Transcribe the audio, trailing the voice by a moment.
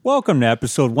Welcome to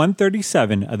episode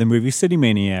 137 of the Movie City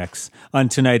Maniacs. On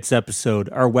tonight's episode,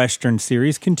 our Western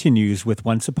series continues with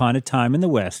Once Upon a Time in the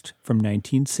West from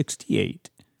 1968.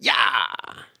 Yeah!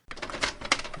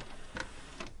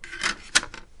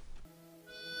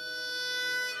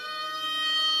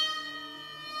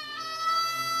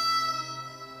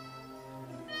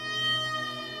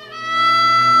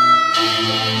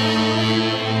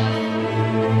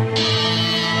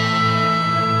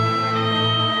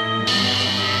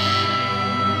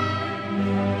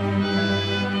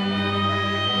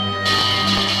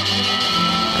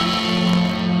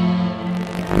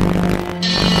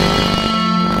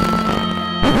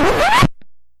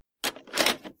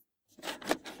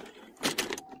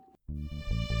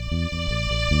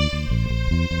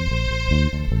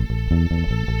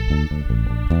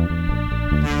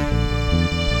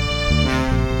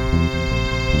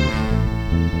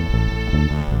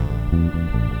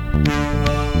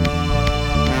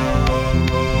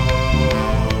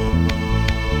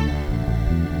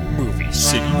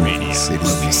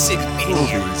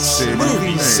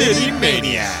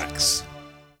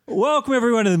 Welcome,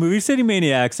 everyone, to the Movie City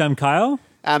Maniacs. I'm Kyle.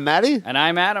 I'm Maddie. And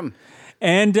I'm Adam.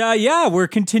 And we're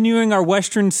continuing our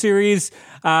Western series.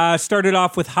 Started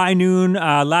off with High Noon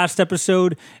last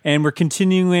episode, and we're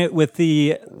continuing it with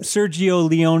the Sergio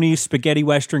Leone spaghetti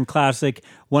Western classic,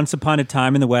 Once Upon a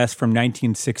Time in the West from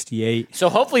 1968. So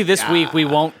hopefully this week we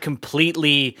won't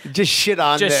completely just shit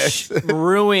on this.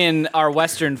 ruin our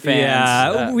Western fans.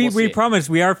 Yeah, we promise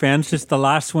we are fans, just the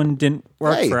last one didn't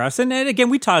work for us. And again,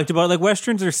 we talked about, like,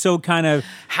 Westerns are so kind of...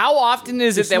 How often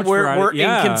is it that we're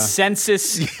in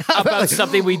consensus about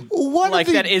something we like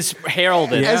that is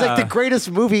heralded? As like the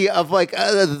greatest movie of like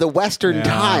the Western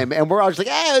time, and we're all just like,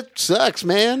 it sucks,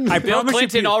 man. Bill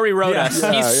Clinton already wrote us.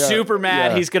 He's super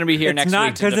mad. He's going to be here next week. It's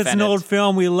not because it's an old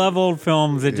film. We love old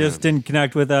films. It just didn't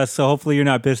connect with us. So hopefully you're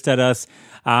not pissed at us.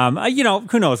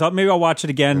 Who knows? Maybe I'll watch it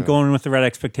again, going with the right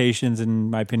expectations,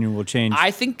 and my opinion will change.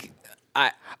 I think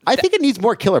it needs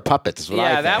more killer puppets. Is what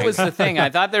I think. That was the thing. I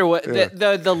thought there was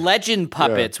the legend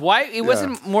puppets. Why it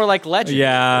wasn't more like legend?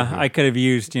 Yeah, I could have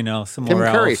used some Tim more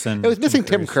Curry. else. And it was missing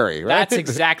Tim Curry, right? That's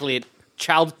exactly it.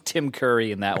 Child Tim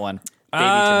Curry in that one. Baby Tim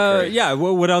Curry. Yeah.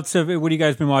 What else? What have you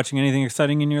guys been watching? Anything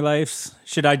exciting in your lives?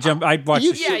 Should I jump? I'd watch.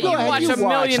 You watch a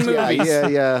million movies.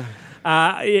 Yeah.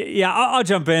 I'll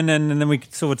jump in, and then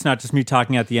so it's not just me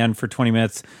talking at the end for 20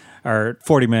 minutes or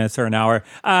 40 minutes or an hour.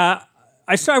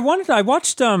 I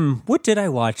watched what did I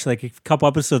watch like a couple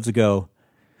episodes ago?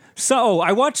 So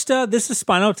I watched This Is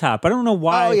Spinal Tap. I don't know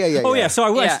why. Oh yeah. So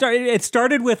I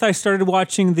started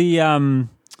watching the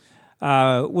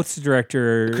what's the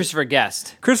director? Christopher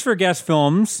Guest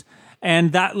films.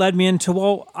 And that led me into,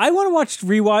 I want to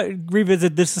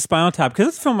revisit This Is Spinal Tap, because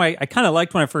it's a film I kind of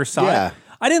liked when I first saw it.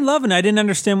 I didn't love it, and I didn't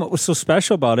understand what was so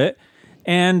special about it.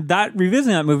 And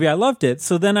revisiting that movie, I loved it.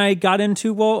 So then I got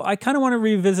into, I kind of want to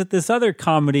revisit this other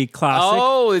comedy classic.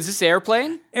 Oh, is this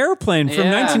Airplane? Airplane from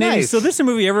 1980. Nice. So this is a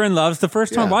movie everyone loves. The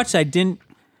first time I watched it,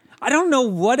 I don't know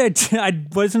what I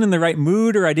wasn't in the right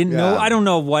mood, or I didn't know. I don't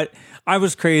know what. I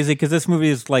was crazy because this movie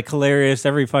is like hilarious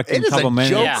every fucking couple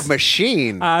minutes. It is a joke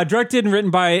machine. Directed and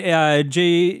written by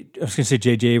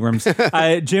J.J. Abrams,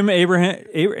 Jim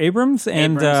Abrams,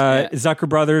 and Zucker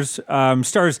Brothers.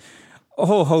 Stars a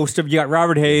whole host of. You got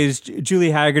Robert Hayes, Julie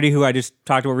Haggerty, who I just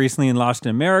talked about recently in Lost in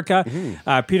America.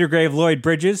 Mm-hmm. Peter Grave, Lloyd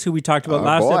Bridges, who we talked about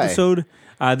last episode.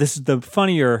 This is the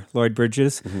funnier Lloyd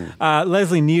Bridges. Mm-hmm.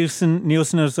 Leslie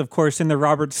Nielsen is, of course, in the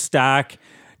Robert Stack.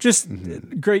 Just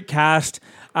great cast.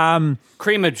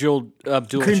 Kareem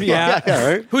Abdul-Jabbar,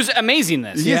 right? Who's amazing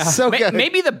this. He's so good.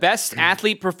 Maybe the best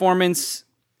athlete performance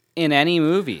in any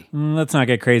movie. Let's not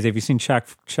get crazy. Have you seen Shaq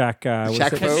Fu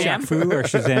or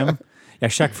Shazam? Yeah,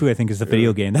 Shaq Fu, I think, is the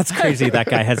video game. That's crazy. That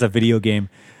guy has a video game.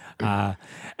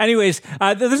 Anyways,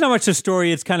 there's not much to the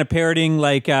story. It's kind of parroting,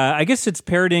 I guess it's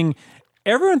parroting.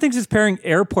 Everyone thinks it's parroting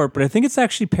Airport, but I think it's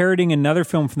actually parroting another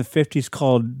film from the 50s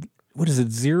called, what is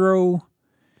it, Zero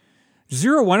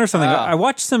One or something. I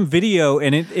watched some video,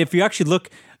 and if you actually look,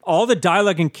 all the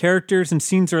dialogue and characters and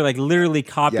scenes are like literally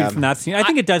copied from that scene. I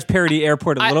think it does parody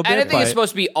Airport a little bit. I don't think it's supposed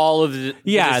to be all of the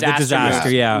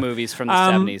disaster movies from the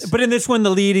 70s. But in this one, the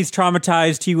lead, he's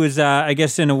traumatized. He was, I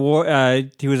guess, in a war.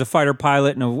 He was a fighter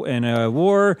pilot in a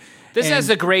war. This has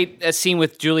a great scene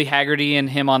with Julie Haggerty and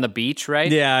him on the beach, right?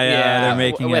 Yeah. They're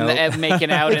making out.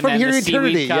 Making out, and then the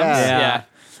seaweed comes. Yeah.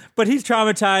 But he's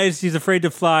traumatized. He's afraid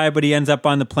to fly, but he ends up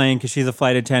on the plane because she's a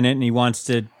flight attendant and he wants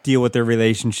to deal with their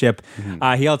relationship.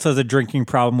 He also has a drinking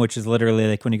problem, which is literally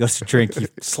like when he goes to drink, he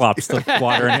slops the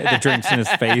water and the drinks in his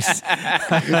face. See,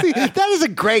 that is a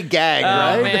great gag,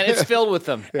 right? Oh, man, it's filled with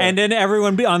them. And then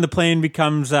everyone on the plane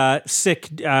becomes sick.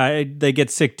 They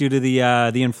get sick due to the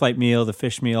in-flight meal, the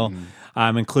fish meal,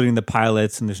 including the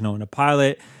pilots, and there's no one to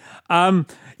pilot.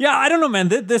 Yeah, I don't know, man.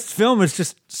 This film is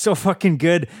just so fucking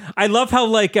good. I love how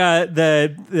like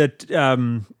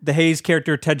the Hayes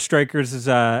character, Ted Strikers is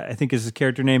I think is his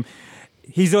character name.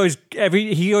 He always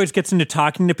gets into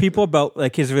talking to people about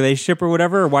like his relationship or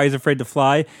whatever, or why he's afraid to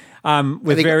fly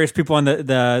with various people on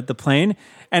the plane.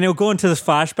 And it'll go into this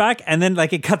flashback, and then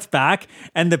like it cuts back,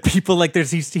 and the people like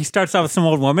he starts off with some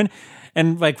old woman.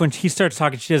 And like when he starts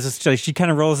talking, she does this. She kind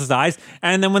of rolls his eyes,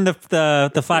 and then when the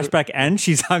flashback ends,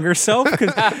 she's hung herself.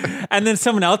 And then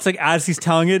someone else, like as he's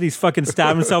telling it, he's fucking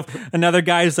stabbing himself. Another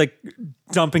guy is like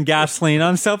dumping gasoline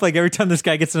on himself. Like every time this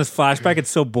guy gets in his flashback, it's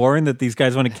so boring that these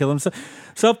guys want to kill himself.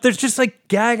 So there's just like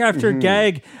gag after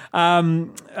gag. I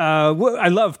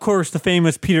love, of course, the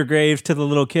famous Peter Graves to the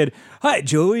little kid. Hi,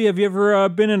 Joey. Have you ever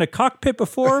been in a cockpit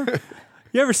before?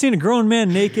 You ever seen a grown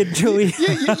man naked, Joey?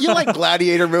 you like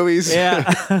gladiator movies?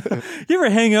 Yeah. You ever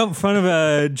hang out in front of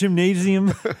a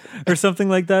gymnasium or something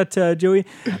like that, Joey?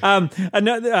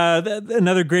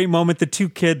 Another great moment, the two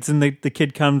kids, and the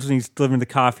kid comes and he's delivering the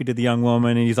coffee to the young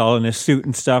woman, and he's all in his suit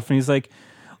and stuff, and he's like,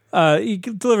 he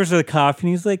delivers her the coffee, and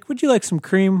he's like, would you like some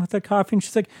cream with the coffee? And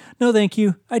she's like, no, thank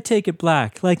you. I take it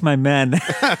black, like my men.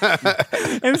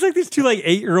 And it's like these two like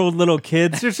 8-year-old little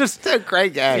kids. It's just a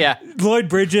great guy. Yeah. Lloyd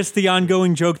Bridges, the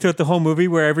ongoing joke throughout the whole movie,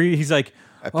 wherever he's like,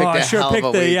 I sure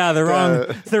picked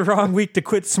the wrong week to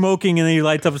quit smoking, and then he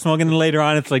lights up smoking, and then later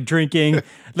on it's like drinking.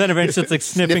 Then eventually it's like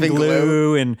sniffing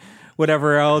glue and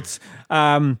whatever else.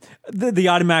 The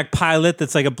automatic pilot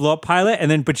that's like a blow up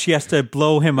pilot, but she has to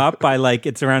blow him up by like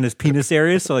it's around his penis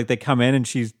area. So like they come in and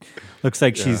she's looks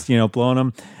like she's blowing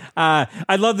him.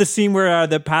 I love the scene where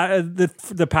the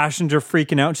passengers are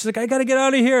freaking out. And she's like, I got to get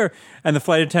out of here. And the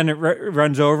flight attendant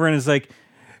runs over and is like,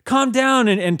 calm down,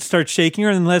 and starts shaking her.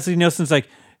 And then Leslie Nielsen's like,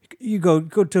 you go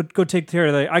take care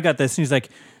of that. I got this. And he's like,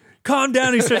 calm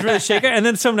down. He starts really shaking her. And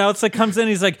then someone else like comes in.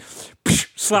 He's like,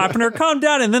 slapping her, calm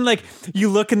down. And then like you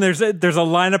look and there's a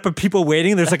lineup of people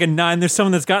waiting. There's like a 9. There's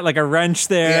someone that's got like a wrench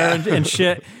there and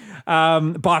shit.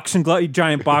 Giant boxing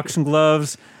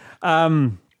gloves.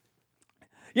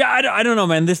 Yeah, I don't know,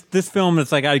 man. This film,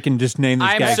 it's like I can just name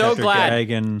this gag so after glad.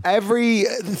 gag. And every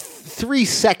 3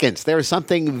 seconds, there is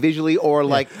something visually or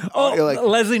like...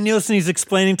 Leslie Nielsen, he's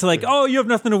explaining to like, you have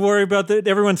nothing to worry about.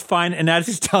 Everyone's fine. And as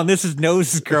he's telling this, his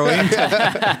nose is growing.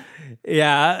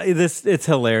 Yeah, it's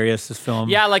hilarious, this film.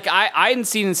 Yeah, like I hadn't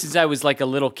seen it since I was like a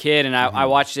little kid, and I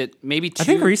watched it maybe I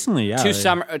think recently, I think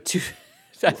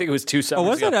it was 2 summers Oh,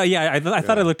 was ago. it? Yeah, I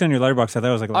thought I looked on your letterbox. I thought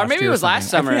it was like last year. Or maybe it was last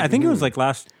summer. I think it was like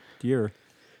last year.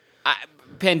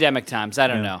 Pandemic times, I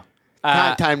don't know.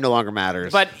 Time no longer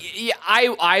matters. But yeah,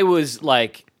 I was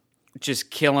like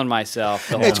just killing myself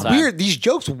the whole it's time. weird. These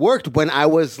jokes worked when I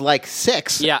was like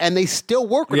 6, and they still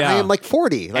work when I am like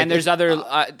 40. Like, and there's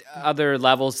other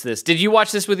levels to this. Did you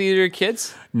watch this with either of your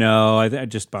kids? No, I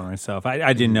just by myself.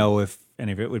 I didn't know if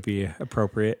any of it would be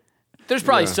appropriate. There's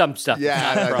probably some stuff.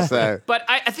 But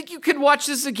I think you could watch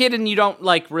this as a kid and you don't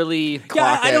like really.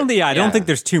 I don't think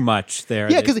there's too much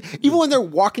there. Yeah, because even when they're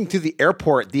walking to the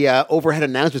airport, the overhead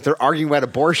announcements, they're arguing about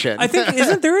abortion. I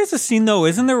think there is a scene though,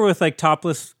 isn't there, with like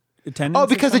topless attendants? Oh,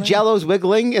 because the Jello's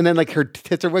wiggling and then like her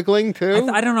tits are wiggling too.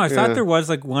 I don't know. I thought there was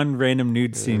like one random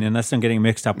nude scene, unless I'm getting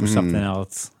mixed up with something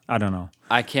else. I don't know.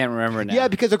 I can't remember now. Yeah,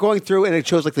 because they're going through and it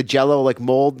shows like the Jello like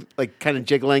mold like kind of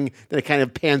jiggling. Then it kind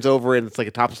of pans over and it's like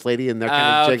a topless lady and they're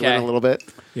kind of jiggling a little bit.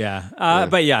 Yeah,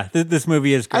 but yeah, this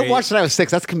movie is great. I watched it when I was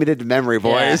 6. That's committed to memory,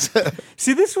 boys. Yeah.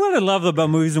 See, this is what I love about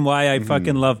movies and why I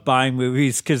fucking love buying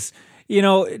movies, because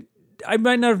I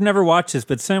might not have never watched this,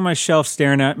 but it's on my shelf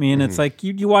staring at me, and it's like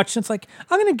you watch it, it's like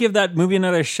I'm going to give that movie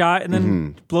another shot, and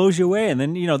then it blows you away. And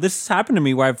then this has happened to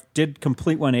me where I've did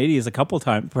complete 180s a couple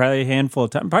times, probably a handful of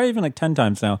times, probably even like 10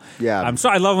 times now. Yeah. So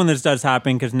I love when this does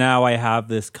happen, because now I have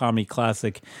this comedy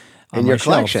classic on in your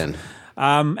collection.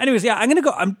 Anyways, yeah, I'm going to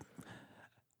go.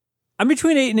 I'm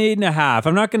between 8 and 8.5.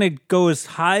 I'm not going to go as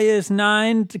high as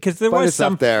 9, because there's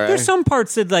some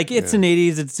parts that like it's an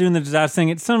 80s, it's doing the disaster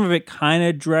thing. Some of it kind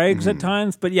of drags at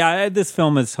times, but yeah, this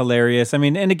film is hilarious. I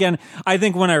mean, and again, I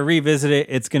think when I revisit it,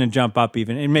 it's going to jump up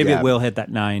even, and maybe it will hit that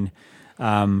 9.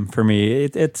 For me,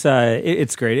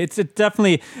 it's great. It's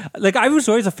definitely like I was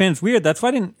always a fan. It's weird. That's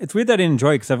why it's weird that I didn't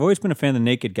enjoy it because I've always been a fan of the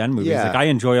Naked Gun movies. Yeah. Like I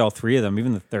enjoy all three of them,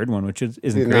 even the third one, which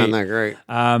isn't great. Not great.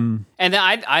 And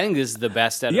I think this is the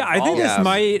best out of all. I think this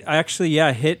might actually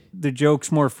hit the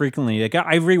jokes more frequently. Like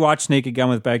I rewatched Naked Gun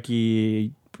with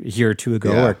Becky a year or two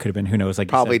ago, or it could have been, who knows? Like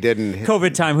probably didn't.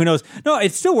 COVID time, who knows? No,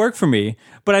 it still worked for me,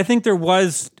 but I think there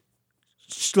was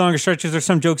longer stretches or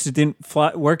some jokes that didn't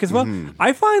work as well.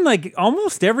 I find like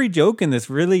almost every joke in this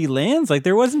really lands. Like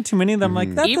there wasn't too many of them.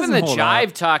 Like that even the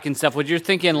jive talk and stuff. What you're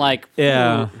thinking, like,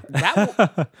 yeah,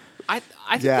 that. I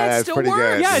think that still works.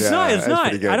 Good. Yeah, it's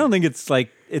not. I don't think it's like.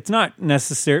 It's not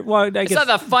necessary. Well, it's not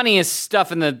the funniest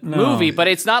stuff in the movie, but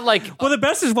it's not like. Well, the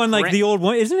best is one like the old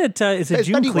one, isn't it? Is it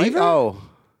June Cleaver? Oh.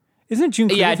 Isn't it June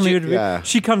Cleaver from Leave It to Beaver? Yeah.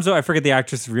 She comes over, I forget the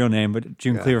actress's real name, but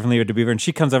June Cleaver from Leave It to Beaver, and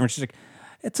she comes over and she's like,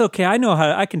 it's okay, I know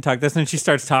how I can talk this, and then she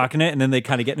starts talking it, and then they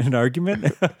kind of get in an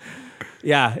argument.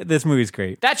 Yeah, this movie's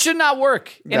great. That should not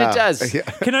work, and it does. Yeah.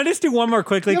 Can I just do one more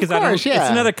quickly? Because it's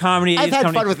another comedy. I've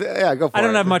had fun with it. Yeah, go for it. I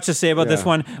don't have much to say about this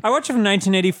one. I watched it from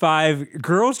 1985.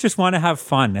 Girls Just Want to Have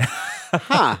Fun.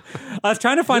 I was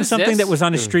trying to find something that was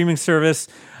on a streaming service.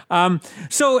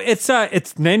 So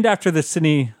it's named after the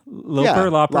Cyndi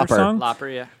Lauper song.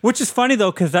 Lauper, yeah. Which is funny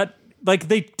though, because that like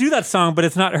they do that song, but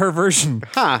it's not her version.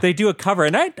 They do a cover,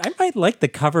 and I might like the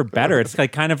cover better. It's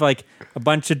like kind of like a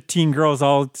bunch of teen girls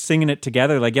all singing it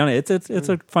together. Like it's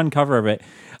a fun cover of it.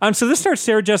 So this stars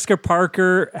Sarah Jessica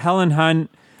Parker, Helen Hunt.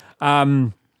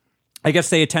 I guess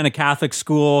they attend a Catholic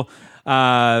school,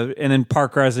 and then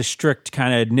Parker has a strict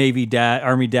kind of Navy dad,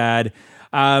 Army dad.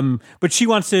 But she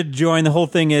wants to join. The whole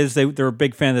thing is they're a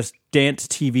big fan of this dance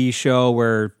TV show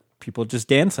where people just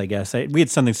dance, I guess. We had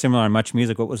something similar on Much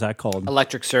Music. What was that called?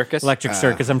 Electric Circus. Electric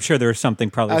Circus. I'm sure there was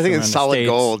something probably. I think it's Solid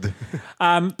Gold.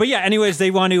 But yeah, anyways, they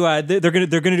want to.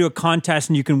 They're gonna do a contest,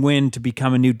 and you can win to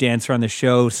become a new dancer on the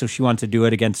show. So she wants to do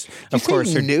it against, of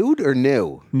course, her nude or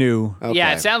new. New. Okay.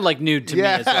 Yeah, it sounded like nude to me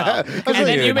as well. And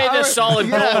then you made the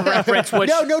Solid Gold reference. Which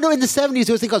no. In the 70s,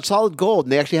 there was a thing called Solid Gold,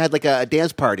 and they actually had like a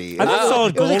dance party. I thought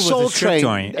Solid Gold was Soul a strip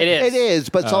joint. It is,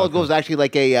 but Solid Gold was actually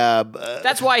like a.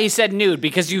 That's why he said nude,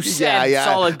 because you said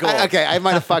Solid Gold. I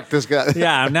might have fucked this guy.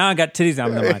 Yeah, now I got titties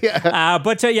on my mind.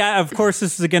 But of course,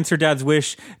 this is against her dad's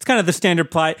wish. It's kind of the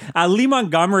standard plot. Lee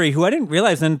Montgomery, who I didn't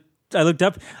realize, and I looked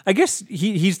up. I guess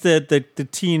he's the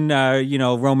teen,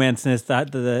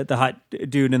 romanceist, the hot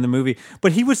dude in the movie.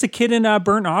 But he was the kid in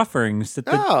Burnt Offerings.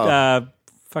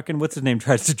 Fucking what's his name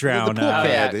tries to drown.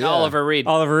 Oliver Reed.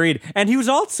 Oliver Reed, and he was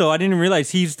also, I didn't realize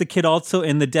he's the kid also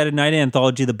in the Dead of Night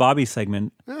anthology, the Bobby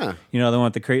segment. The one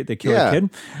with the killer kid.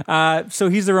 So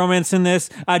he's the romance in this.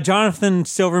 Jonathan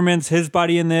Silverman's his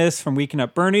buddy in this from Weekend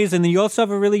at Bernie's, and then you also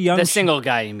have a really young the single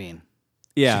guy. You mean?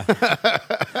 Yeah.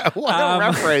 What a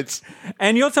reference.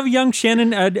 And you also have young Shannon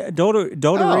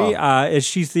Doherty, as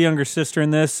she's the younger sister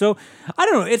in this. So, I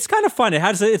don't know. It's kind of fun.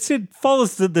 It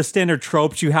follows the standard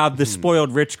tropes. You have the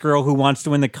spoiled rich girl who wants to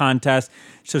win the contest,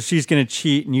 so she's going to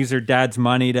cheat and use her dad's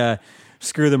money to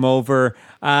screw them over.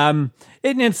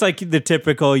 It's like the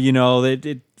typical,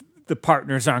 the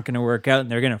partners aren't going to work out and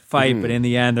they're going to fight, but in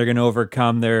the end, they're going to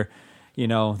overcome their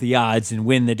the odds and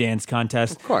win the dance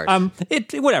contest. Of course.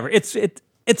 Whatever.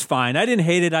 It's fine. I didn't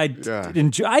hate it. I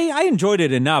enjoyed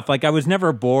it enough. Like I was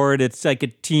never bored. It's like a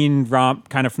teen romp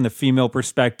kind of from the female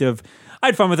perspective. I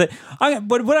had fun with it.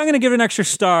 But what I'm going to give it an extra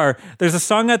star, there's a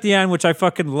song at the end which I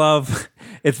fucking love.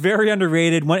 It's very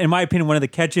underrated. In my opinion, one of the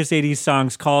catchiest 80s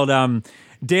songs called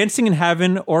Dancing in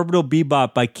Heaven, Orbital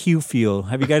Bebop by Q-Fuel.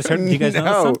 Have you guys heard? Do you guys know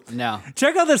this song? No.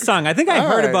 Check out this song. I think I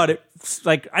heard about it.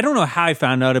 Like, I don't know how I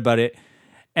found out about it.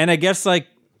 And I guess, I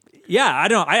don't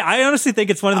know. I honestly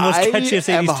think it's one of the most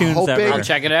catchiest 80s tunes ever. I'll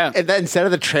check it out. And then instead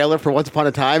of the trailer for Once Upon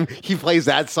a Time, he plays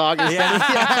that song instead.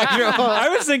 I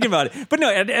was thinking about it. But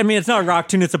no, I mean, it's not a rock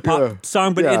tune. It's a pop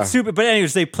song, but it's super. But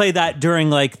anyways, they play that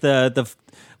during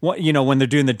when they're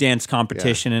doing the dance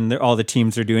competition and all the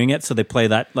teams are doing it. So they play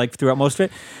that throughout most of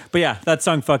it. But yeah, that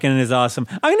song fucking is awesome.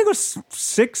 I'm going to go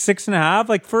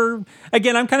 6.5.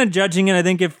 Again, I'm kind of judging it. I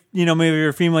think if, maybe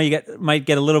you're female, you might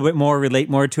get a little bit more, relate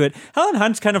more to it. Helen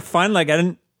Hunt's kind of fun. Like I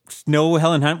didn't know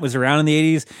Helen Hunt was around in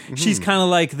the 80s. Mm-hmm. She's kind of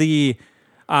like the,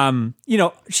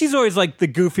 she's always like the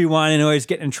goofy one and always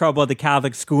getting in trouble at the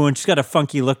Catholic school. And she's got a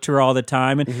funky look to her all the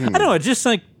time. And I don't know,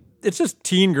 it's just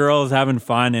teen girls having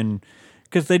fun and,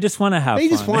 because they just want to have fun. They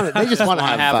just want to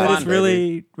have fun. They just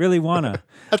really want to.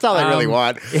 That's all they really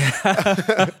want.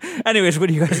 Yeah. Anyways, what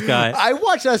do you guys got? I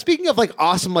watched, speaking of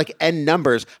awesome end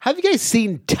numbers, have you guys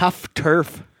seen Tough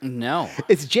Turf? No.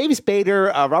 It's James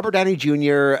Spader, Robert Downey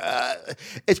Jr.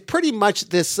 It's pretty much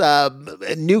this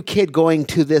new kid going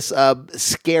to this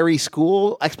scary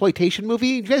school exploitation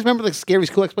movie. Do you guys remember the scary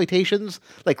school exploitations?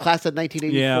 Like Class of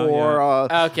 1984?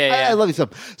 Yeah. Okay, I love you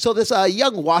some. So this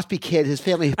young waspy kid, his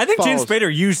family I think James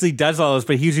Spader usually does all those,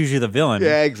 but he's usually the villain.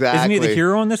 Yeah, exactly. Isn't he the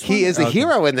hero in this one? He is the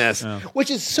hero in this,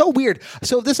 which is so weird.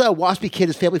 So this waspy kid,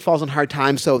 his family falls on hard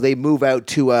times, so they move out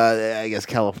to, I guess,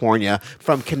 California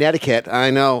from Connecticut. I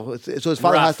know. So his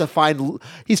father has to find.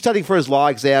 He's studying for his law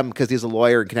exam because he's a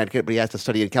lawyer in Connecticut, but he has to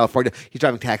study in California. He's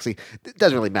driving taxi. It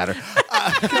doesn't really matter.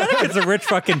 Connecticut's a rich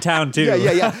fucking town too.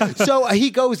 Yeah. So he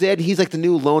goes in. He's like the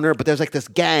new loner, but there's like this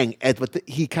gang, but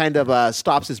he kind of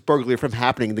stops this burglary from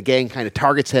happening. The gang kind of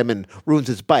targets him and ruins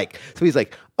his bike. So he's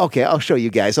like, okay, I'll show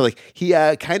you guys. So like he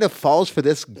kind of falls for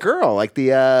this girl, like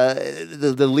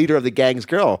the leader of the gang's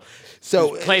girl.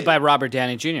 So played by Robert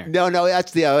Downey Jr. No,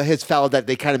 that's the his fellow that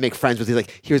they kind of make friends with. He's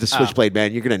like, here's a switchblade,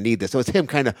 man. You're gonna need this. So it's him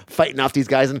kind of fighting off these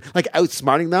guys and like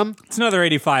outsmarting them. It's another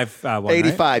 85 one,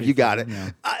 85, right? you got it. Yeah.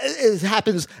 It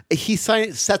happens. He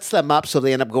sets them up so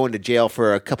they end up going to jail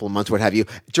for a couple of months, what have you.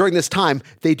 During this time,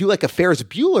 they do like a Ferris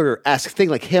Bueller-esque thing,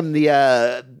 like him,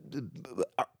 the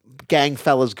gang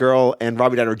fella's girl, and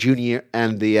Robbie Downer Jr.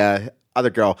 and the other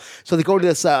girl. So they go to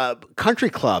this country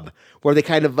club where they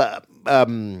kind of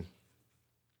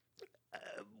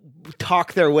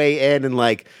talk their way in and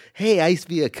like, hey, I used to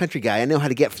be a country guy. I know how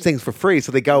to get things for free.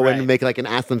 So they go in and make like an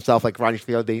ass themselves, like Ronnie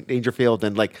Dangerfield,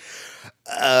 and like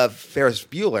Ferris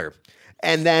Bueller.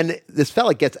 And then this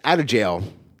fella gets out of jail.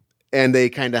 And they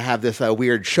kind of have this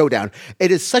weird showdown.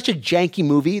 It is such a janky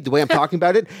movie, the way I'm talking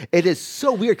about it. It is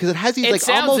so weird because it has these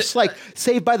almost like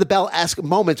Saved by the Bell-esque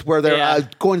moments where they're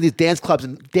going to these dance clubs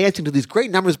and dancing to these great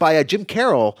numbers by Jim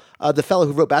Carroll, the fellow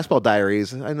who wrote Basketball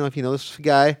Diaries. I don't know if you know this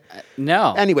guy.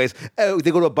 No. Anyways, they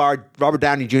go to a bar. Robert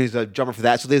Downey Jr. is a drummer for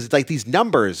that. So there's like these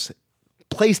numbers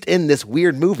placed in this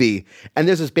weird movie, and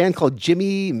there's this band called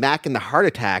Jimmy Mack and the Heart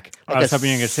Attack. Like I was hoping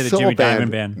you were going to say the Jimmy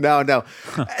Diamond Band. No.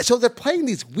 So they're playing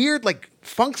these weird like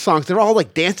funk songs. They're all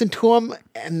like dancing to them,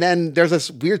 and then there's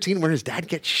this weird scene where his dad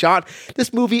gets shot.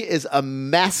 This movie is a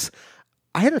mess.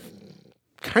 I had a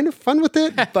kind of fun with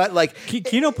it, but like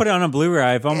Kino put it on a Blu-ray.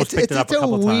 I've almost picked it up a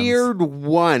couple times. It's a weird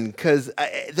one because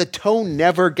the tone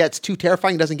never gets too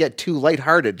terrifying, doesn't get too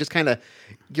lighthearted. Just kind of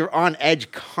you're on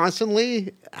edge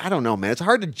constantly. I don't know, man. It's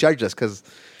hard to judge this because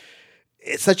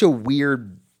it's such a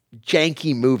weird,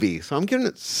 janky movie. So I'm giving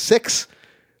it 6.5.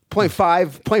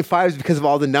 0.5 is because of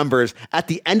all the numbers. At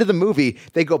the end of the movie,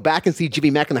 they go back and see Jimmy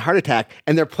Mack and the Heart Attack,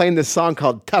 and they're playing this song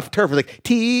called Tough Turf. It's like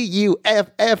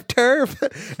Tuff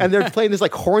Turf. And they're playing this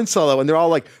like horn solo, and they're all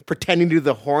like pretending to do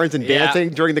the horns and dancing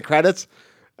during the credits.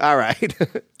 All right.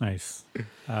 Nice.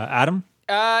 Adam?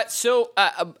 So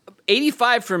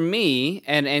 85 for me,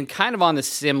 and kind of on the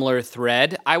similar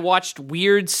thread, I watched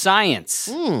Weird Science.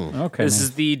 Okay. This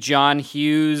is the John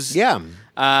Hughes movie.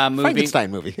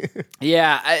 Frankenstein movie.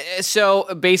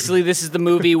 So basically this is the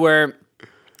movie where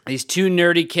these two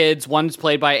nerdy kids, one's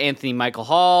played by Anthony Michael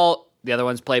Hall, the other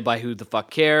one's played by who the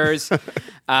fuck cares.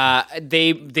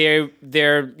 They're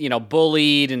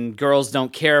bullied, and girls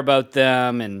don't care about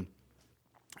them, and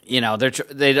they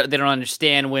don't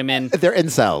understand women. They're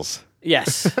incels.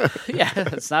 Yes. Yeah,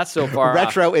 it's not so far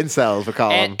Retro off. incels, we call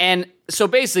them. And so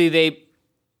basically they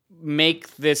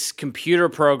make this computer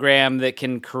program that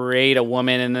can create a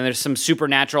woman, and then there's some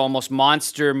supernatural, almost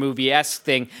monster movie-esque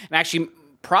thing. And actually,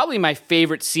 probably my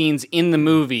favorite scenes in the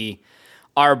movie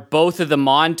are both of the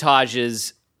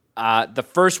montages. The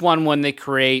first one when they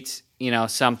create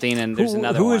something, and there's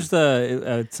another one. Who is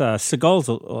it's Seagal's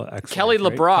ex? Kelly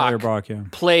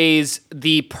LeBrock plays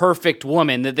the perfect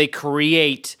woman that they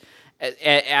create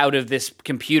out of this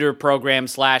computer program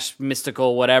 /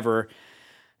 mystical whatever.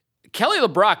 Kelly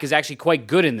LeBrock is actually quite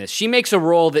good in this. She makes a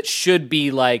role that should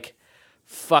be like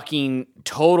fucking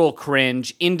total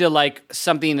cringe into like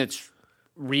something that's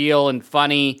real and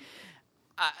funny.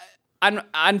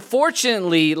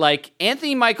 Unfortunately, like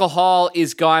Anthony Michael Hall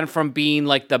is gone from being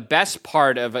like the best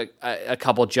part of a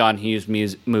couple John Hughes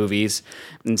movies,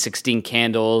 and 16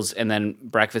 Candles, and then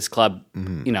Breakfast Club.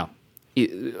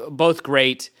 Both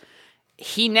great.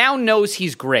 He now knows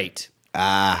he's great.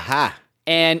 Aha.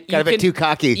 And got a bit too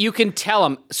cocky. You can tell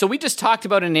him. So we just talked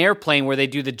about an airplane where they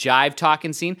do the jive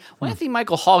talking scene. Well, Anthony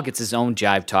Michael Hall gets his own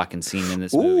jive talking scene in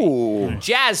this movie.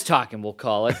 Jazz talking, we'll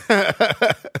call it.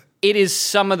 It is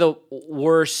some of the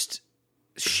worst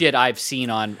shit I've seen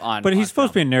on. But he's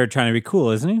supposed to be a nerd trying to be cool,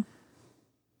 isn't he?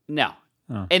 No.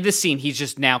 Oh. In this scene, he's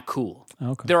just now cool.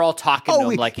 Okay. They're all talking to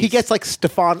him like he gets like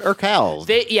Stefan Urkel.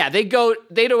 They go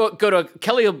to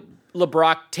Kelly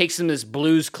LeBrock takes him to this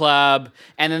blues club,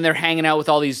 and then they're hanging out with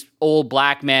all these old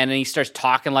black men, and he starts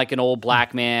talking like an old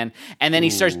black man, and then he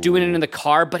starts doing it in the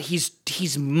car, but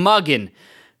he's mugging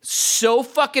so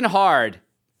fucking hard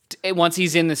once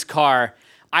he's in this car.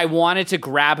 I wanted to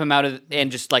grab him out of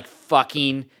and just like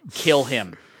fucking kill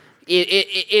him.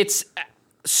 It's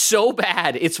so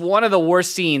bad. It's one of the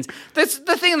worst scenes. The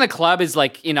thing in the club is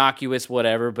like innocuous,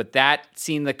 whatever, but that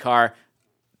scene in the car,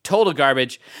 total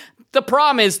garbage. The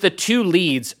problem is the two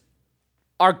leads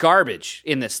are garbage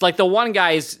in this. Like the one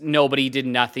guy is nobody, did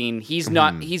nothing. He's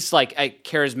not. He's like a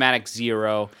charismatic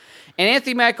zero. And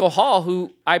Anthony Michael Hall,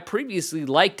 who I previously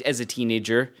liked as a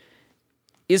teenager,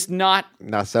 is not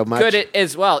so much good at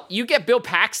as well. You get Bill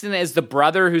Paxton as the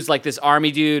brother, who's like this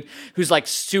army dude, who's like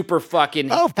super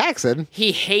fucking. Oh, Paxton.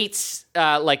 He hates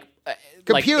computers,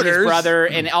 like his brother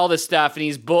and all this stuff, and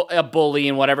he's a bully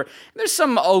and whatever. There's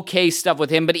some okay stuff with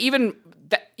him, but even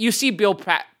you see Bill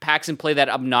Paxton play that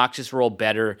obnoxious role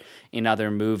better in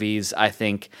other movies, I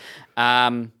think.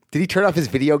 Did he turn off his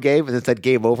video game and it said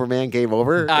 "Game over, man, game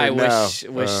over"? I wish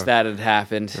that had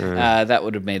happened. That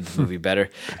would have made the movie better.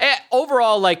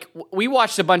 Overall, like we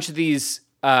watched a bunch of these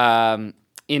in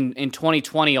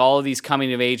 2020, all of these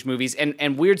coming of age movies,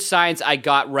 and Weird Science. I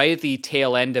got right at the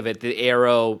tail end of it. The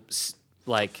Arrow,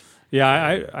 like. Yeah,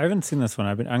 I haven't seen this one.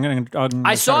 I'm gonna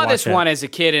I saw this one as a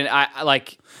kid, and I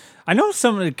like. I know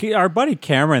our buddy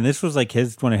Cameron. This was like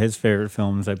one of his favorite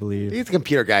films, I believe. He's a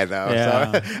computer guy, though.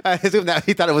 Yeah. So I assume that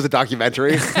he thought it was a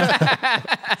documentary.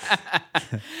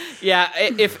 Yeah,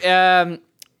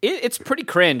 it's pretty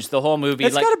cringe. The whole movie.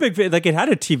 It's got a big like it had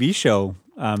a TV show.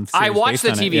 I watched the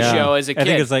TV show as a kid. I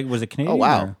think it's like was it Canadian? Oh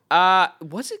wow.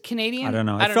 Was it Canadian? I don't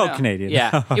know. It felt Canadian.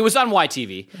 Yeah, it was on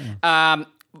YTV.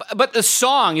 But the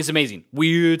song is amazing.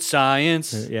 Weird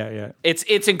Science. Yeah.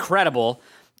 It's incredible.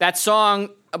 That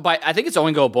song. But I think it's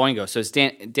Oingo Boingo, so it's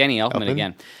Danny Elfman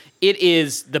again. It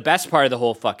is the best part of the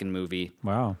whole fucking movie.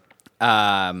 Wow.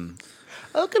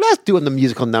 Look at us doing the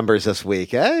musical numbers this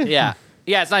week, eh? Yeah,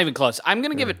 it's not even close. I'm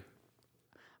gonna give it.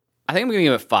 I think I'm gonna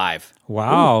give it 5.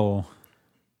 Wow. Ooh.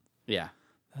 Yeah,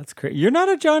 that's great. You're not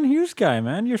a John Hughes guy,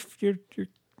 man.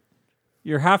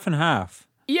 You're half and half.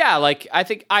 Yeah, like I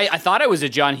think I thought I was a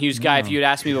John Hughes guy if you'd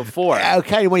asked me before.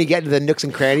 Okay, when you get into the nooks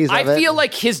and crannies of it. I feel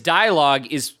like his dialogue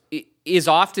is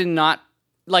often not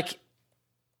like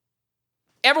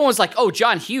everyone's like, oh,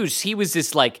 John Hughes, he was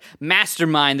this like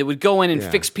mastermind that would go in and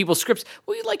fix people's scripts.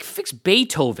 Well, you like fix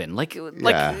Beethoven, like it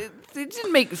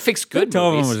didn't fix good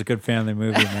Beethoven movies. was a good family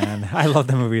movie, man. I loved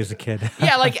the movie as a kid.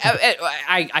 Yeah, like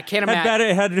I can't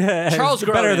imagine. Charles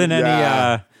Grodin, better than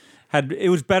any. It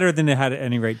was better than it had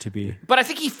any right to be. But I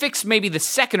think he fixed maybe the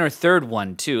second or third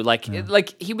one too. Like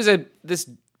he was this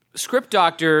script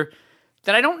doctor.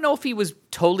 That I don't know if he was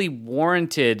totally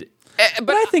warranted.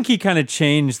 But I think he kind of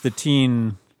changed the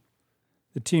teen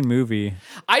movie.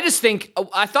 I just think,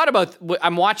 I thought about,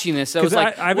 I'm watching this, I was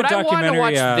like, I have would a I want to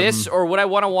watch documentary, this, or would I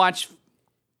want to watch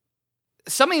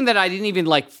something that I didn't even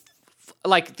like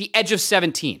The Edge of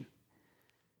 17?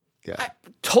 Yeah.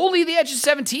 Totally The Edge of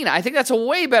 17. I think that's a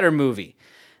way better movie.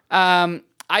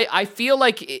 I feel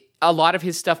like a lot of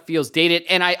his stuff feels dated,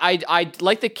 and I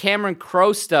like the Cameron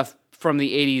Crowe stuff from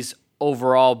the 80s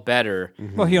overall better.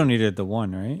 Mm-hmm. Well, he only did the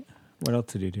one, right? What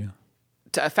else did he do?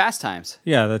 Fast Times.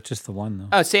 Yeah, that's just the one, though.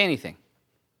 Oh, Say Anything.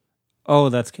 Oh,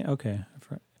 that's okay.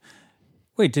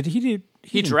 Wait, did he do?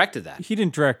 He directed that. He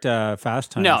didn't direct Fast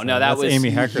Times. No, that was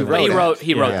Amy Hecker.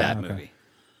 He wrote that movie.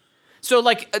 So,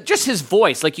 like, just his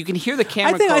voice, like you can hear the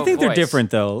Cameron Crowe I think voice. they're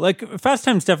different, though. Like Fast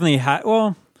Times definitely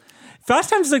Fast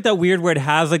Times is like that weird where it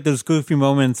has like those goofy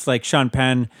moments, like Sean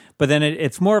Penn, but then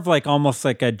it's more of like almost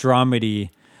like a dramedy.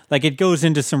 Like it goes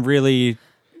into some really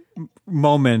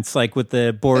moments, like with the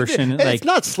abortion. It's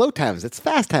not slow times; it's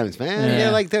fast times, man. Yeah,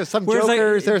 like there's some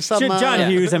jokers, there's some John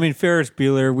Hughes. I mean, Ferris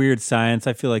Bueller, Weird Science.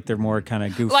 I feel like they're more kind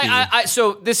of goofy. Like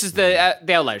so this is the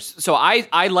outliers. So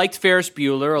I liked Ferris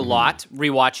Bueller a lot.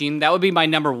 Rewatching that would be my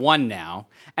number 1 now,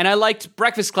 and I liked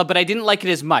Breakfast Club, but I didn't like it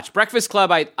as much. Breakfast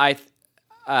Club, I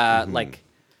like.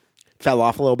 Fell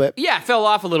off a little bit? Yeah, it fell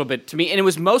off a little bit to me, and it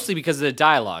was mostly because of the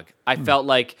dialogue. I felt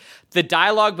like the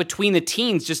dialogue between the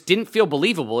teens just didn't feel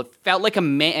believable. It felt like a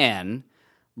man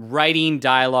writing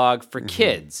dialogue for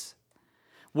kids,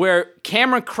 where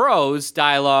Cameron Crowe's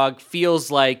dialogue feels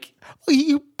like... Well,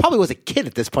 he probably was a kid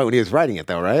at this point when he was writing it,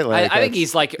 though, right? Like, I think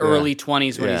he's like early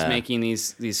 20s when he's making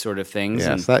these sort of things.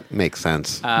 Yes, that makes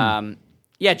sense.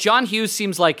 Yeah, John Hughes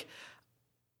seems like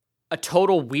a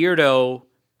total weirdo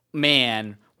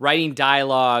man writing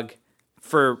dialogue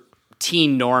for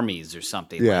teen normies or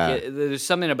something. Yeah. Like there's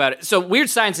something about it. So Weird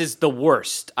Science is the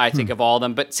worst, I think, of all of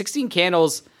them. But 16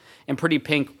 Candles and Pretty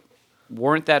Pink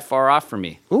weren't that far off for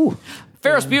me. Ooh.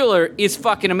 Ferris Bueller is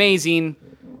fucking amazing.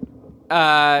 Like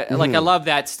I love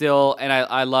that still, and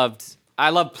I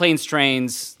loved Planes,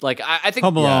 Trains. Like I think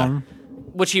Home Alone.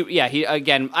 Which he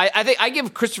again. I think I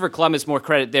give Christopher Columbus more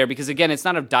credit there because again, it's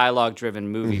not a dialogue-driven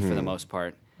movie for the most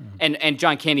part, and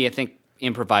John Candy I think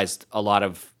improvised a lot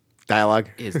of Dialogue.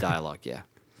 his dialogue.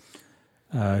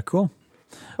 Yeah. Cool.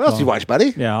 What else you watch,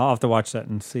 buddy? Yeah, I'll have to watch that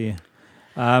and see.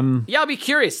 Yeah, I'll be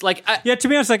curious. Like, Yeah, to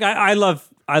be honest, like I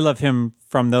love him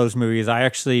from those movies. I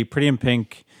actually Pretty in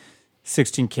Pink,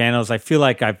 16 Candles. I feel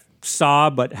like I've saw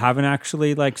but haven't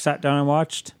actually like sat down and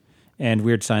watched. And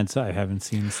Weird Science I haven't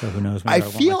seen, so who knows? I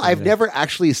feel I've never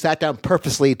actually sat down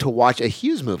purposely to watch a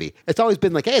Hughes movie. It's always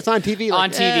been like, hey, it's on TV. Like, on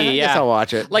TV, I guess I'll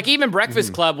watch it. Like even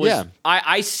Breakfast Club was. Yeah.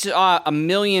 I saw a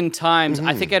million times.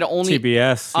 I think I'd only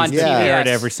TBS on used to TBS air it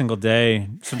every single day,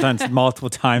 sometimes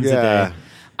multiple times a day.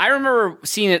 I remember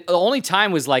seeing it. The only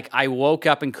time was like I woke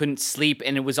up and couldn't sleep,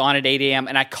 and it was on at 8 a.m.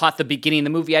 and I caught the beginning of the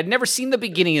movie. I'd never seen the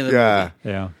beginning of the movie.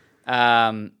 Yeah.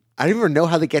 I don't even know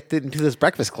how they get into this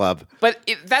Breakfast Club. But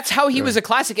that's how he was a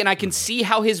classic, and I can see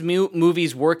how his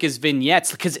movies work as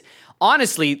vignettes. Because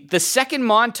honestly, the second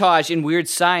montage in Weird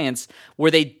Science where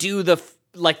they do the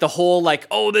whole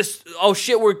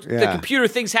the computer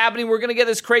thing's happening, we're gonna get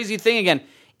this crazy thing again.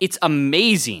 It's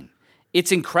amazing.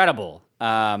 It's incredible.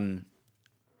 Yeah,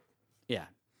 I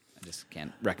just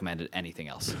can't recommend anything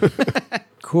else.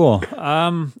 Cool.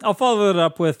 I'll follow it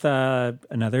up with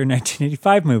another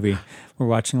 1985 movie. We're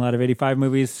watching a lot of 85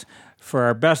 movies for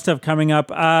our best of coming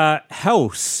up.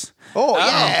 House. Oh,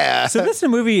 yeah. So this is a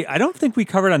movie I don't think we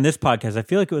covered on this podcast. I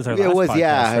feel like it was our last podcast,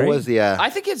 right? It was, yeah. I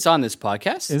think it's on this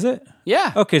podcast. Is it?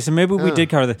 Yeah. Okay, so maybe we did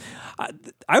cover this.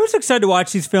 I was excited to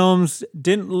watch these films.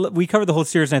 We covered the whole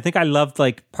series, and I think I loved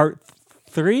like part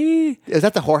 3. Is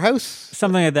that the whorehouse?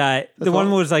 Something like that. The one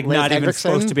was like Lance not even Hendrickson?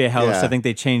 supposed to be a house. Yeah. I think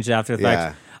they changed it after the Yeah.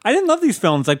 fact. I didn't love these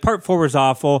films. Like part 4 was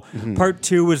awful. Part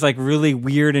 2 was like really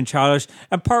weird and childish.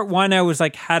 And part 1 I was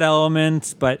like had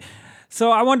elements, but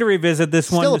so I wanted to revisit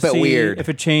this one Still a to bit see weird. if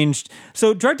it changed.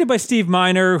 So directed by Steve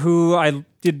Miner, who I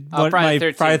did Friday the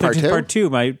 13th. Friday the 13th Part Part 2,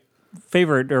 my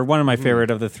favorite or one of my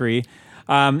favorite of the 3.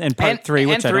 And part 3,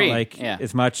 which I don't like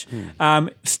as much.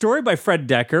 Story by Fred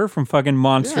Decker from fucking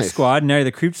Monster Squad, Night of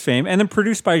the Creeps fame, and then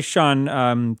produced by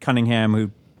Sean Cunningham,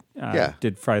 who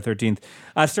did Friday the 13th.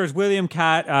 Stars William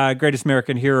Catt, Greatest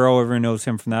American Hero. Everyone knows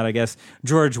him from that, I guess.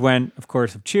 George Wendt, of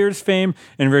course, of Cheers fame,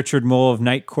 and Richard Mole of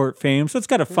Night Court fame. So it's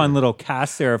got a fun little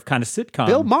cast there of kind of sitcom.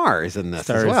 Bill Maher is in this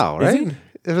as well, Is right?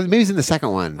 Maybe he's in the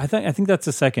second one. I think that's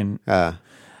the second.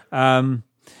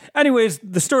 Anyways,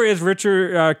 the story is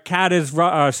Roger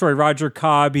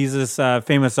Cobb. He's this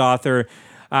famous author.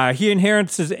 He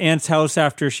inherits his aunt's house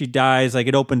after she dies. Like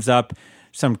it opens up,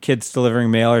 some kid's delivering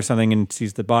mail or something and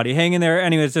sees the body hanging there.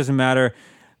 Anyways, doesn't matter.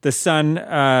 The son,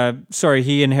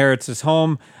 he inherits his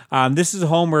home. This is a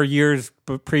home where years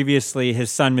previously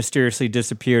his son mysteriously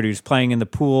disappeared. He was playing in the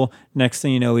pool. Next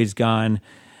thing you know, he's gone.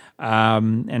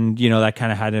 And, that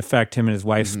kind of had an effect. Him and his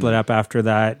wife split up after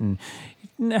that and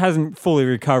hasn't fully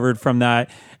recovered from that.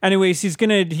 Anyways,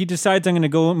 he decides I'm going to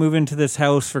go move into this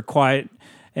house for quiet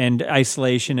and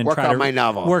isolation and work try on to my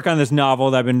novel. Work on this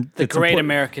novel that I've been the great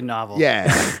American novel. Yeah.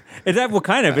 Is that what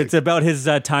kind of? It's about his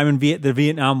time in the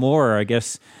Vietnam War, I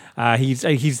guess. I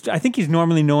think he's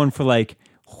normally known for like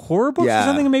horror books or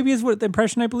something. Maybe is what the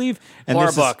impression I believe. And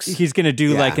horror books. He's going to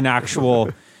do like an actual,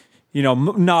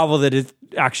 novel that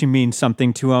actually means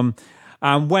something to him.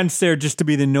 Went's there just to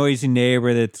be the noisy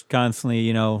neighbor that's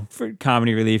constantly, for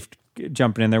comedy relief,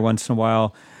 jumping in there once in a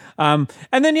while. And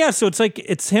then, so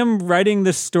it's him writing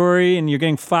this story and you're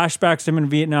getting flashbacks to him in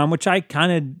Vietnam, which I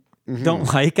kind of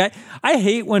don't like. I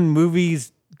hate when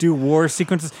movies do war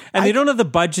sequences and they don't have the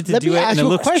budget to do it and it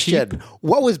looks cheap.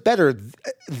 What was better,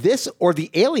 this or the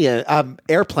Alien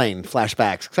airplane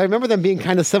flashbacks? Because I remember them being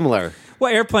kind of similar.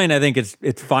 Well, Airplane, I think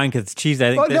it's fine because it's cheesy.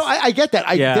 I think I get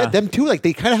that. Them too, like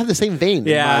they kind of have the same vein.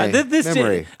 Yeah, in my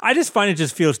memory. I just find it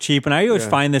just feels cheap, and I always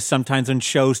find this sometimes on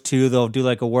shows too. They'll do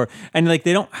like a war, and like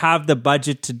they don't have the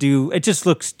budget to do. It just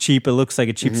looks cheap. It looks like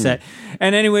a cheap set.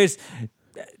 And anyways,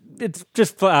 it's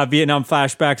just Vietnam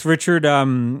flashbacks. Richard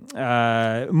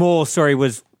Mole,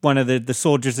 was one of the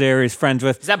soldiers there. He's friends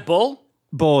with. Is that Bull?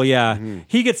 Bull, yeah.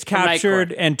 He gets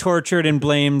captured and tortured and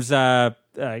blames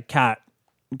Cat.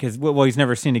 Because he's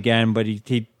never seen again, but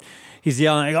he's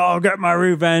yelling like, "Oh, get my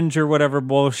revenge" or whatever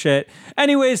bullshit.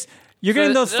 Anyways, you're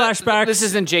getting those flashbacks. This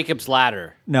isn't Jacob's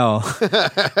Ladder. No,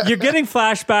 you're getting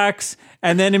flashbacks,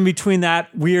 and then in between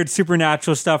that, weird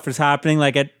supernatural stuff is happening.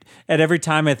 Like at every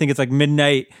time, I think it's like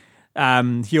midnight.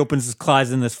 He opens his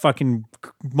closet and this fucking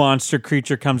monster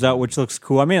creature comes out, which looks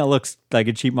cool. I mean, it looks like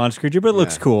a cheap monster creature, but it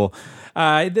looks cool.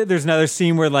 There's another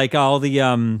scene where like all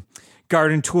the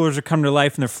garden tools are coming to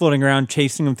life and they're floating around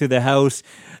chasing him through the house.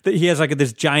 He has like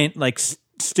this giant like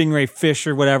stingray fish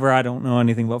or whatever. I don't know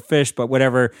anything about fish, but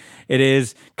whatever it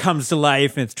is comes to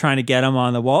life and it's trying to get him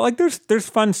on the wall. Like there's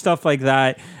fun stuff like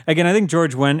that. Again, I think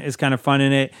George Wendt is kind of fun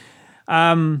in it.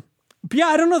 But yeah,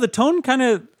 I don't know. The tone kind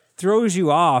of throws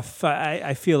you off.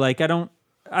 I feel like I don't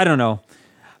know.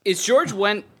 Is George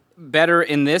Wendt better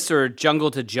in this or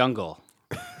Jungle to Jungle?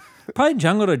 Probably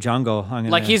Jungle to Jungle.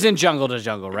 Like he's in Jungle to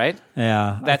Jungle, right?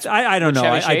 Yeah, that's I don't know.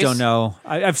 I don't know.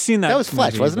 I've seen that. That was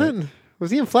Fletch, wasn't it? Was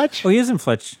he in Fletch? Oh, he is in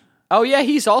Fletch. Oh yeah,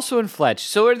 he's also in Fletch.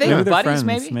 So are they buddies?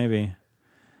 Friends, maybe.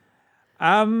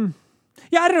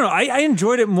 Yeah, I don't know. I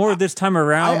enjoyed it more this time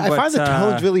around. I find the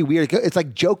tone's really weird. It's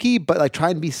like jokey, but like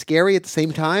trying to be scary at the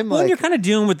same time. Well, you're kind of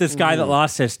dealing with this guy that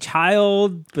lost his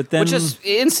child, but then which is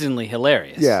instantly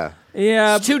hilarious. Yeah,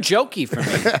 it's too jokey for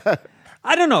me.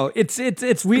 I don't know. It's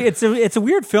weird. It's a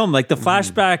weird film. Like the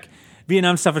flashback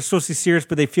Vietnam stuff is supposed to be serious,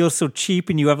 but they feel so cheap,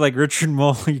 and you have like Richard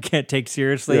Mole you can't take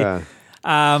seriously. Yeah.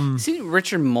 See,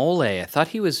 Richard Mole. I thought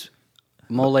he was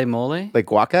Mole. Like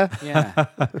Guaca? Yeah.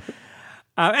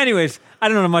 Anyways, I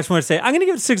don't know much more to say. I'm gonna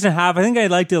give it 6.5. I think I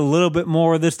liked it a little bit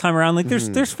more this time around. Like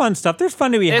there's fun stuff. There's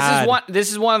fun to be had.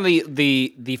 This is one of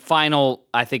the final,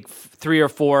 I think, 3 or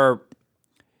 4.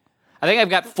 I think I've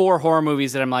got 4 horror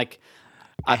movies that I'm like,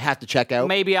 I have to check out.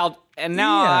 Maybe I'll. And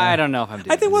now I don't know if I'm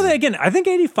doing. I think. Well, again, I think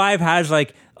 85 has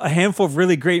like a handful of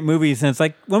really great movies, and it's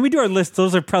like when we do our list,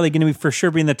 those are probably going to be for sure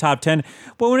be in the top 10.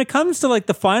 But when it comes to like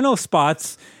the final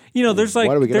spots, you know, there's like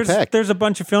what are we gonna pick? There's a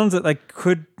bunch of films that like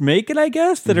could make it, I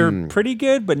guess, that are pretty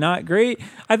good but not great.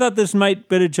 I thought this might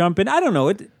bit of jump in. I don't know.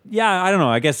 I don't know.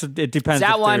 I guess it depends.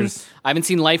 That one, I haven't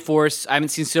seen Life Force. I haven't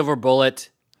seen Silver Bullet.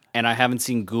 And I haven't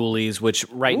seen Ghoulies, which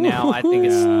right now I think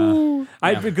is...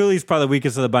 Ghoulies probably the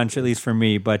weakest of the bunch, at least for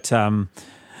me. But I'm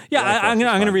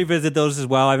going to revisit those as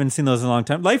well. I haven't seen those in a long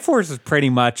time. Life Force is pretty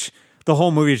much... The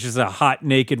whole movie is just a hot,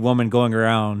 naked woman going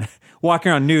around,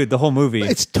 walking around nude the whole movie.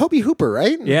 It's Tobe Hooper,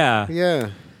 right? Yeah. Yeah.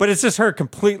 But it's just her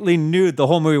completely nude the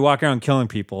whole movie, walking around killing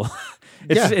people.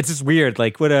 It's just weird.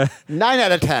 Like, what a... 9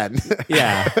 out of 10.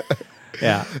 Yeah.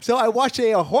 Yeah. So I watched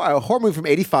a horror movie from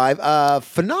 85,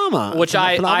 Phenomena. Which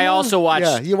I also watched.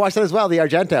 Yeah, you watched that as well, the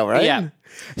Argento, right? Yeah.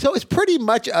 So it's pretty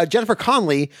much Jennifer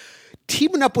Connelly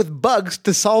teaming up with bugs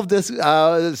to solve this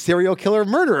serial killer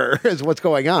murderer is what's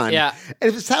going on. Yeah.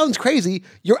 And if it sounds crazy,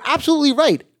 you're absolutely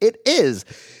right. It is.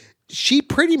 She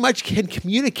pretty much can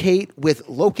communicate with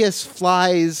locusts,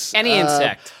 flies. Any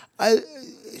insect.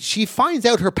 She finds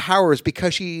out her powers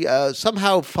because she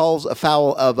somehow falls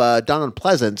afoul of Donald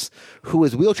Pleasance, who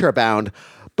is wheelchair bound.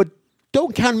 But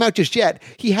don't count him out just yet.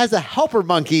 He has a helper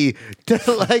monkey to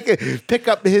like pick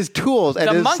up his tools. And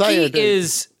the monkey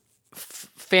is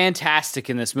fantastic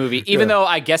in this movie, even though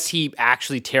I guess he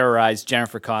actually terrorized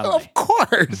Jennifer Connelly. Of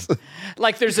course.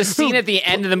 Like there's a scene at the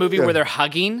end of the movie where they're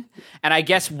hugging, and I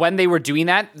guess when they were doing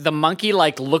that, the monkey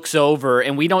like looks over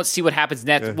and we don't see what happens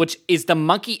next, which is the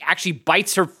monkey actually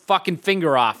bites her fucking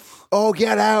finger off. Oh,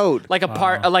 get out! Like a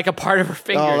part of her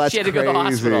finger. Oh, that's she had to go to the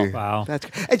hospital. Wow.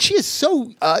 And she is so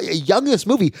young in this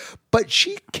movie, but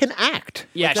she can act.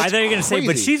 Yeah, I thought you were going to say,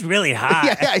 but she's really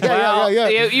hot.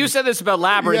 Yeah. You said this about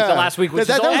Labyrinth the last week, which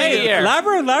is only a year.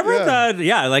 Labyrinth,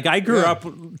 like I grew up,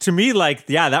 to me, like,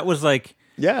 that was like,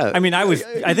 yeah. I mean, I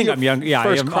think I'm young. Yeah,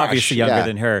 I'm crush, obviously younger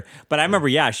than her. But I remember,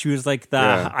 she was like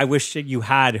I wish that you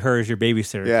had her as your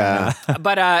babysitter. Yeah.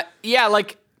 But,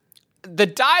 like, the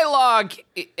dialogue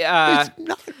it's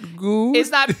not good.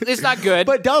 It's not good.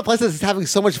 But Donald Pleasance is having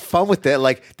so much fun with it.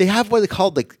 Like they have what they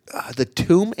called like the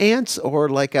tomb ants or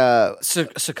like a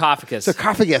sarcophagus.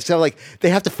 Sarcophagus. So like they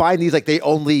have to find these. Like they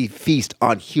only feast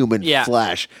on human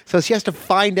flesh. So she has to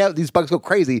find out. These bugs go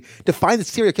crazy to find the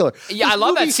serial killer. Yeah, I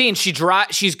love that scene.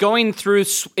 She's going through.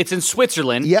 It's in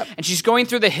Switzerland. Yep. And she's going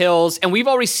through the hills, and we've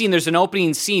already seen there's an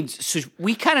opening scene, so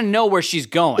we kind of know where she's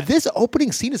going. This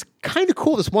opening scene is kind of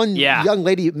cool. This one young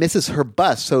lady misses her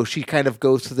bus, so she kind of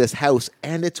goes to this house,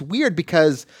 and it's weird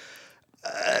because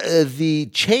the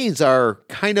chains are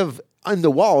kind of on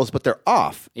the walls, but they're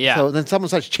off. Yeah. So then someone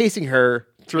starts chasing her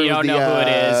through know who it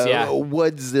is. Yeah.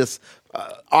 Woods, this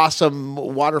awesome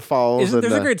waterfalls.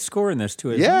 There's a great score in this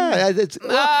too. Isn't Yeah,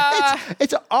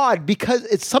 it's odd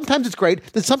because sometimes it's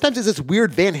great, then sometimes it's this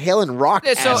weird Van Halen rock.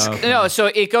 So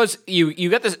it goes. You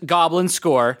get this Goblin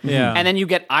score, and then you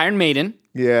get Iron Maiden.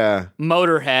 Yeah.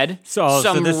 Motorhead. So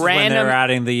this is when they're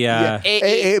adding the...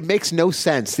 It makes no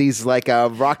sense. These like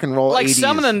rock and roll like 80s.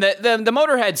 Some of them, the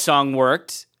Motorhead song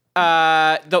worked.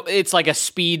 It's like a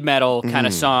speed metal kind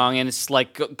of song, and it's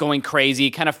like going crazy.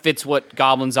 It kind of fits what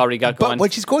Goblin's already got going. But when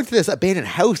she's going to this abandoned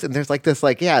house, and there's like this,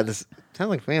 this sounds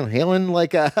like Van Halen,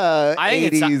 like a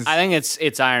 80s. I think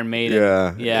it's Iron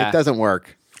Maiden. Yeah. It doesn't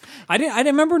work. I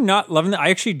remember not loving it.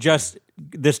 I actually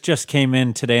this just came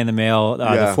in today in the mail.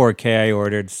 The 4K I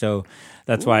ordered, so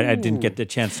that's why I didn't get the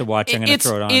chance to watch. I'm going to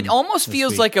throw it on. It almost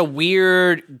feels like a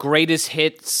weird greatest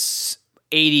hits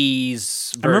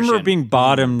 80s version. I remember it being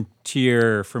bottom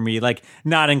tier for me, like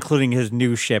not including his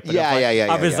new shit. But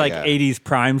of his 80s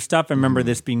prime stuff. I remember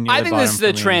this being near I think this is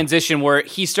the transition where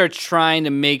he starts trying to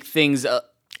make things a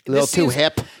little too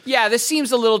hip. Yeah, this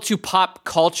seems a little too pop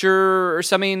culture or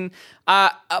something.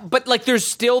 But like, there's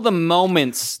still the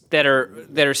moments that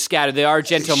are scattered. They are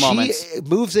gentle moments. She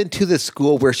moves into the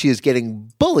school where she is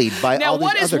getting bullied by all these other girls. Now,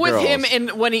 what is with him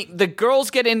and when the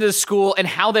girls get into the school and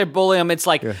how they bully him? It's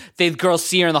like the girls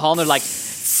see her in the hall and they're like.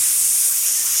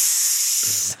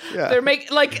 Yeah. They're making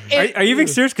like. Are you being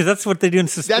serious? Because that's what they do in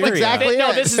Suspiria. That's exactly.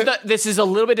 No, this is a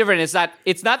little bit different. It's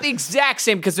not the exact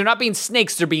same because they're not being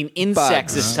snakes; they're being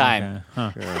insects this time.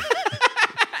 Okay. Huh.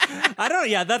 I don't.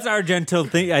 Yeah, that's Argento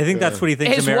thing. I think that's what he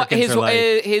thinks Americans are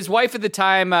like. His wife at the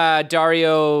time,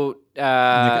 Dario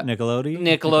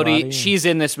Nicolodi. She's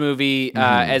in this movie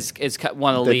as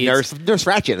one of the leads. Nurse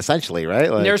Ratched, essentially,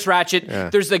 right? Like, Nurse Ratched. Yeah.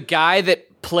 There's the guy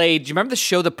that played. Do you remember the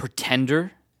show The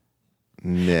Pretender?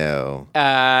 No.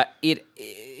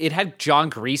 It had John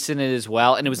Grease in it as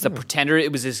well, and it was The Pretender.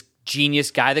 It was this genius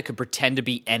guy that could pretend to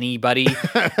be anybody,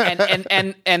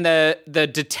 and the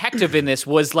detective in this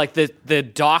was like the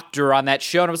doctor on that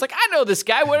show, and I was like, I know this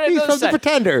guy. Where did I know this guy? He's from The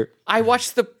Pretender. I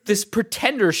watched this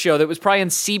Pretender show that was probably on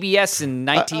CBS in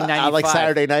 1995. Like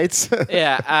Saturday nights.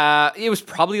 Yeah, it was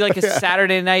probably like a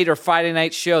Saturday night or Friday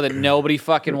night show that nobody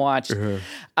fucking watched.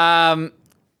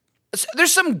 So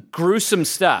there's some gruesome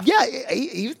stuff. Yeah,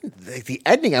 even the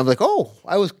ending, I'm like,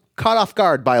 I was caught off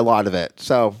guard by a lot of it.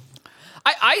 So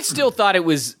I still thought it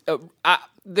was.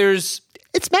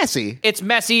 It's messy. It's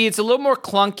messy. It's a little more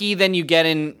clunky than you get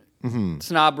in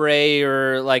Snobray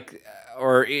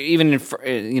or even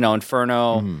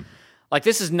Inferno. Like,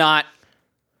 this is not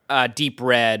Deep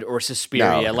Red or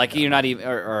Suspiria. No, you're not even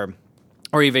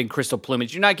or even Crystal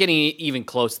Plumage. You're not getting even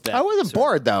close to that. I wasn't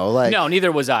bored though. No,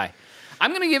 neither was I. I'm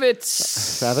going to give it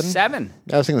 7.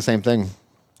 I was thinking the same thing.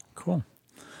 Cool.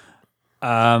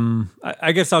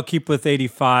 I guess I'll keep with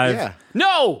 85. Yeah.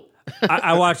 No!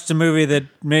 I watched a movie that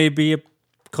may be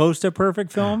close to a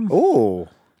perfect film. Ooh.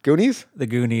 Goonies? The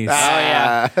Goonies. Oh,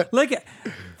 yeah. Like,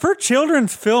 for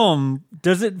children's film,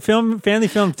 family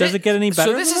film, does it get any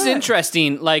better? So this is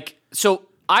interesting. So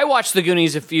I watched The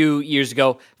Goonies a few years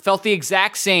ago, felt the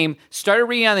exact same, started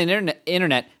reading on the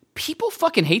internet. People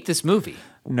fucking hate this movie.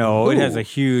 No, it has a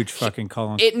huge fucking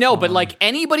column. But like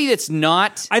anybody that's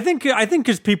not, I think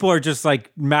because people are just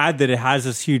like mad that it has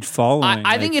this huge following.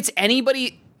 I think it's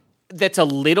anybody that's a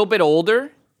little bit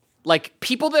older, like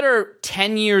people that are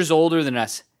 10 years older than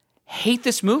us, hate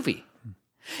this movie.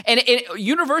 And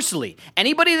universally,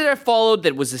 anybody that I followed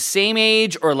that was the same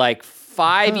age or like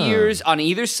 5 years on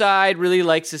either side really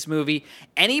likes this movie.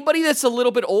 Anybody that's a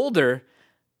little bit older,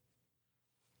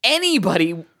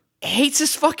 anybody hates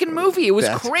this fucking movie. It was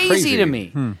crazy to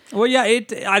me. Well, yeah,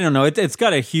 I don't know. It's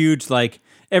got a huge, like,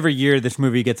 every year this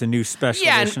movie gets a new special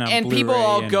edition on and Blu-ray. People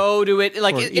all go to it.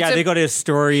 Like, they go to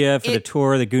Astoria for the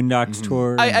tour, the Goondocks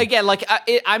tour.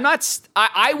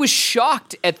 I was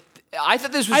shocked at. I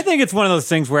thought this was. I think it's one of those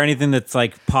things where anything that's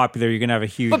like popular, you're gonna have a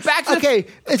huge. But Back to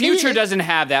the Future doesn't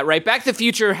have that, right? Back to the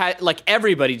Future had like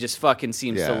everybody just fucking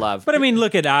seems to love. But I mean,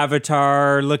 look at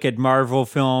Avatar, look at Marvel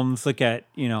films, look at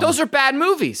those are bad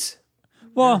movies.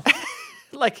 Well,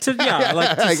 like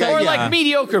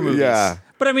mediocre movies. Yeah.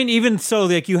 But I mean, even so,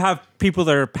 like you have people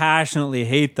that are passionately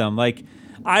hate them. Like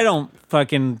I don't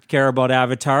fucking care about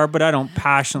Avatar, but I don't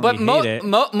passionately hate it.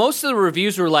 Most of the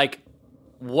reviews were like,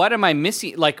 what am I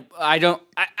missing? Like, I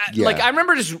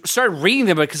remember just started reading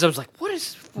them because I was like, what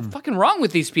is fucking wrong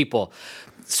with these people?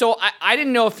 So I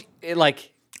didn't know if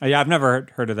I've never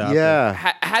heard of that.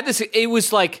 Yeah. Had this, it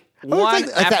was like, like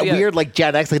that weird like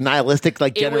Gen X, like nihilistic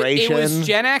like generation. It was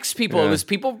Gen X people. Yeah. It was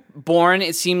people born,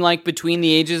 it seemed like, between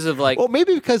the ages of like... Well,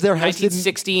 maybe because their house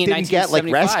didn't get like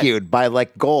rescued by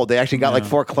like gold. They actually got like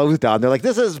foreclosed on. They're like,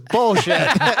 this is bullshit.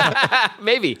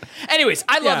 Maybe. Anyways,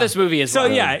 I love this movie as well.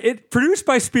 So yeah, it produced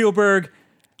by Spielberg,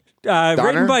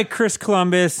 written by Chris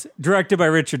Columbus, directed by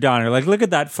Richard Donner. Like, look at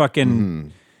that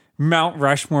fucking Mount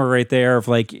Rushmore right there of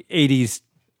like 80s,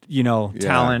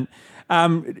 talent.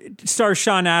 Stars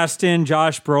Sean Astin,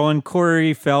 Josh Brolin,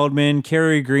 Corey Feldman,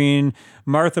 Cary Green,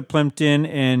 Martha Plimpton,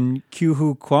 and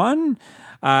Kyuhu Kwan.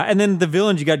 And then the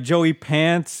villains, you got Joey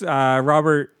Pants,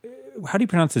 Robert. How do you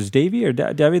pronounce this? Davey or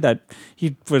Debbie? That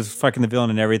he was fucking the villain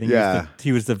and everything. Yeah.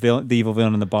 He was the villain, the evil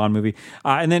villain in the Bond movie.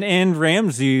 And then Anne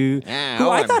Ramsey, who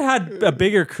I thought had a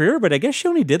bigger career, but I guess she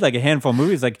only did like a handful of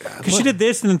movies. Like, because she did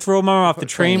this and then Throw Mama Off the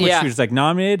Train, which she was like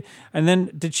nominated. And then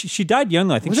she died young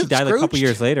though. I think she died like a couple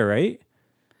years later, right?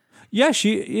 Yeah,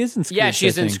 she is in Scrooge. Yeah,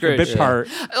 she's in Scrooge. A bit part.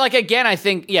 Like again, I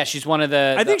think she's one of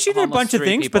the. I think she did a bunch of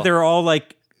things, but they were all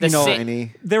like. They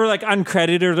were like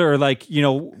uncredited or like,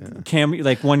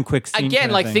 like one quick scene.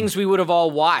 Again, like things we would have all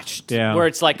watched. Yeah. Where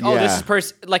it's like, this is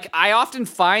person. Like, I often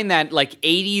find that like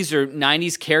 80s or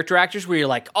 90s character actors where you're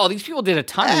like, oh, these people did a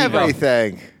ton of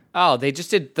everything. Oh, they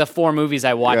just did the 4 movies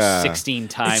I watched 16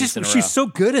 times in a row. She's so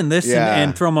good in this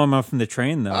and Throw Mama from the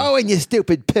Train, though. Oh, and you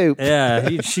stupid poop.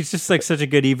 Yeah, she's just like such a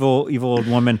good evil old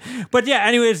woman. But yeah,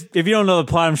 anyways, if you don't know the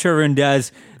plot, I'm sure everyone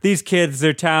does. These kids,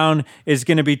 their town is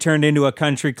going to be turned into a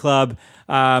country club.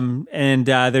 And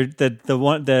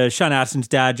the Sean Astin's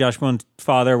dad, Josh Brolin's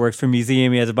father, works for a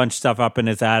museum. He has a bunch of stuff up in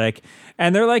his attic.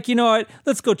 And they're like, you know what?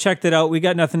 Let's go check that out. We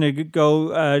got nothing to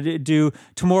go do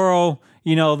tomorrow.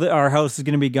 Our house is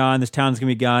going to be gone. This town's going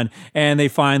to be gone. And they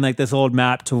find like this old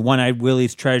map to One-Eyed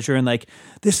Willie's treasure. And like,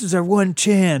 this is our one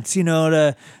chance,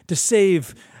 to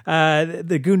save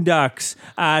the Goondocks.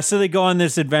 So they go on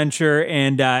this adventure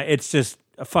and it's just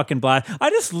a fucking blast. I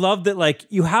just love that, like,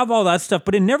 you have all that stuff,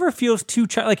 but it never feels too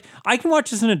like, I can watch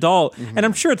this as an adult, and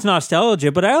I'm sure it's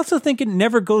nostalgia, but I also think it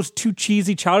never goes too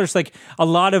cheesy, childish, like a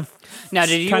lot of. Now,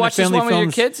 did you watch this one with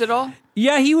your kids at all?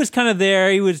 Yeah, he was kind of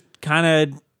there. He was kind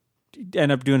of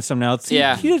end up doing something else.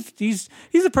 He's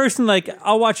a person like,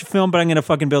 I'll watch a film, but I'm gonna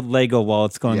fucking build Lego while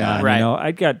it's going on. Right.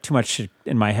 I got too much shit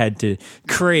in my head to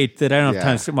create that I don't have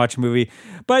time to watch a movie.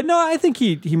 But no, I think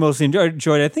he mostly enjoyed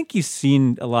it. I think he's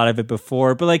seen a lot of it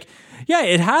before. But like, yeah,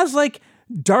 it has like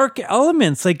dark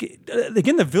elements. Like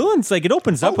again, the villains, like it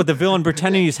opens up with the villain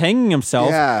pretending he's hanging himself.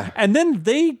 Yeah. And then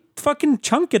they fucking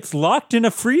Chunk gets locked in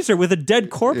a freezer with a dead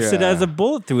corpse that has a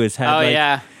bullet through his head. Oh, like,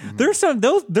 yeah. There's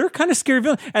they're kind of scary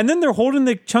villains. And then they're holding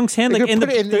the Chunk's hand like in the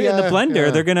blender.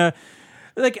 Yeah. They're gonna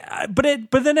like, but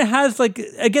then it has like,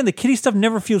 again, the kitty stuff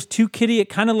never feels too kitty. It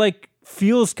kind of like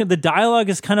feels, the dialogue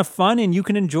is kind of fun and you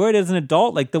can enjoy it as an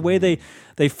adult, like the way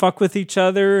they fuck with each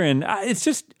other. And it's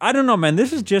just, I don't know, man,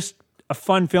 this is just a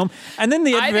fun film. And then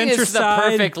the adventure I think it's side,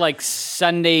 the perfect like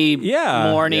Sunday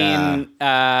morning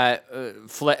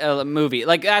movie.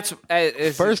 Like that's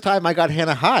first time I got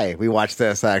Hannah high. We watched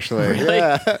this actually. Really?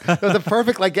 Yeah, it was a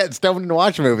perfect like getting stoned and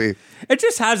watch movie. It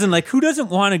just hasn't, like, who doesn't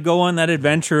want to go on that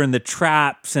adventure and the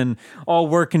traps and all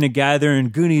working together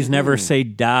and Goonies never say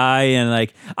die and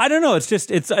like, I don't know. It's just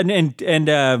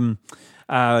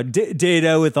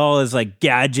Data with all his like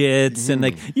gadgets and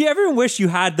like, everyone wish you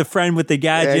had the friend with the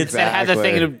gadgets that had the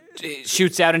thing that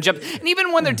shoots out and jumps. And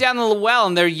even when they're down the well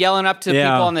and they're yelling up to people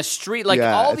on the street, like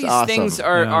all these things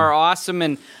are awesome.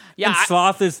 And and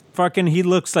Sloth is fucking. He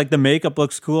looks like the makeup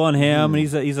looks cool on him, and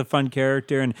he's a fun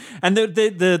character. And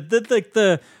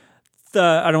the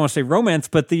I don't want to say romance,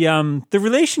 but the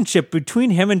relationship between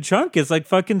him and Chunk is like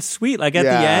fucking sweet. Like at the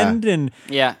end, and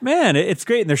man, it's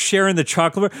great. And they're sharing the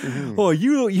chocolate bar. Oh,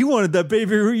 you wanted that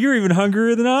baby Ruth. You're even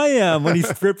hungrier than I am. When he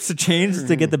rips the chains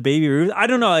to get the baby Ruth. I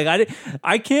don't know. Like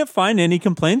I can't find any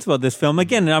complaints about this film.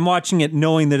 Again, I'm watching it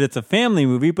knowing that it's a family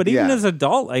movie, but even as an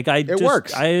adult, like it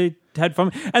works. I had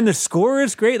fun, and the score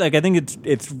is great. Like I think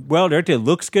it's well directed. It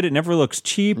looks good. It never looks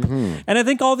cheap, and I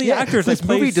think all the actors. This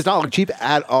movie does not look cheap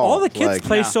at all. All the kids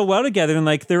play so well together, and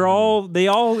like they're all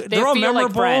memorable.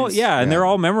 Like friends. And they're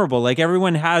all memorable. Like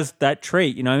everyone has that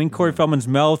trait. I mean, Corey Feldman's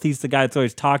mouth. He's the guy that's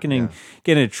always talking and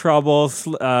getting into trouble.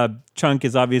 Chunk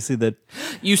is obviously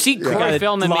you see Corey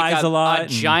Feldman make a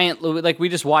giant. Like we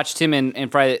just watched him in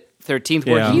Friday the 13th,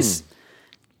 where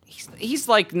he's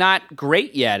like not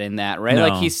great yet in that, right? No.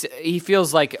 Like he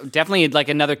feels like definitely like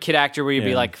another kid actor where you'd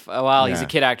be like, oh, well, he's a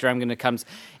kid actor. I'm going to come.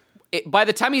 By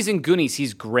the time he's in Goonies,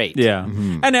 he's great. Yeah.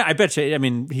 And I bet you, I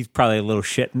mean, he's probably a little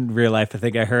shit in real life, I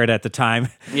think I heard at the time.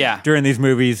 Yeah. During these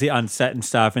movies, on set and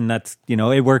stuff. And that's,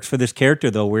 it works for this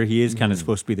character, though, where he is kind of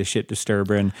supposed to be the shit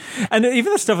disturber. And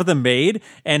even the stuff with the maid,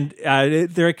 and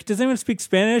they're like, does anyone speak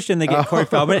Spanish? And they get Corey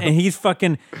Feldman, and he's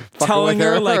fucking telling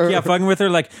her, fucking with her,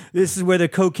 like, this is where the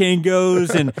cocaine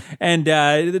goes, and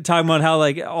talking about how,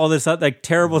 like, all this, like,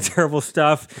 terrible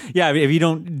stuff. Yeah, if you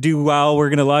don't do well, we're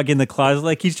going to log in the closet.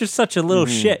 Like, he's just such a little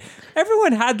shit.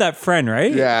 Everyone had that friend,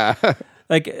 right? Yeah.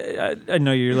 Like, I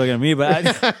know you're looking at me, but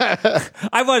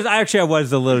I was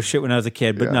a little shit when I was a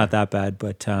kid, but not that bad.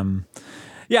 But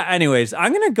Yeah. Anyways,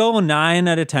 I'm gonna go 9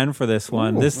 out of 10 for this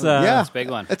one. That's a big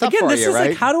one. It's up again, for this you, is right?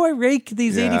 like, how do I rate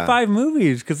these 85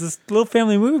 movies? Because it's a little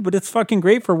family movie, but it's fucking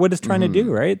great for what it's trying to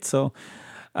do, right? So,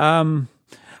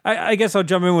 I guess I'll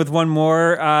jump in with one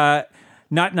more.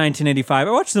 Not 1985. I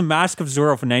watched The Mask of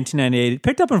Zorro from 1998. It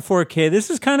picked up on 4K. This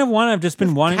is kind of one I've just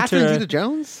been wanting Catherine to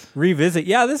Zeta-Jones? revisit.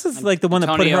 Yeah, this is like the one that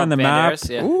put Antonio her on the map. Banderas,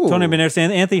 yeah. Tony Banderas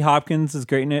and Anthony Hopkins is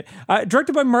great in it.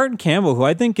 Directed by Martin Campbell, who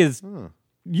I think is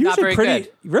usually very pretty.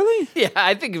 good. Really? Yeah,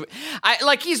 I think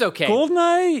he's okay.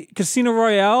 Goldeneye, Casino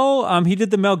Royale. He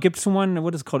did the Mel Gibson one.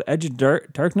 What is it called? Edge of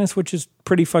Darkness, which is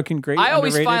pretty fucking great. I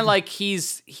always underrated. find like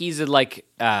he's a like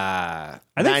I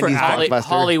think for 90s blockbuster.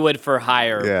 Hollywood for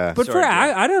hire. Yeah. but sort for of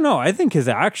deal. I don't know. I think his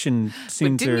action But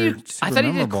scenes didn't are. you? super I thought he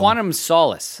did memorable. Quantum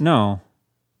Solace. No,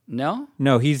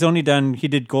 No, he's only done. He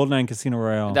did Goldeneye and Casino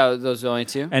Royale, those are the only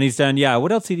two. and he's done. Yeah,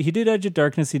 what else? He did Edge of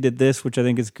Darkness. He did this, which I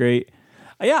think is great.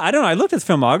 Yeah, I don't know. I looked at his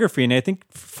filmography, and I think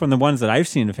from the ones that I've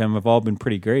seen of him, have all been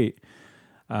pretty great.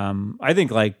 I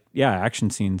think action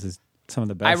scenes is some of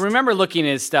the best. I remember looking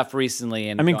at his stuff recently,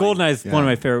 and I mean, going, Goldeneye is one of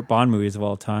my favorite Bond movies of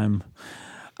all time.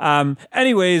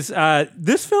 Anyways,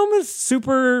 this film is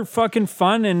super fucking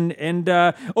fun and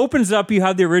opens up. You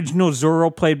have the original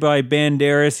Zorro played by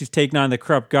Banderas. He's taking on the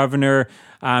corrupt governor.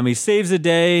 He saves the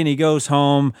day and he goes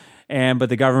home. But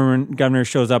the governor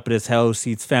shows up at his house.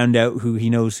 He's found out he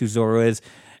knows who Zorro is,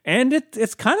 and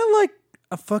it's kind of like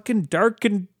a fucking dark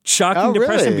and shocking,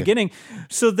 depressing really? beginning.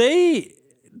 So the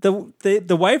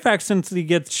wife accidentally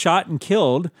gets shot and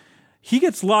killed. He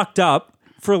gets locked up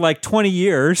for like 20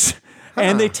 years,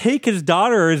 and they take his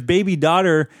daughter, his baby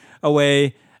daughter,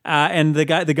 away. And the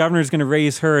governor is going to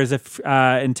raise her as if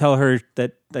and tell her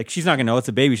that like she's not going to know it's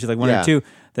a baby. She's like 1 or 2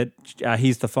 that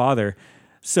he's the father.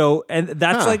 So, and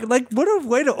that's like what a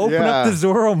way to open up the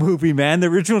Zorro movie, man. The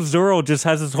original Zorro just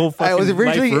has this whole fucking It was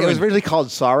originally called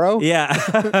Sorrow. Yeah.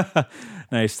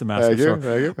 Nice, the Mask of Zorro.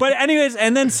 Thank you. But anyways,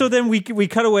 and then we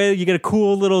cut away. You get a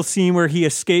cool little scene where he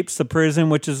escapes the prison,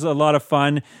 which is a lot of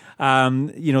fun.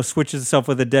 Switches himself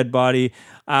with a dead body.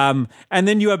 And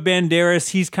then you have Banderas.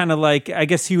 He's kind of like, I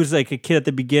guess he was like a kid at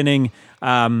the beginning,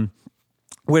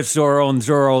 with Zorro, and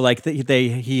Zorro, like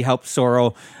he helps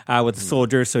Zorro with the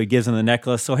soldiers, so he gives him the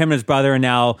necklace. So him and his brother are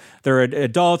now they're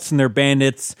adults and they're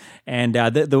bandits, and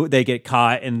they get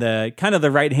caught. And the kind of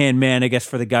the right hand man, I guess,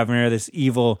 for the governor, this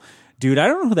evil dude. I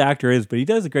don't know who the actor is, but he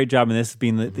does a great job in this,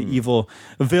 being the evil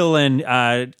villain.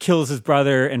 Kills his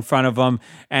brother in front of him,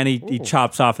 and he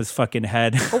chops off his fucking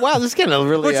head. Oh wow, this is getting a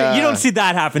really. You don't see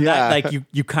that happen. yeah. That like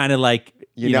you kind of like.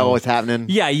 You know what's happening.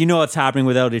 Yeah, you know what's happening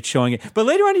without it showing it. But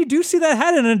later on, you do see that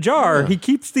head in a jar. He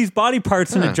keeps these body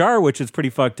parts in a jar, which is pretty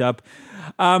fucked up.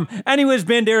 Anyways,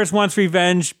 Banderas wants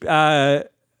revenge.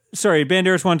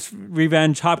 Banderas wants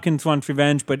revenge. Hopkins wants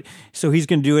revenge, but so he's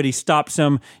going to do it. He stops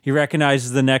him. He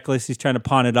recognizes the necklace. He's trying to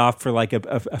pawn it off for like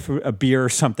a beer or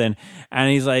something.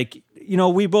 And he's like,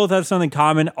 we both have something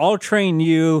common. I'll train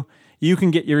you. You can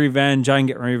get your revenge. I can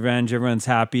get my revenge. Everyone's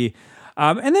happy.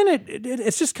 And then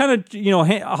it's just kind of,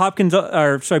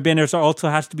 Banderas also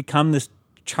has to become this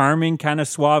charming kind of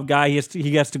suave guy.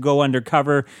 He has to go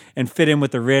undercover and fit in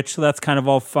with the rich. So that's kind of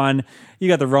all fun. You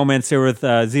got the romance here with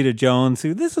Zeta-Jones,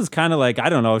 who this is kind of like, I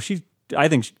don't know. I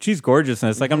think she's gorgeous. And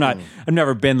it's like, I've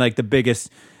never been like the biggest.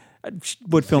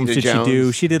 What films did she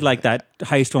do? She did like that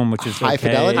heist one, which is High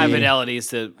Fidelity. High Fidelity is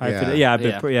the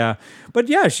But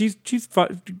yeah, she's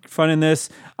fun in this.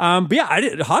 But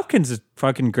yeah, Hopkins is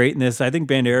fucking great in this. I think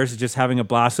Banderas is just having a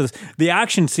blast with this. The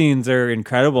action scenes are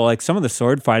incredible. Like some of the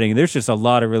sword fighting, there's just a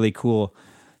lot of really cool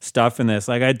stuff in this.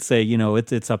 Like I'd say,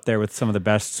 it's up there with some of the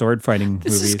best sword fighting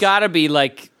movies. This has got to be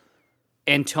like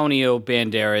Antonio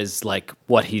Banderas, like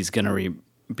what he's gonna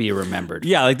be remembered.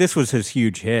 Yeah, like this was his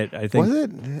huge hit, I think. Was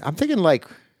it? I'm thinking like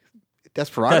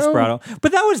Desperado.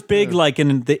 But that was big like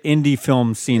in the indie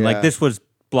film scene. Yeah. Like this was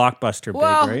blockbuster big,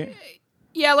 right?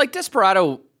 Yeah, like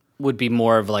Desperado would be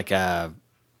more of like a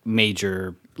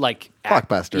major like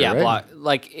blockbuster. Yeah, right?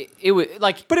 it would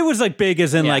like. But it was like big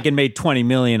as in like it made $20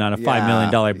 million on a $5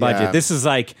 million budget. Yeah. This is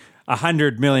like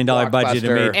 $100 million budget. It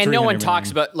made And no one $300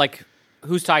 talks million. about like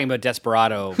who's talking about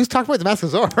Desperado. Who's talking about the Mask of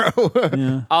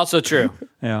Zorro? Also true.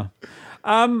 Yeah.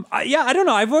 I don't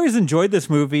know. I've always enjoyed this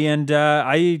movie, and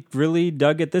I really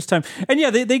dug it this time. And yeah,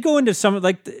 they go into some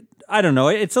like I don't know.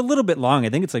 It's a little bit long. I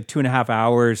think it's like 2.5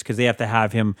 hours because they have to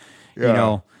have him,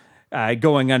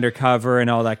 going undercover and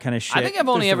all that kind of shit. I think I've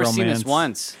only ever seen this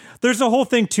once. There's a whole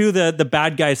thing too. The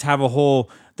bad guys have a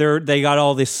whole. They got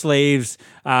all the slaves,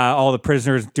 all the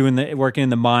prisoners working in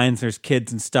the mines. There's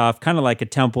kids and stuff, kind of like a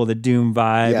Temple of the Doom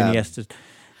vibe, and he has to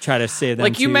try to say them.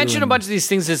 Like you too, mentioned a bunch of these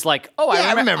things is like, oh, Yeah,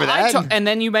 I remember that. and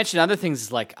then you mentioned other things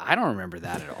is like, I don't remember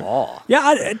that at all. Yeah,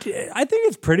 I think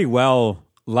it's pretty well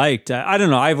liked. I don't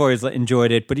know. I've always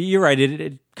enjoyed it, but you're right.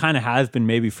 It kind of has been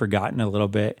maybe forgotten a little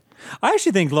bit. I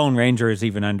actually think Lone Ranger is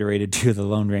even underrated too. The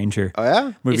Lone Ranger. Oh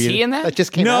yeah, movie. Is he in that? That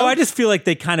just came out? No, I just feel like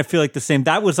they kind of feel like the same.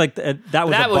 That was like that was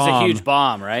That a was bomb. a huge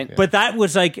bomb, right? But that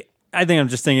was like, I think I'm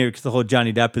just thinking because the whole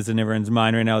Johnny Depp is in everyone's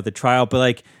mind right now with the trial. But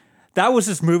like, that was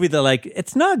this movie that like,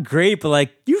 it's not great, but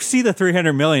like, you see the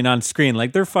 300 million on screen.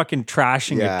 Like they're fucking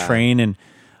trashing a train and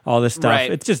all this stuff.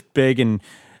 Right. It's just big and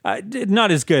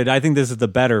not as good. I think this is the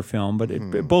better film, but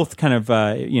it both kind of,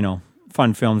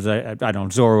 fun films. I don't know,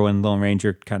 Zorro and Lone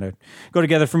Ranger kind of go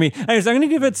together for me. Anyways, I'm going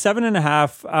to give it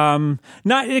 7.5.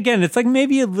 Not again, it's like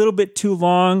maybe a little bit too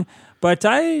long, but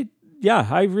I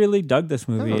really dug this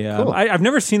movie. Cool. I've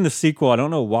never seen the sequel. I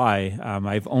don't know why.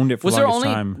 I've owned it for Was the there longest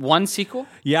only time. one sequel?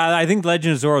 Yeah, I think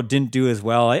Legend of Zorro didn't do as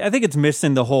well. I think it's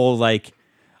missing the whole like,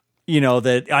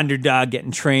 the underdog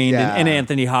getting trained and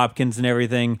Anthony Hopkins and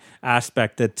everything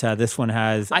aspect that this one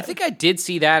has. I think I did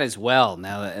see that as well.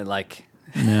 Now that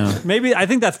Maybe I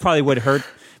think that's probably what hurt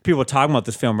people talking about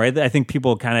this film, right? I think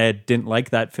people kind of didn't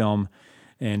like that film,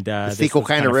 and the sequel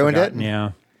kind of ruined it.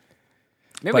 Yeah.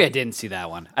 maybe I didn't see that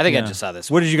one. I think I just saw this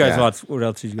one. What did you guys watch? What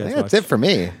else did you guys watch? That's it for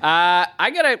me.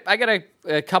 I got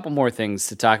a couple more things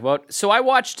to talk about. So I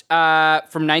watched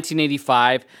from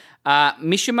 1985,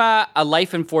 Mishima: A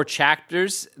Life in 4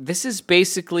 Chapters. This is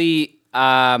basically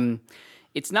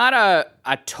it's not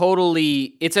a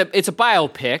totally it's a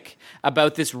biopic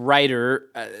about this writer,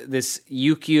 this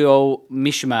Yukio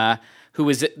Mishima, who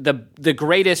is the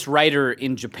greatest writer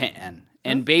in Japan.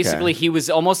 And basically he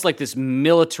was almost like this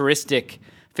militaristic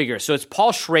figure. So it's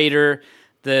Paul Schrader,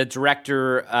 the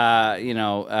director,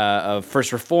 of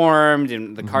First Reformed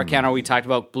and The Car Counter. We talked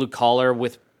about Blue Collar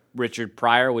with Richard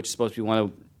Pryor, which is supposed to be one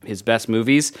of his best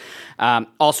movies.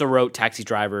 Also wrote Taxi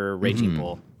Driver, Raging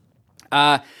Bull.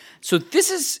 So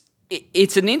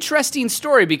it's an interesting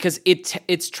story because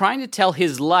it's trying to tell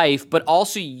his life, but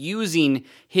also using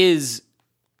his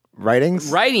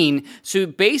writing. So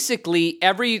basically,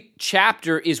 every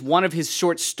chapter is one of his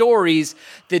short stories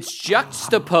that's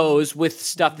juxtaposed with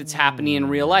stuff that's happening in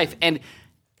real life. And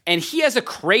he has a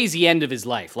crazy end of his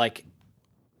life. Like,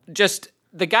 just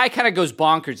the guy kind of goes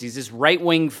bonkers. He's this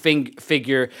right-wing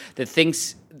figure that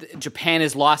thinks Japan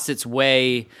has lost its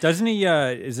way. Doesn't he?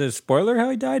 Is it a spoiler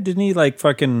how he died? Didn't he like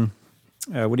fucking?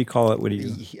 What do you call it?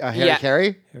 Harry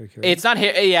Carey? It's not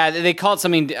here. Yeah, they call it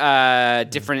something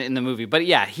different in the movie. But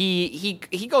yeah, he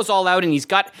goes all out and he's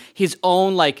got his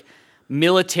own like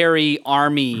military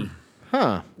army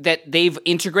that they've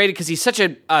integrated because he's such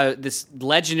a this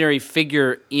legendary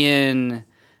figure in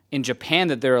Japan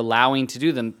that they're allowing to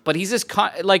do them. But he's this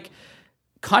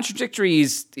contradictory.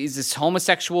 He's this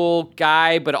homosexual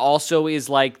guy, but also is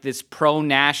like this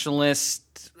pro-nationalist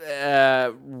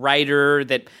writer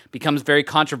that becomes very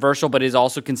controversial, but is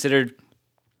also considered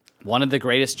one of the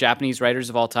greatest Japanese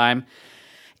writers of all time.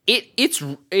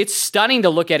 It's stunning to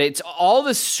look at it. It's all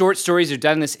the short stories are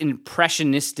done in this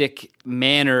impressionistic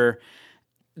manner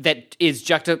that is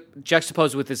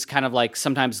juxtaposed with this kind of like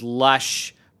sometimes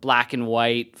lush black and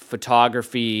white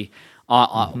photography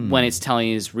when it's telling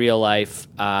his real life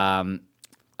and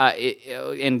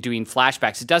doing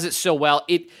flashbacks. It does it so well.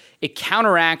 It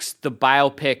counteracts the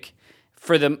biopic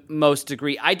for the most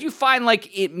degree. I do find like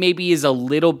it maybe is a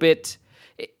little bit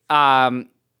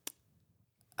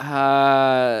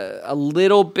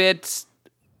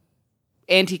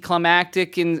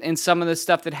anticlimactic in some of the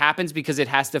stuff that happens because it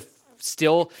has to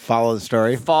still follow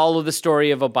the story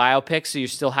of a biopic. So you're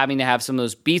still having to have some of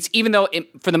those beats, even though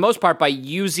for the most part, by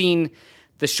using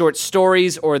the short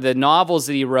stories or the novels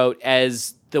that he wrote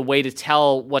as the way to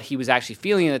tell what he was actually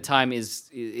feeling at the time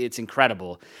it's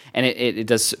incredible. And it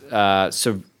does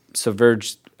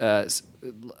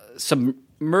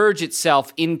submerge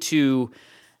itself into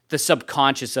the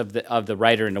subconscious of the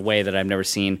writer in a way that I've never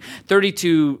seen.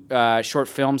 32 short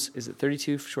films. Is it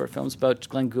 32 short films about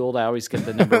Glenn Gould? I always get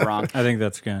the number wrong. I think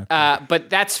that's good. But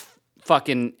that's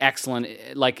fucking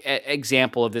excellent. Like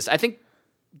example of this. I think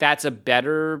that's a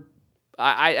better.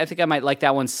 I think I might like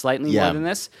that one slightly more than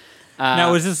this.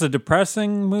 Now, is this a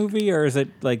depressing movie or is it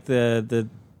like the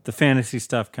fantasy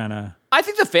stuff kind of? I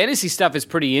think the fantasy stuff is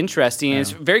pretty interesting. Yeah. It's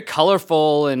very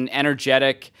colorful and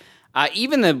energetic.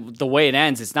 Even the way it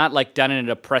ends, it's not like done in a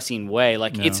depressing way.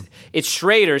 Like it's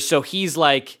Schrader, so he's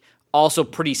like also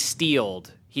pretty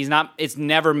steeled. He's not. It's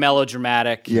never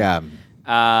melodramatic. Yeah.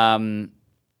 And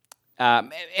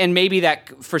maybe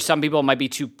that for some people it might be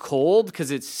too cold because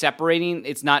it's separating.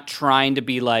 It's not trying to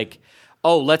be like,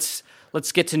 oh, let's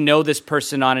let's get to know this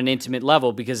person on an intimate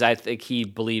level, because I think he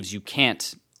believes you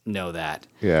can't know that.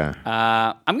 Yeah.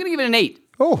 I'm going to give it an 8.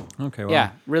 Oh, Okay. Well,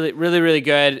 Yeah, really, really, really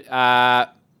good.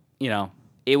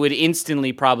 It would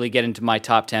instantly probably get into my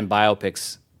top 10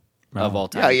 biopics of all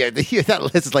time. yeah. That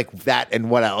list is like that, and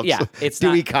what else? Yeah, it's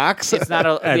Dewey not- Cox. It's not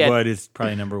a Ed yeah, Wood is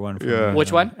probably number one for me.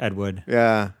 Which one? Ed Wood.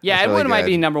 yeah. Yeah, that's Ed really Wood might good.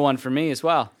 be number 1 for me as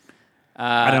well.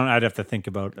 I'd have to think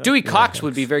about. Dewey Cox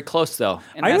would be very close though.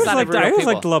 And I that's always not liked. every I always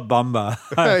people. liked La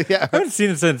Bamba. Yeah. I haven't seen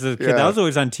it since a kid. Yeah. That was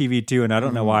always on TV too, and I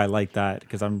don't know why I like that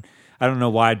because I don't know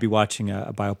why I'd be watching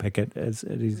a biopic as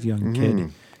a young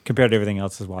kid compared to everything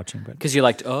else I was watching. But Because you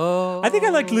liked, I think I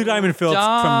like Lou Diamond Phillips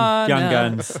Donna. from Young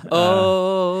Guns.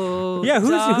 yeah,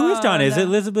 Who is Donna? Is it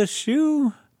Elizabeth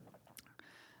Shue?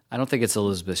 I don't think it's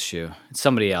Elizabeth Shue. It's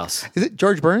somebody else. Is it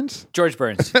George Burns? George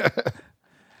Burns.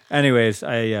 Anyways,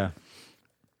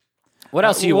 What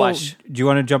else do you watch? Do you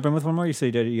want to jump in with one more? You say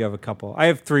you have a couple. I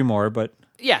have 3 more, but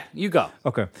Yeah, you go.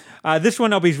 okay. This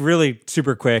one I'll be really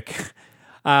super quick.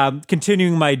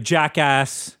 Continuing my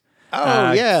Jackass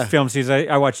film series.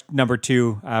 I watched number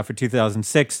 2 for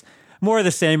 2006. More of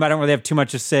the same. I don't really have too much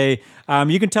to say.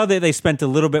 You can tell that they spent a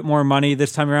little bit more money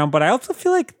this time around, but I also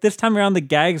feel like this time around the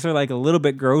gags are like a little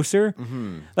bit grosser.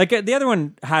 Like the other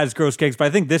one has gross gags, but I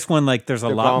think this one like there's a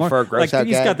lot going more. for gross Like out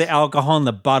he's got gags? the alcohol in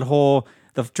the butthole,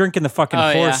 the drinking the fucking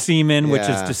horse yeah. semen, which is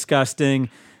Yeah. disgusting.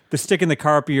 The stick in the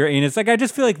car up your anus. Like I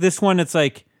just feel like this one, it's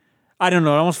like. I don't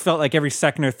know. It almost felt like every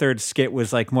second or third skit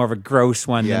was like more of a gross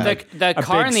one. Yeah. Than The a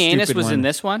car big, in the anus stupid was one. in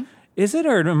this one? Is it,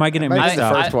 or am I getting it might be mixed the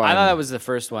up? first one. I thought that was the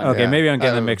first one. Okay, Yeah. maybe I'm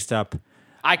getting them mixed up.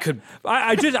 I could.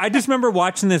 I just remember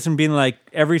watching this and being like,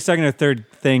 every second or third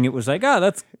thing, it was like, oh,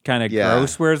 that's kind of Yeah.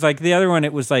 gross. Whereas like the other one,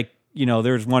 it was like,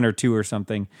 there was 1 or 2 or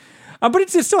something. But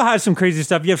it still has some crazy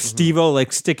stuff. You have Steve-O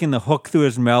like sticking the hook through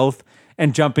his mouth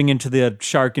and jumping into the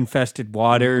shark-infested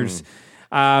waters.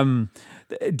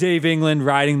 Dave England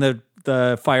riding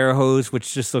the fire hose,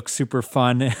 which just looks super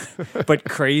fun, but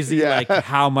crazy, Yeah. like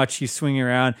how much he's swinging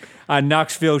around.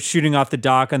 Knoxville shooting off the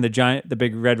dock on the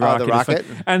big red rocket. the is fun. rocket?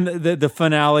 And the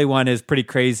finale one is pretty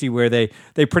crazy, where they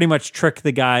pretty much trick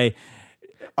the guy.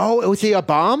 Oh, was he a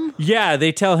bomb? Yeah,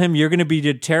 they tell him you're going to be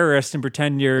a terrorist and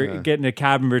pretend you're getting a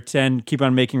cab and keep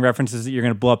on making references that you're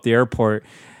going to blow up the airport.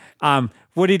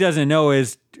 What he doesn't know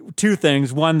is 2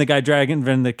 things. One, the guy dragging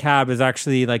in the cab is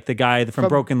actually like the guy from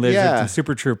Broken Lizards yeah. and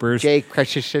Super Troopers. Jay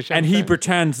Crush. And he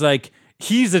pretends like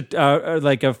he's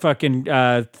a fucking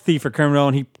thief or criminal,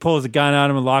 and he pulls a gun on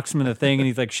him and locks him in the thing, and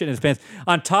he's like shitting his pants.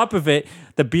 On top of it,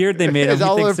 the beard they made him, It's he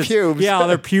all thinks their it's- pubes. Yeah, all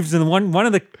their pubes. And one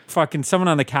of the fucking someone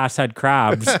on the cast had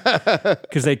crabs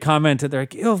because they commented. They're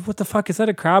like, "Ew, what the fuck is that?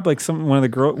 A crab?" Like one of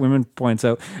the women points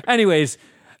out. Anyways.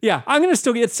 Yeah, I'm gonna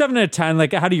still get 7 out of 10.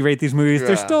 Like, how do you rate these movies?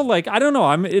 They're still like, I don't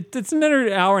know. It's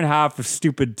another hour and a half of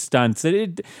stupid stunts.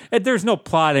 There's no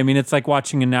plot. I mean, it's like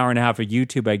watching an hour and a half of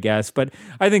YouTube, I guess. But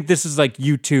I think this is like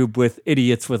YouTube with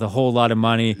idiots with a whole lot of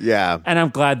money. Yeah. And I'm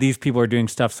glad these people are doing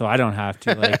stuff so I don't have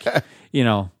to. Like,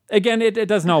 again, it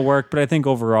doesn't all work, but I think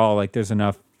overall, like, there's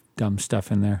enough dumb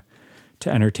stuff in there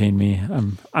to entertain me.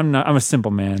 I'm a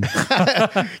simple man.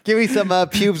 Give me some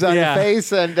pubes on Yeah. your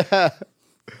face and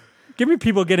Give me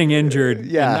people getting injured.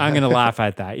 Yeah. And I'm going to laugh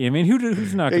at that. I mean,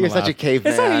 who's not going to You're laugh? such a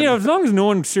caveman. It's not, as long as no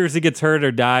one seriously gets hurt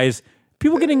or dies,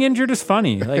 people getting injured is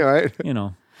funny. Like, Right.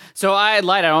 So I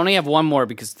lied. I only have 1 more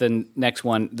because the next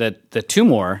one, the 2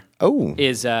 more,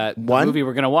 is the movie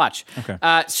we're going to watch. Okay.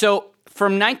 So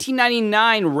from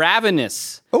 1999,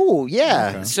 Ravenous. Oh,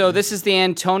 yeah. So this is the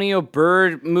Antonio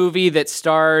Bird movie that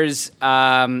stars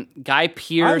Guy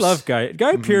Pearce. I love Guy.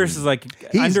 Guy Pearce is like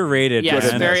underrated.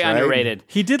 Yes, man. very right? underrated.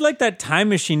 He did like that Time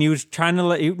Machine. He was trying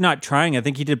to not trying. I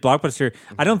think he did Blockbuster.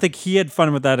 I don't think he had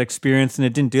fun with that experience, and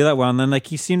it didn't do that well. And then like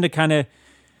he seemed to kind of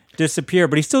disappear,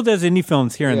 but he still does indie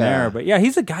films here and Yeah. there. But yeah,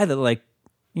 he's a guy that like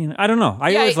I don't know.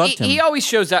 I always loved him. He always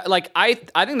shows up. Like I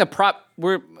think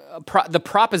the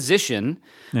proposition,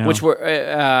 Yeah. which we're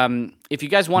if you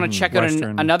guys want to check out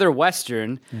Western. another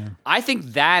Western, I think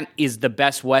that is the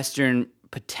best Western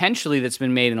potentially that's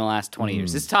been made in the last 20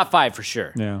 years. It's top 5 for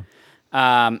sure. Yeah.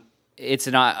 It's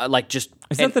not like just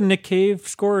Is that the Nick Cave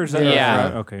score? Or is that Yeah.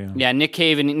 right? Okay. Yeah. yeah. Nick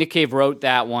Cave wrote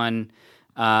that one.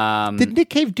 Did Nick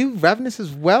Cave do Ravenous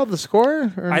as well, the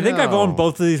score? Or I think I've no? owned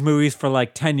both of these movies for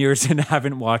like 10 years and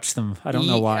haven't watched them. I don't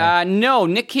know why. No,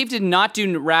 Nick Cave did not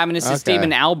do Ravenous. It's Okay.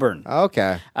 Damon Albarn.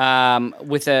 Okay.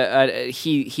 With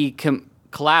he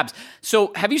collabs.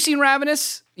 So have you seen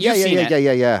Ravenous? Yeah, You've seen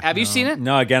it. yeah. Have you seen it?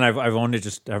 No, again, I've owned it,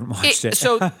 just haven't watched it.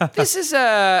 So this is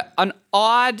an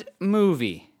odd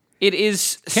movie. It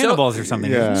is Cannibals or something.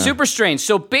 Yeah. isn't it? super strange.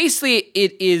 So basically,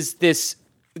 it is this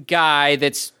guy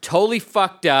that's totally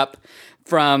fucked up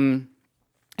from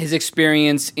his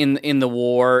experience in the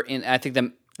war. I think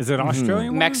the is it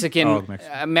Australian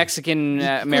Mexican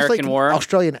American War,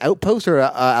 Australian outpost or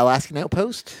Alaskan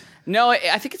outpost? No,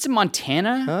 I think it's in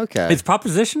Montana. Okay, it's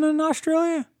Proposition in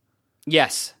Australia.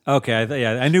 Yes. Okay.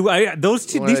 I knew these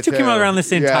two came out around the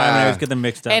same time, and I always get them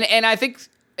mixed up. And I think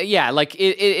like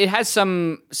it has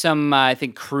some I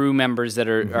think crew members that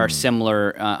are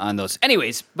similar on those.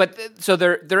 Anyways, but so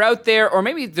they're out there, or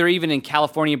maybe they're even in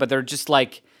California, but they're just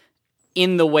like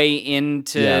in the way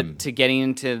into to getting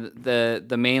into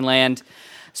the mainland.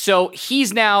 So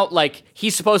he's now like,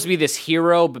 he's supposed to be this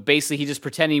hero, but basically he just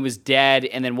pretended he was dead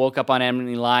and then woke up on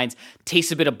enemy lines,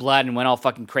 tasted a bit of blood and went all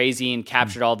fucking crazy and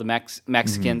captured all the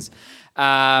Mexicans.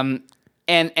 And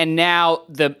now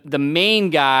the main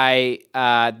guy,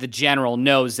 the general,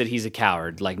 knows that he's a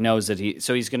coward, like knows that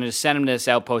so he's going to send him to this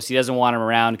outpost. He doesn't want him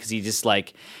around because he's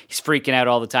freaking out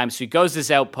all the time. So he goes to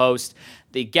this outpost.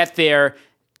 They get there.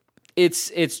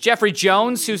 It's Jeffrey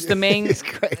Jones who's the main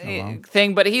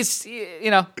thing, but he's,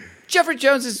 Jeffrey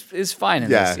Jones is fine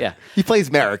in this. Yeah, he plays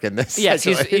Merrick in this. Yes,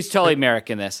 he's totally Merrick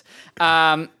in this.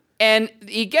 And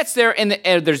he gets there, and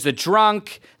there's the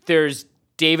drunk. There's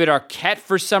David Arquette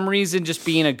for some reason, just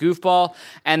being a goofball,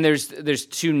 and there's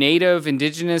two native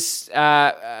indigenous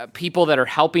people that are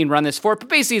helping run this fort. But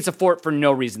basically, it's a fort for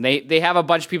no reason. They have a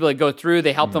bunch of people that go through.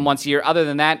 They help them once a year. Other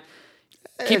than that,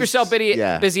 keep yourself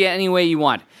busy any way you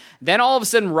want. Then all of a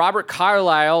sudden, Robert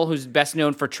Carlyle, who's best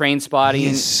known for Trainspotting,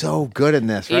 he's so good in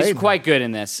this, right? He's quite good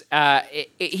in this.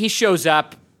 He shows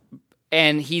up,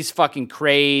 and he's fucking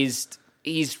crazed.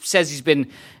 He says he's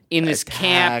been in this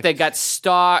camp that got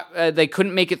stuck. They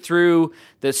couldn't make it through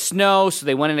the snow, so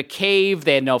they went in a cave.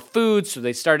 They had no food, so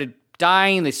they started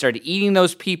dying. They started eating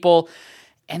those people.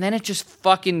 And then it just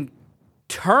fucking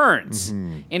turns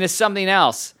into something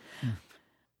else.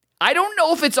 I don't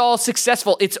know if it's all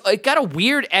successful. It got a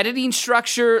weird editing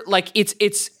structure. Like it's a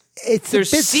bit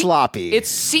sloppy. It's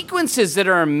sequences that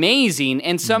are amazing,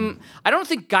 and some. I don't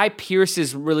think Guy Pearce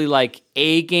is really like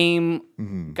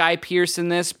A-game Guy Pearce in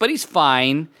this, but he's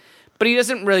fine. But he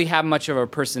doesn't really have much of a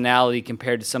personality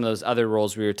compared to some of those other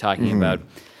roles we were talking about.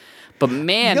 But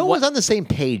man, no one's on the same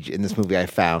page in this movie. I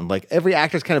found like every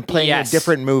actor's kind of playing a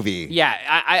different movie. Yeah,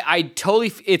 I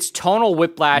totally. It's tonal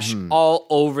whiplash all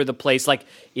over the place. Like,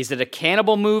 is it a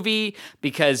cannibal movie?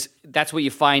 Because that's what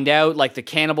you find out. Like the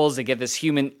cannibals, they get this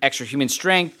extra human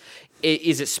strength.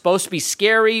 Is it supposed to be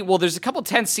scary? Well, there's a couple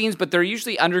tense scenes, but they're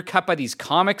usually undercut by these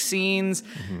comic scenes.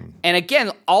 And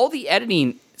again, all the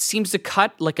editing seems to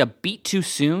cut like a beat too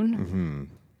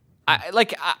soon.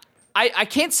 I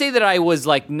can't say that I was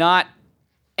like not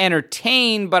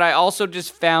entertained, but I also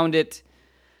just found it's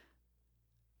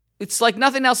like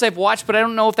nothing else I've watched, but I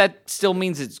don't know if that still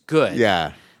means it's good.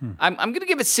 Yeah. I'm going to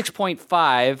give it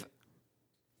 6.5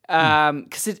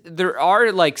 because there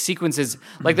are like sequences,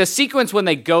 like the sequence when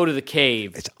they go to the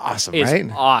cave. It's awesome, is right?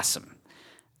 Awesome.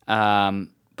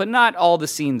 But not all the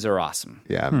scenes are awesome.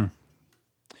 Yeah.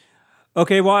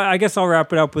 Okay, well, I guess I'll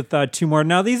wrap it up with two more.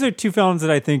 Now, these are two films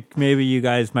that I think maybe you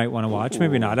guys might want to watch.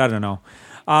 Maybe not. I don't know.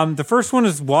 The first one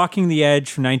is Walking the Edge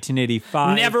from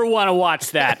 1985. Never want to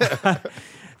watch that.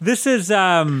 This is...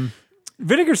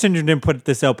 Vinegar Syndrome didn't put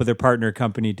this out, but their partner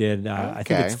company did. I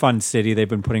think it's Fun City. They've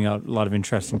been putting out a lot of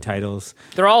interesting titles.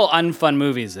 They're all unfun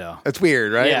movies, though. It's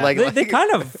weird, right? Yeah. They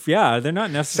kind of, they're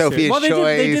not necessarily... Sophie's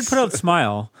Choice. They did put out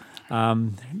Smile.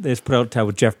 They just put out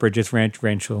with Jeff Bridges,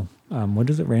 Rancho... what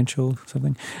is it? Rancho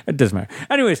something? It doesn't matter.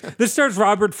 Anyways, this stars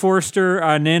Robert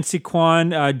Forster, Nancy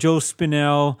Kwan, Joe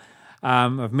Spinell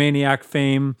of Maniac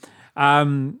fame.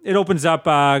 It opens up.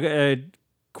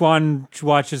 Kwan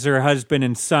watches her husband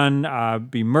and son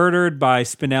be murdered by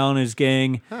Spinell and his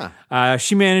gang.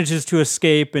 She manages to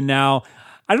escape, and now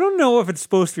I don't know if it's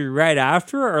supposed to be right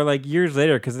after or like years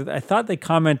later, because I thought they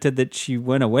commented that she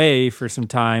went away for some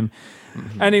time.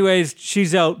 Anyways,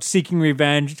 she's out seeking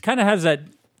revenge. It kind of has that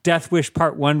Death Wish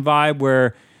Part 1 vibe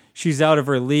where she's out of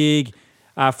her league.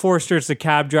 Forster's the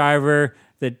cab driver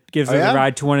that gives her the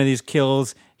ride to one of these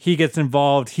kills. He gets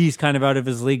involved. He's kind of out of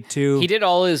his league too. He did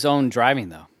all his own driving,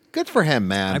 though. Good for him,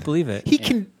 man. I believe it. He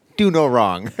can do no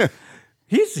wrong.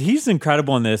 He's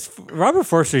incredible in this. Robert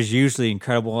Forster is usually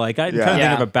incredible. Like I kind of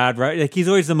think of a bad right. Like he's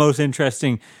always the most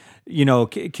interesting,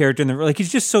 character in the. Like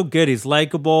he's just so good. He's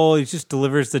likable. He just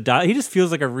delivers the dialogue. He just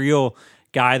feels like a real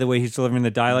guy the way he's delivering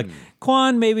the dialogue.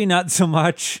 Kwan maybe not so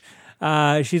much.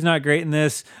 She's not great in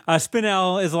this.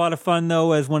 Spinell is a lot of fun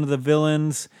though as one of the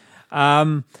villains.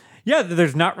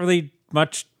 There's not really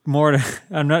much more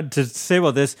to say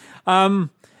about this.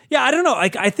 I don't know.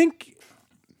 Like I think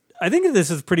I think this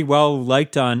is pretty well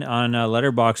liked on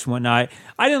Letterboxd and whatnot.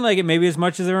 I didn't like it maybe as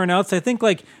much as everyone else. I think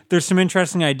like there's some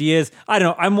interesting ideas. I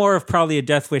don't know. I'm more of probably a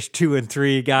Death Wish 2 and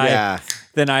 3 guy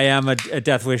than I am a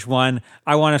Death Wish 1.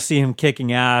 I want to see him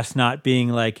kicking ass, not being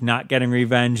like not getting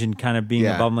revenge and kind of being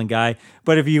a bumbling guy.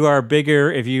 But if you are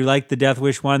bigger, if you like the Death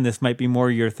Wish 1, this might be more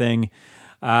your thing.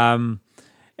 And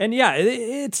yeah,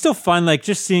 it's still fun. Like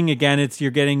just seeing again,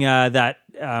 you're getting that.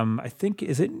 I think,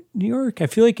 is it New York? I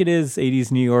feel like it is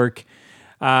 80s New York.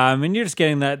 And you're just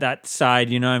getting that side,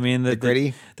 you know what I mean? The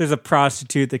gritty. There's a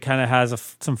prostitute that kind of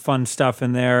has some fun stuff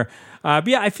in there. But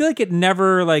yeah, I feel like it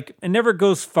never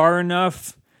goes far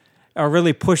enough or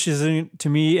really pushes it, to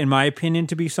me, in my opinion,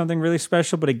 to be something really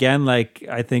special. But again, like,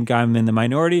 I think I'm in the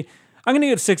minority. I'm going to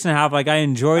give it 6.5. Like, I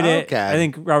enjoyed it. Okay. I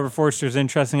think Robert Forster's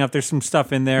interesting enough. There's some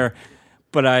stuff in there,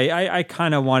 but I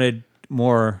kind of wanted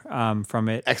more from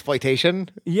it. Exploitation?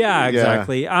 Yeah,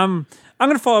 exactly. I'm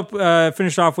going to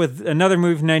finish off with another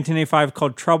movie from 1985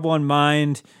 called Trouble in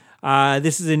Mind.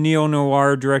 This is a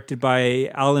neo-noir directed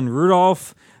by Alan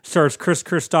Rudolph. Stars Chris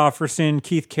Christopherson,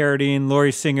 Keith Carradine,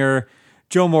 Laurie Singer,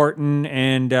 Joe Morton,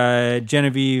 and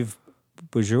Genevieve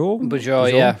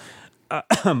Bujold. Yeah.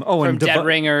 From Dead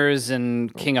Ringers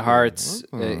and King of Hearts.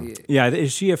 Yeah,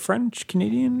 is she a French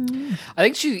Canadian? I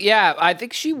think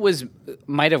she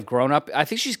might have grown up. I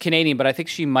think she's Canadian, but I think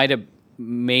she might have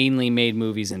mainly made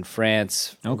movies in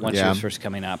France when she was first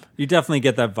coming up. You definitely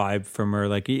get that vibe from her.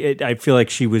 Like, I feel like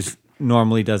she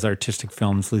normally does artistic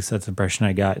films. At least that's the impression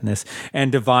I got in this.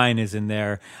 And Divine is in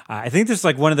there. I think this is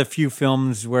like one of the few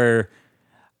films where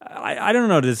I don't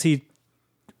know.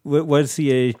 Was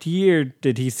he a he, or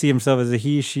did he see himself as a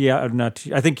he? She? I'm not.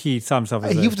 I think he saw himself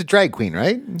as he was a drag queen,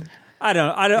 right? I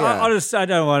don't want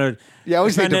to. Yeah, I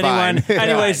always say Divine.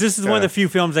 Anyways, this is one of the few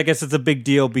films. I guess it's a big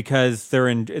deal because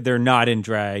they're not in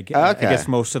drag. Okay. I guess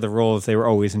most of the roles they were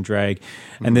always in drag,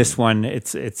 and this one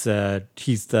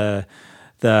he's the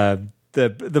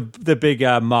big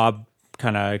mob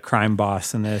kind of crime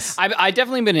boss in this. I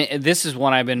definitely this is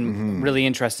one I've been really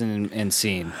interested in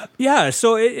seeing. Yeah,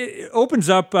 so it opens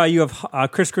up. You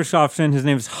have Chris Christopherson. His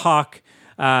name is Hawk.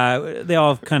 They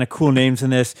all have kind of cool names in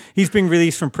this. He's being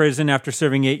released from prison after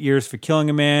serving 8 years for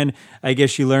killing a man. I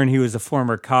guess you learn he was a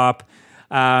former cop.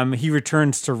 He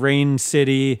returns to Rain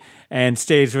City and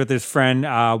stays with his friend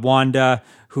Wanda,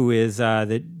 who is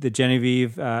the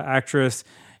Genevieve actress.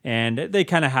 And they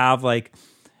kind of have like,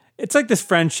 it's like this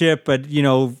friendship, but you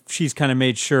know, she's kind of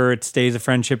made sure it stays a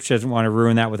friendship. She doesn't want to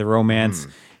ruin that with a romance.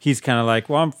 He's kind of like,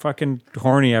 well, I'm fucking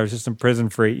horny. I was just in prison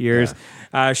for 8 years.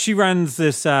 Yeah. She runs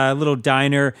this little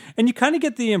diner, and you kind of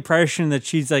get the impression that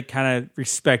she's like kind of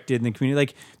respected in the community.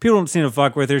 Like, people don't seem to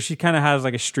fuck with her. She kind of has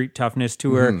like a street toughness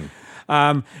to her.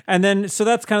 And then, so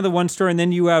that's kind of the one story. And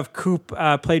then you have Coop,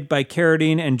 played by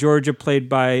Carradine, and Georgia, played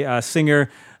by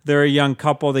Singer. They're a young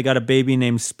couple. They got a baby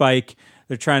named Spike.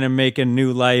 They're trying to make a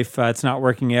new life. It's not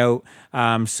working out.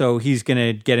 So he's going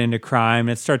to get into crime.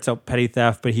 It starts out petty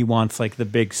theft, but he wants like the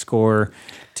big score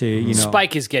to, you know.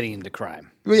 Spike is getting into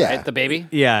crime. Yeah. Right? The baby?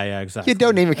 Yeah, exactly. You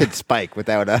don't name a kid Spike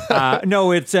without a...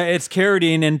 no, it's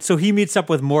Carradine. And so he meets up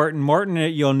with Morton. Morton,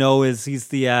 you'll know, he's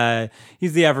the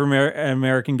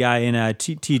Afro-American guy in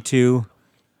T2.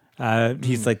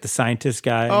 He's like the scientist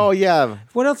guy. Oh, yeah.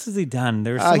 What else has he done?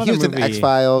 There's some he was movie. in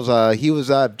X-Files. He was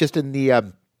just in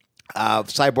the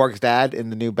Cyborg's dad in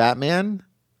the new Batman.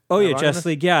 Oh yeah, Justice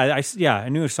League. Yeah, I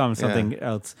knew I saw him in something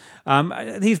else.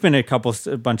 He's been in a bunch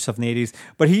of stuff in the 80s,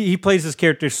 but he plays this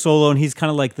character solo, and he's kind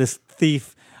of like this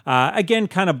thief. Again,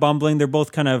 kind of bumbling. They're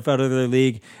both kind of out of their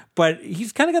league, but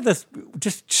he's kind of got this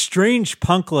just strange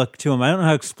punk look to him. I don't know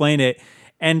how to explain it.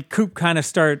 And Coop kind of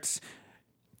starts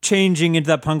changing into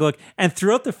that punk look, and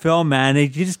throughout the film, man, he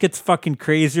just gets fucking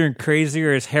crazier and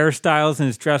crazier. His hairstyles and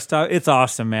his dress style, it's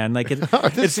awesome, man. Like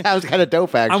this sounds kind of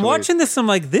dope. Actually, I'm watching this. I'm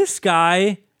like, this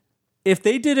guy. If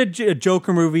they did a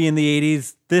Joker movie in the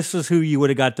 80s, this was who you would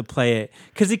have got to play it.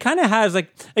 Because he kind of has, like,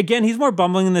 again, he's more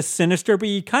bumbling and this sinister, but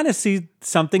you kind of see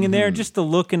something in there, just the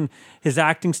look and his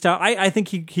acting style. I think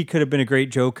he could have been a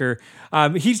great Joker.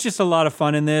 He's just a lot of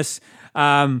fun in this.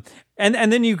 And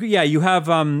then you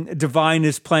have Divine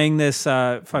is playing this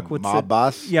mob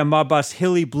boss. Yeah, mob boss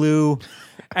Hilly Blue,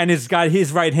 and he's got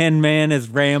his right hand man is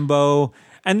Rambo.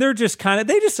 And they're just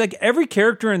like every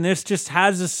character in this just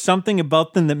has something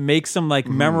about them that makes them like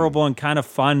memorable and kind of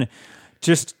fun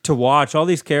just to watch. All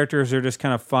these characters are just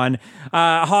kind of fun.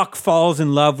 Hawk falls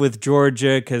in love with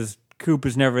Georgia because Coop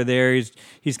is never there.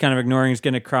 He's kind of ignoring he's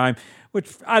getting a crime,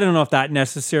 which I don't know if that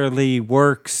necessarily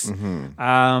works.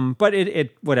 But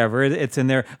it whatever, it's in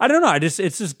there. I don't know. It's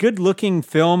this good looking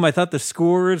film. I thought the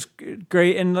score is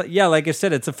great. And yeah, like I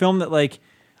said, it's a film that like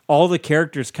all the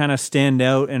characters kind of stand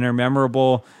out and are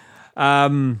memorable.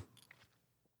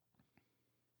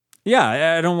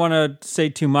 Yeah, I don't want to say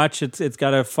too much. It's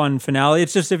got a fun finale.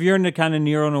 It's just if you're into kind of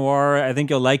neo-noir, I think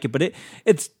you'll like it. But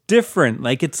it's different.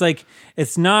 Like it's not.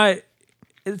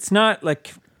 I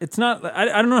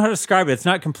don't know how to describe it. It's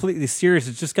not completely serious.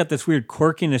 It's just got this weird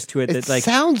quirkiness to it. It that like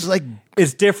sounds like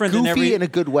it's different goofy than every in a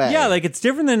good way. Yeah, like it's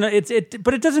different than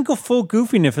but it doesn't go full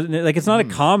goofiness. Like it's not a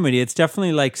comedy. It's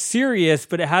definitely like serious,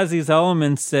 but it has these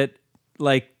elements that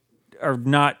like are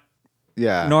not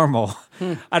normal.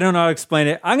 I don't know how to explain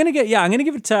it. I'm gonna give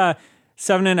it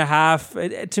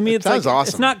 7.5. To me, it's like awesome.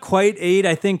 It's not quite 8.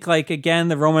 I think like again,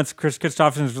 the romance of Chris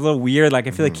Christopherson is a little weird. Like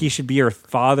I feel like he should be her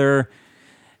father.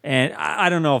 And I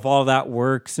don't know if all that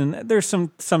works. And there's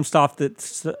some stuff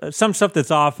that's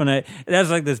off, and it has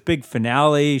like this big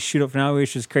finale, shootout finale,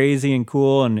 which is crazy and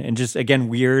cool, and just again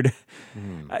weird.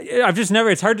 I've just never.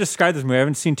 It's hard to describe this movie. I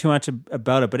haven't seen too much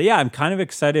about it, but yeah, I'm kind of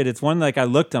excited. It's one like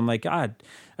I'm like, God,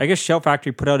 I guess Shout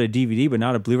Factory put out a DVD, but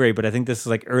not a Blu-ray. But I think this is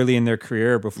like early in their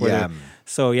career before. Yeah.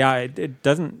 So yeah, it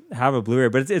doesn't have a Blu-ray,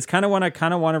 but it's kind of one I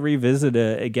kind of want to revisit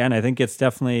again. I think it's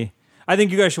definitely. I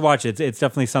think you guys should watch it. It's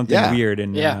definitely something weird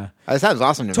and that sounds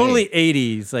awesome to totally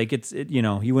me. 80s. Like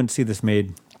you wouldn't see this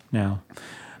made now.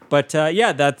 But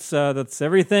that's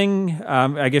everything.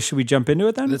 I guess should we jump into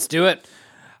it then? Let's do it.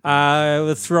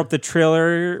 Let's throw up the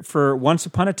trailer for Once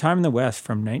Upon a Time in the West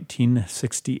from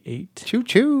 1968. Choo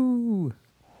choo.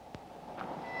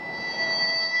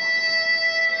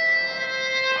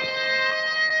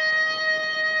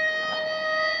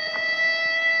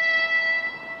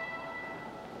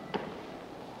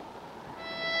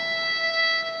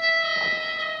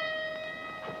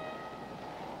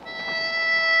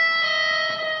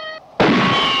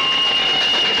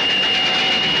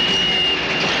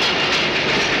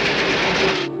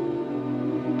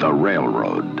 The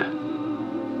railroad,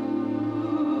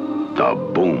 the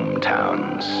boom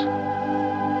towns,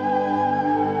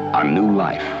 a new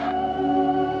life,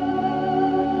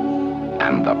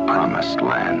 and the promised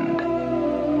land.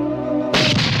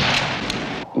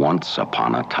 Once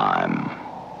upon a time.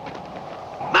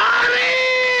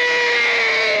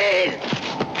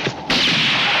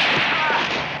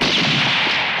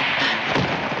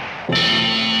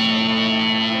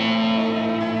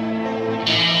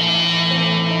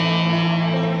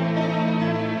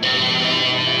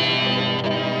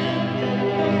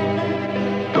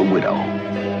 The widow,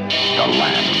 the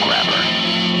land grabber,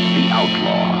 the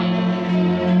outlaw,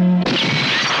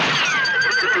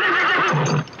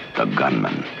 the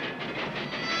gunman,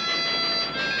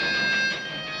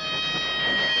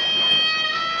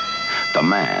 the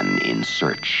man in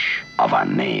search of a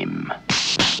name.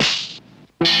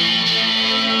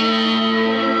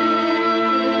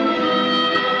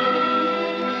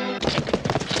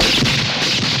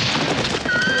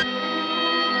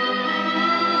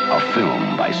 A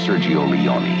film by Sergio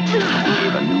Leone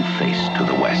gave a new face to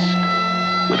the West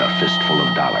with a fistful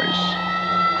of dollars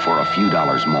for a few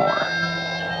dollars more.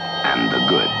 And the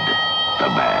good, the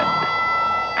bad,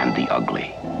 and the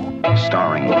ugly.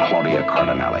 Starring Claudia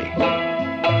Cardinale,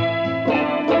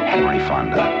 Henry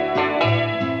Fonda,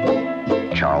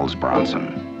 Charles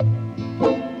Bronson,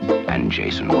 and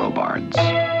Jason Robards.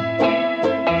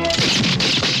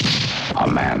 A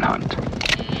manhunt.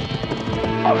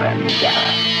 A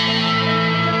vendetta.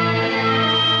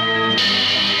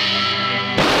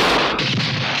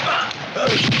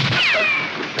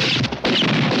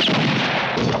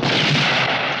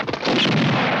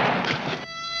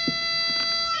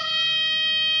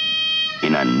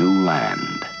 In a new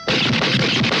land.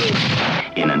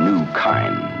 In a new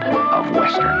kind of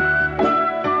Western.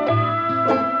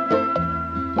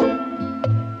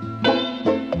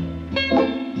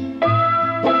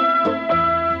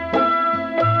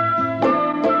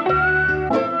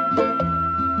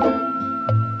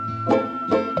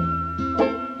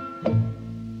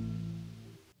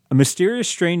 A mysterious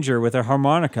stranger with a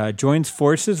harmonica joins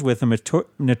forces with a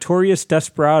notorious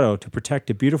desperado to protect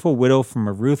a beautiful widow from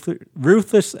a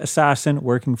ruthless assassin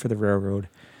working for the railroad.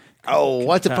 Oh,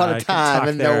 Once Upon a Time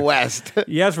in the West.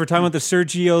 Yes, we're talking about the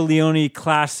Sergio Leone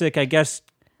classic. I guess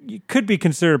it could be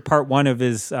considered part one of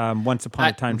his Once Upon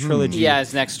a Time trilogy. Yeah,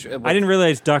 his next. I didn't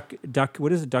realize Duck.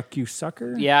 What is it? Duck You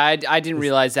Sucker? Yeah, I didn't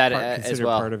realize that as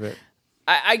well. Part of it.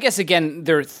 I guess again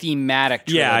they're thematic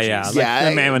trilogies. Yeah. Like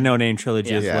the Man with No Name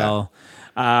trilogy as well.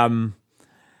 Written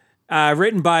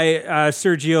by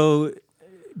Sergio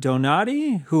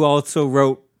Donati, who also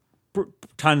wrote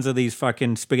tons of these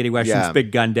fucking spaghetti westerns,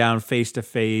 Big Gun Down, Face to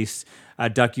Face,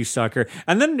 Duck You Sucker.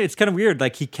 And then it's kind of weird.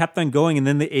 Like he kept on going. And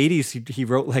then in the 80s, he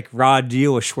wrote like Raw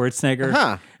Deal with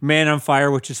Schwarzenegger. Man on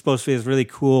Fire, which is supposed to be this really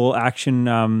cool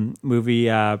action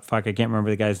movie. I can't remember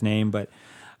the guy's name. But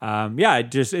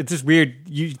it's just weird.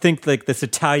 You think like this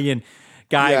Italian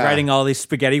guy writing all these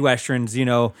spaghetti westerns, in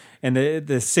the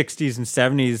 60s and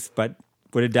 70s, but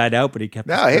would have died out. But he kept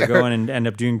going and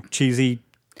ended up doing cheesy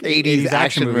 80s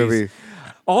action movie.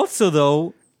 Also,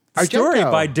 though, a story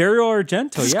by Dario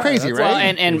Argento. It's crazy, right?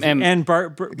 Well, and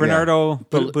Bernardo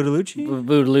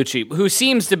Bertolucci, who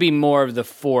seems to be more of the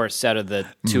force out of the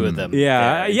two of them.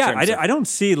 I don't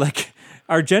see like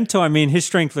Argento. I mean, his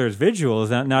strength are his visuals,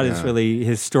 not his really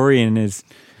his story and his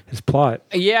plot.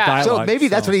 Yeah. Dialogue, so maybe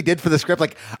that's what he did for the script.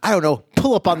 Like, I don't know,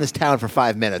 pull up on this town for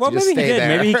 5 minutes. Well, maybe he did.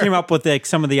 There. Maybe he came up with like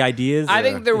some of the ideas. I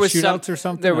think there was some or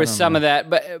something. There was some of that,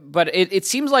 but it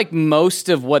seems like most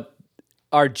of what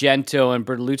Argento and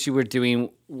Bertolucci were doing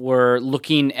were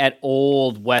looking at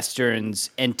old westerns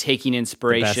and taking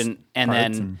inspiration and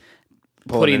then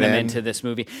putting them into this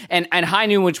movie. And High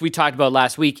Noon, which we talked about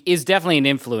last week, is definitely an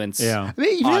influence. Yeah, I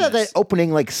mean, you know that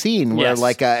opening like scene where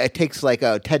like it takes like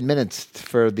 10 minutes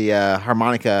for the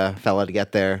harmonica fella to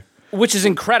get there, which is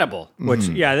incredible. Which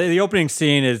the opening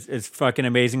scene is fucking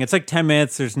amazing. It's like 10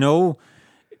 minutes. There's no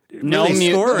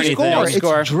score or anything.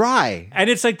 It's dry. And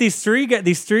it's like these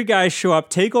three guys show up,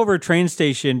 take over a train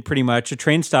station, pretty much a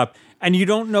train stop, and you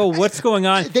don't know what's going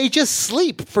on. They just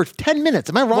sleep for 10 minutes.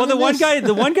 Am I wrong? Well, the one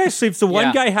guy sleeps. The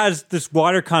one guy has this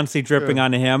water constantly dripping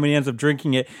onto him, and he ends up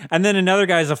drinking it. And then another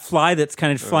guy has a fly that's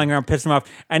kind of flying around, pissing him off.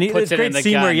 And it's a great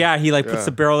scene where he like puts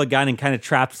the barrel of the gun and kind of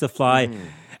traps the fly.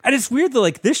 And it's weird though.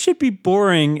 Like this should be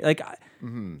boring. Like.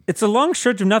 It's a long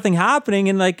stretch of nothing happening,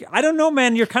 and like I don't know,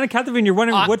 man. You're kind of captivating. You're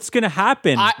wondering what's going to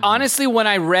happen. Honestly, when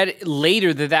I read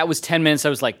later that was 10 minutes, I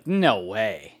was like, no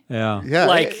way. Yeah.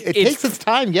 Like it takes its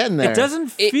time getting there. It doesn't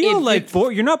feel like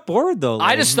you're not bored though.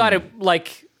 I just thought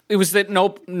it was the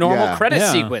normal credit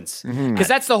sequence because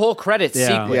that's the whole credit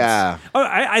sequence. Yeah. Oh,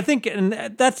 I think, and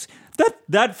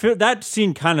that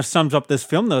scene kind of sums up this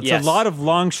film though. It's a lot of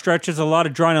long stretches, a lot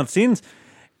of drawn out scenes.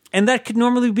 And that could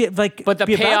normally be like, but the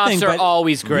payoffs are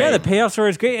always great. Yeah, the payoffs are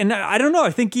always great. And I don't know. I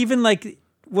think even like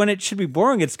when it should be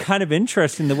boring, it's kind of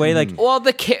interesting the way like. Well,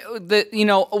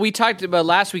 we talked about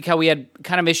last week how we had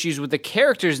kind of issues with the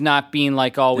characters not being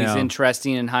like always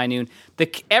interesting in High Noon.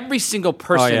 Every single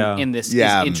person in this is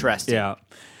interesting. Yeah.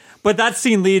 But that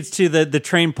scene leads to the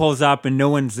train pulls up and no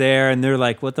one's there, and they're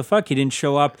like, "What the fuck? He didn't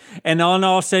show up." And all of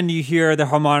a sudden, you hear the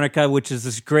harmonica, which is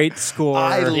this great score.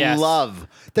 I love.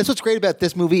 That's what's great about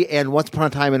this movie and Once Upon a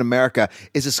Time in America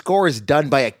is the score is done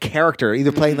by a character,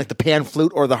 either playing like the pan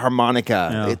flute or the harmonica.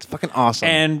 Yeah. It's fucking awesome.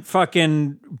 And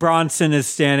fucking Bronson is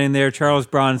standing there. Charles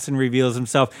Bronson reveals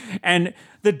himself, and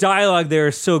the dialogue there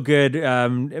is so good.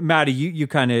 Maddie, you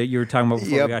were talking about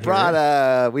before we got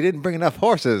here. We didn't bring enough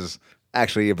horses.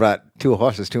 Actually, you brought 2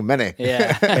 horses too many.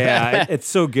 Yeah, it's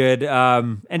so good.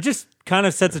 And just kind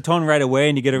of sets a tone right away,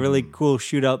 and you get a really cool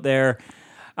shootout there.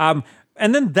 And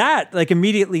then that like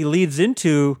immediately leads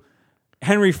into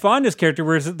Henry Fonda's character,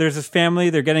 where there's this family,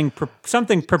 they're getting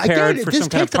something prepared for some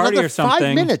kind of party or something.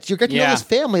 5 minutes. You're getting to know this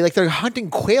family, like they're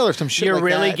hunting quail or some shit. You're like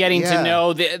really that. getting to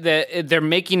know they're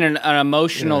making an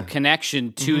emotional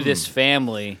connection to this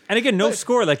family. And again, no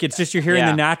score. Like it's just you're hearing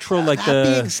the natural. Like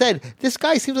that being said, this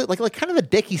guy seems like kind of a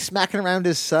dick. He's smacking around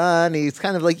his son. He's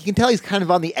kind of like you can tell he's kind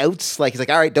of on the outs. Like he's like,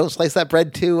 all right, don't slice that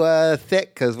bread too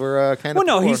thick because we're kind of. Well,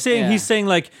 no, poor. He's saying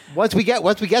like once we get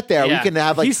there, we can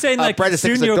have like he's saying like bread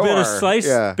soon you'll be able to slice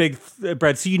big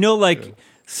bread, so you know, like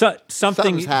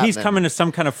something. He's coming to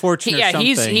some kind of fortune. or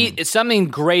something. Something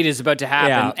great is about to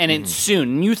happen, and it's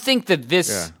soon. You think that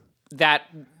this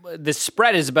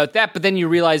spread is about that, but then you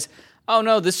realize, oh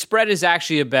no, this spread is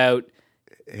actually about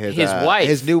his wife.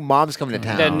 His new mom's coming to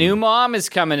town. The new mom is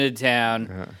coming to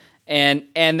town, and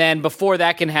then before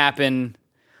that can happen,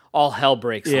 all hell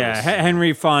breaks loose.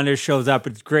 Henry Fonda shows up.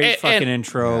 It's great fucking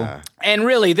intro. And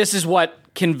really, this is what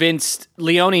convinced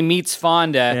Leone meets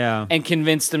Fonda and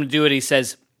convinced him to do it. He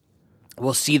says,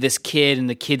 we'll see this kid and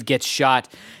the kid gets shot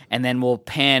and then we'll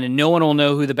pan and no one will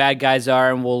know who the bad guys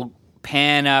are and we'll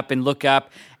pan up and look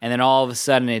up and then all of a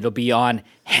sudden it'll be on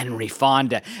Henry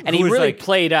Fonda. And he really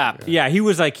played up. Yeah, he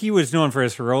was known for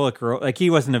his heroic role. Like he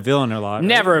wasn't a villain a lot. Right?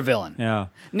 Never a villain. Yeah.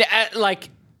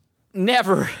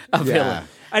 Never a villain.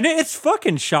 And it's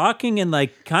fucking shocking and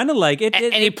like kind of like it.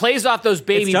 And he plays off those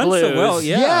baby done blues. So well,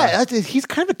 he's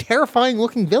kind of a terrifying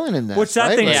looking villain in this. What's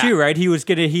that thing too, right? He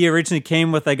originally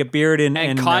came with like a beard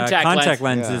and contact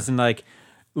lenses and like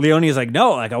Leone is like,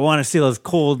 no, like I want to see those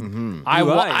cold. I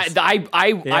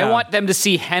Yeah. want them to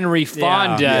see Henry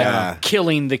Fonda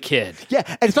killing the kid. Yeah,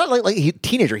 and it's not like he's a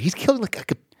teenager. He's killing like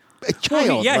a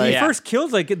child. He first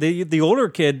kills like the older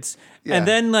kids, and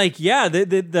then like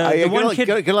the one kid.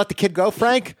 Gonna let the kid go,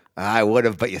 Frank? I would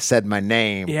have, but you said my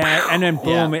name. Yeah, and then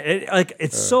boom,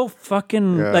 it's so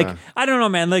fucking like I don't know,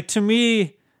 man. Like to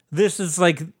me, this is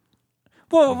like.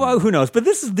 Well, who knows? But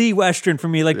this is the Western for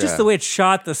me. Like, just the way it's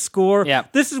shot, the score. Yeah.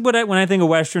 This is what when I think of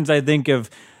Westerns, I think of...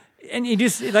 And you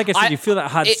just, like I said, you feel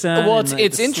that hot sun. Well, and,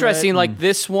 it's interesting. Like,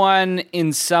 this one,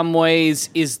 in some ways,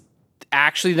 is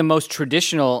actually the most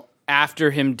traditional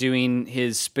after him doing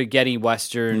his spaghetti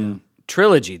Western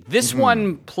trilogy. This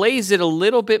one plays it a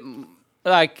little bit,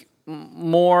 like,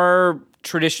 more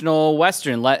traditional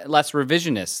Western, less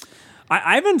revisionist.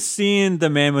 I haven't seen the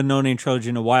Man with No Name trilogy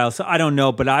in a while, so I don't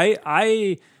know. But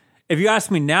I if you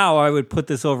ask me now, I would put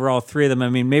this over all three of them. I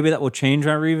mean, maybe that will change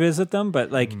when I revisit them.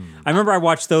 But like, I remember I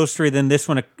watched those three, then this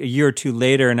one a year or two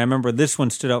later, and I remember this one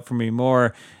stood out for me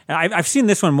more. And I've seen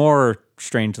this one more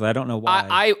strangely. I don't know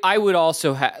why. I would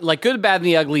also like Good, Bad, and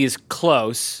the Ugly is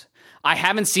close. I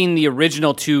haven't seen the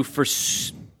original two for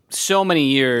so many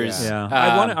years. Yeah,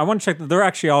 I want to check. They're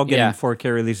actually all getting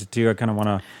 4K releases too. I kind of want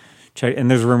to. Check,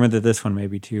 and there's a rumor that this one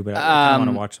maybe too, but I want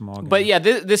to watch them all again. But yeah,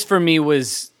 this for me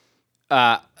was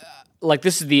like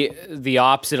this is the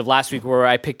opposite of last week where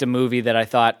I picked a movie that I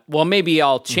thought, well, maybe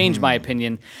I'll change my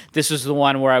opinion. This was the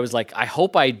one where I was like, I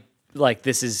hope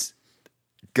this is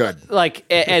good, like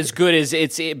as good as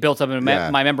it's built up in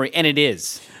my memory, and it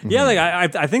is. Yeah, like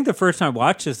I think the first time I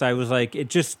watched this, I was like,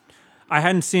 I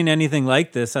hadn't seen anything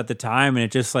like this at the time, and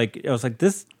I was like,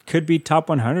 this could be top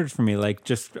 100 for me. Like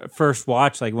just first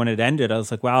watch, like when it ended, I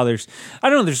was like, wow, there's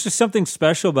just something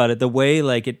special about it. The way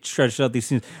like it stretched out these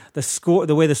scenes,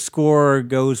 the way the score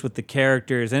goes with the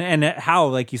characters, and how,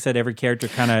 like you said, every character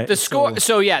kind of the score.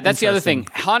 So yeah, that's the other thing.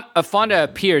 Fonda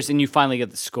appears, and you finally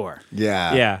get the score.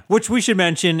 Yeah. Which we should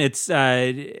mention. It's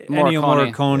Ennio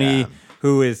Morricone,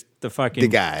 who is the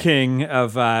fucking king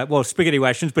of spaghetti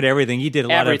westerns, but everything. He did a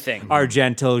lot of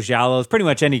Argento, Giallos, pretty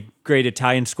much any great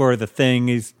Italian score. The Thing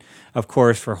is, of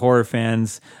course, for horror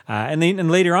fans, and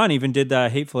later on even did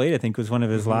Hateful Eight. I think was one of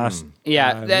his last.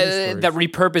 That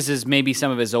repurposes maybe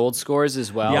some of his old scores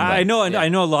as well. Yeah, I know. I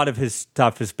know a lot of his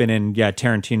stuff has been in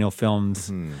Tarantino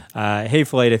films.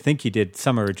 Hateful Eight, I think he did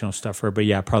some original stuff for, but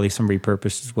probably some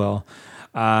repurposed as well.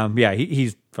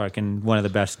 He's fucking one of the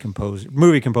best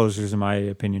movie composers in my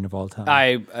opinion of all time.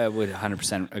 I would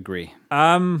 100% agree.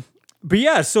 But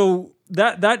yeah, so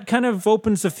that kind of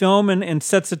opens the film and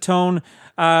sets a tone.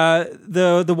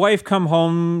 The wife comes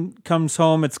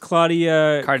home. It's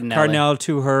Claudia Cardinale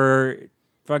to her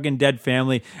fucking dead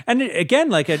family, and again,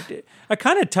 like a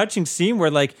kind of touching scene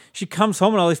where like she comes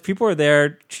home and all these people are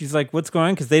there. She's like, "What's going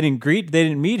on?" Because they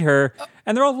didn't meet her,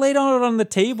 and they're all laid out on the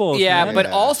table. Yeah, but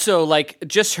also like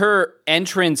just her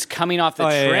entrance coming off the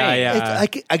train. It's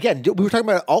like, again, we were talking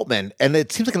about Altman, and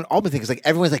it seems like an Altman thing because like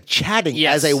everyone's like chatting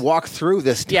as they walk through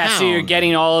this town. Yeah, so you're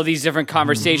getting all of these different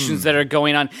conversations that are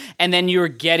going on, and then you're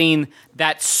getting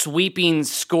that sweeping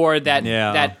score,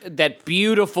 that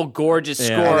beautiful, gorgeous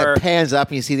score. And it pans up,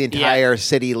 and you see the entire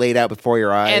city laid out before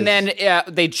your eyes. And then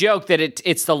they joke that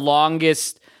it's the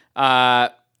longest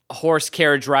horse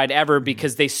carriage ride ever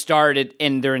because they started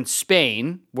and they're in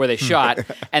Spain where they shot,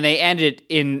 and they ended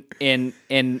in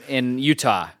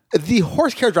Utah. The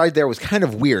horse carriage ride there was kind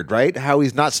of weird, right? How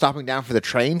he's not stopping down for the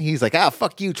train. He's like,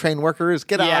 fuck you, train workers.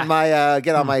 Get on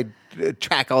my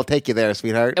track. I'll take you there,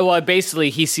 sweetheart. Well, basically,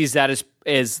 he sees that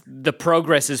as the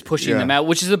progress is pushing them out,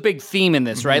 which is a big theme in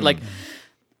this, right? Like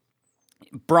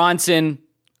Bronson,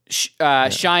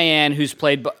 Cheyenne, who's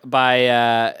played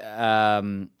by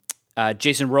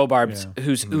Jason Robards,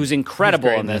 who's incredible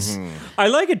in this. I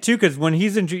like it too because when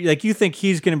he's like, you think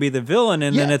he's going to be the villain,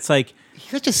 and then it's like. He's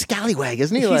such a scallywag,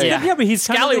 isn't he? But he's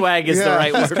scallywag is the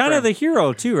right word. He's kind of the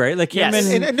hero too, right? Like him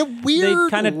in a weird they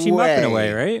kind of team up in a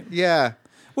way, right? Yeah.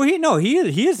 Well, he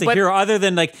is the hero. Other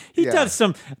than like he does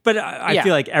some, but I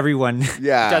feel like everyone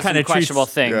does kind of questionable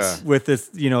things with this.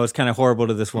 Is kind of horrible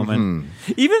to this woman.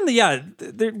 Even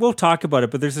we'll talk about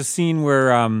it, but there's a scene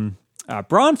where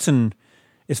Bronson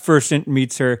is first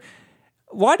meets her.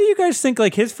 Why do you guys think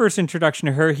like his first introduction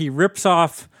to her? He rips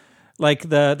off like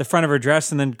the front of her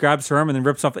dress and then grabs her arm and then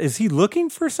rips off. Is he looking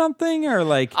for something or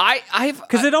like?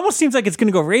 Because it almost seems like it's going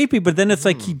to go rapey, but then it's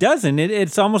like he doesn't.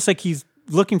 It's almost like he's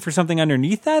looking for something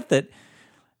underneath that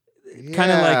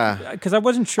kind of like, because I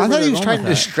wasn't sure. I thought he was trying to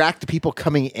distract the people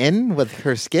coming in with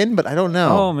her skin, but I don't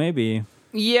know. Oh, maybe.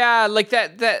 Yeah, like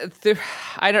that.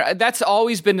 I don't. That's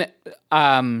always been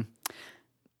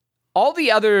all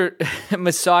the other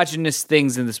misogynist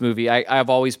things in this movie, I've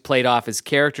always played off as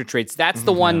character traits. That's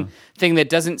the one thing that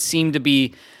doesn't seem to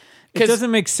be. It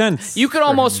doesn't make sense. You could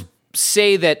almost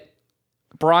say that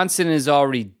Bronson is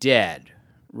already dead,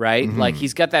 right? Like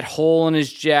he's got that hole in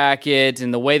his jacket,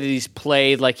 and the way that he's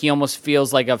played, like he almost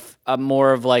feels like a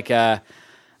more of like a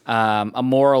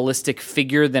moralistic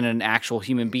figure than an actual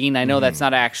human being. I know that's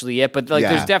not actually it, but like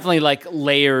there's definitely like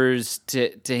layers to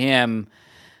him.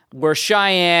 Where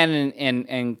Cheyenne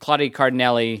and Claudia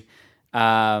Cardinelli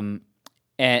and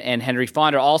Henry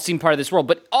Fonda all seem part of this world,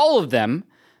 but all of them,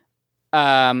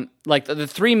 like the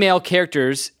three male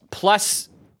characters plus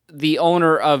the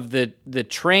owner of the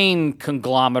train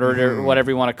conglomerate or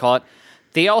whatever you want to call it,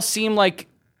 they all seem like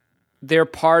they're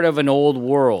part of an old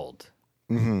world,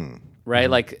 right?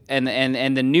 Like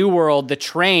and the new world, the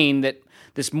train that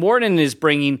this Morden is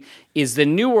bringing is the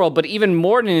new world, but even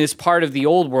Morden is part of the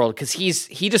old world because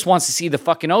he just wants to see the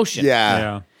fucking ocean.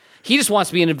 Yeah. He just wants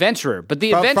to be an adventurer, but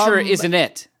the adventurer isn't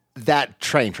it. That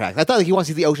train track. I thought he wants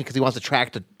to see the ocean because he wants the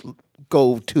track to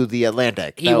go to the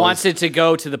Atlantic. He wants it to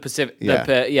go to the Pacific.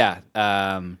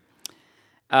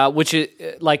 Which is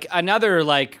like another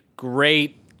like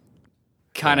great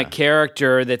kind of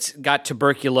character that's got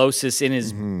tuberculosis in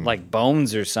his like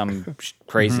bones or some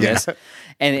craziness.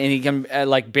 And he can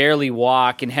like barely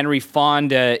walk. And Henry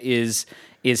Fonda is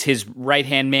his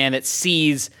right-hand man that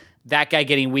sees that guy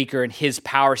getting weaker and his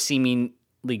power seemingly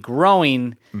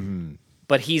growing,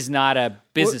 but he's not a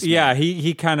businessman. Well,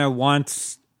 he kind of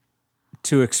wants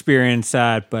to experience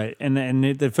that, but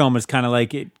and the film is kind of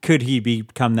like, could he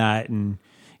become that? And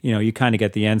you kind of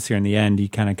get the answer in the end. He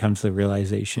kind of comes to the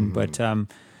realization, but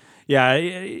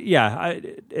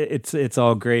it's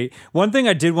all great. One thing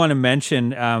I did want to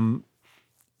mention.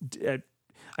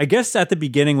 I guess at the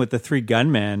beginning with the three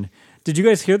gunmen, did you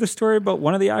guys hear the story about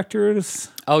one of the actors?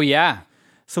 Oh, yeah.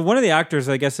 So one of the actors,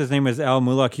 I guess his name is Al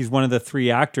Mullock. He's one of the three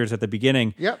actors at the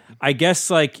beginning. Yep. I guess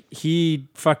like he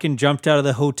fucking jumped out of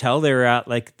the hotel they were at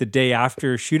like the day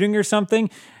after shooting or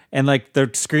something. And like the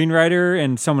screenwriter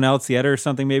and someone else, the editor or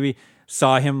something maybe,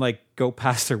 saw him like go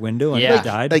past their window and he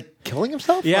died. Like killing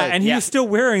himself? Yeah, and he was still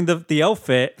wearing the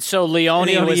outfit. So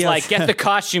Leone was like, get the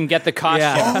costume.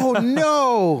 Yeah. Oh,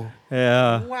 no.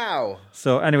 Yeah. Wow.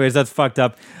 So anyways, that's fucked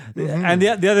up. And the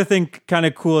other thing kind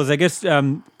of cool is I guess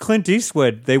Clint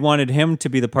Eastwood, they wanted him to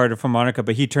be the part of Harmonica,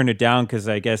 but he turned it down because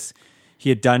I guess he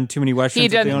had done too many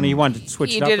westerns. He wanted to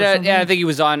switch it up or something. I think he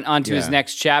was on to his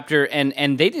next chapter,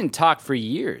 and they didn't talk for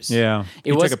years. Yeah.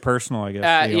 He took it personal, I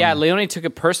guess. Leone took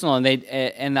it personal,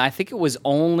 and I think it was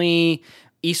only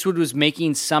Eastwood was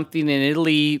making something in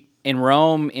Italy, in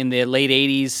Rome, in the late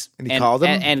 80s. And he called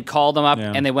them? And called them up,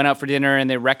 and they went out for dinner, and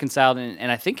they reconciled,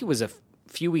 and I think it was a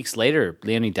few weeks later,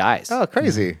 Leone dies. Oh,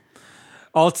 crazy.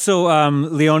 Also,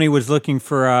 Leone was looking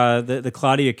for the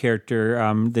Claudia character,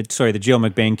 the Jill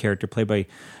McBain character played by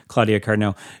Claudia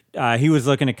Cardinelli. He was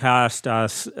looking to cast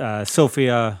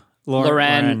Sophia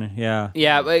Loren.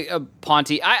 Yeah,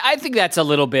 Ponte. I think that's a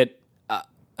little bit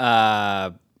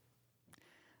like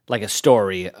a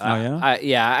story.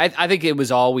 I think it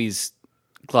was always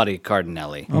Claudia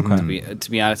Cardinelli. Okay,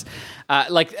 to be honest,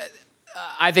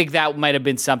 I think that might have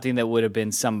been something that would have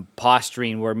been some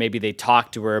posturing where maybe they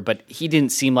talked to her, but he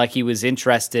didn't seem like he was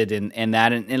interested in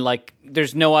that. And like,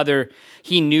 there's no other.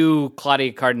 He knew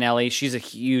Claudia Cardinelli. She's a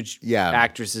huge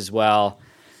actress as well.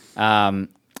 I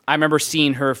remember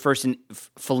seeing her first in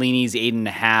Fellini's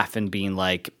 8.5 and being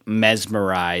like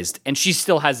mesmerized, and she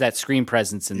still has that screen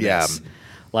presence in this.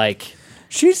 Like,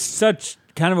 she's such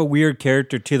kind of a weird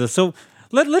character too, though. So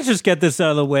let's just get this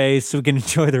out of the way so we can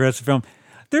enjoy the rest of the film.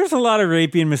 There's a lot of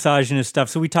rapey and misogynist stuff.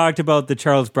 So we talked about the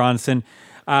Charles Bronson.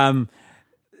 Even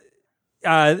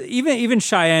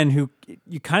Cheyenne, who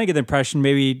you kind of get the impression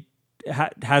maybe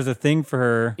has a thing for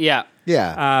her. Yeah.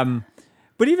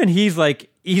 But even he's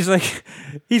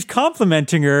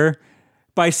complimenting her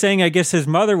by saying, I guess his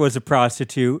mother was a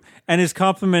prostitute. And his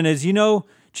compliment is,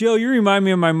 Jill, you remind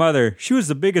me of my mother. She was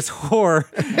the biggest whore.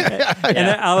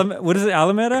 What is it,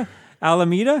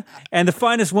 Alameda, and the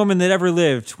finest woman that ever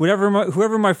lived.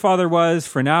 Whoever my father was,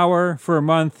 for an hour, for a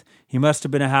month, he must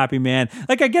have been a happy man.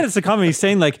 Like, I get it's a comment. He's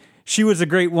saying like she was a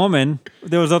great woman.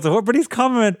 There was also, but he's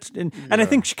commenting, and I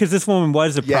think because this woman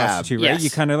was a prostitute, right? Yes.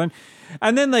 You kind of learn.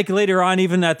 And then like later on,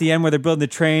 even at the end where they're building the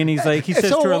train, he says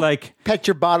to her like, "Pet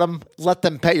your bottom. Let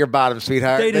them pet your bottom,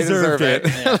 sweetheart. They deserve it."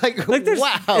 Yeah. like there's,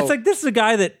 wow. It's like this is a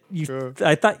guy that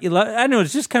I thought you loved. I know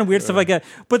it's just kind of weird stuff like that.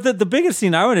 But the biggest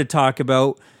scene I want to talk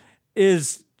about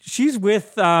is she's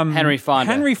with Henry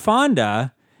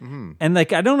Fonda. And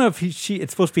like I don't know if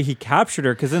it's supposed to be he captured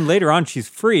her because then later on she's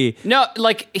free. No,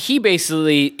 like he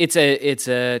basically it's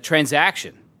a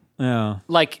transaction. Yeah.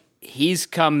 Like he's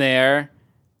come there,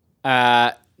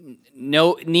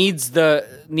 needs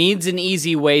an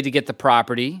easy way to get the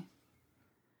property.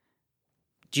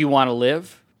 Do you want to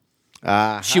live?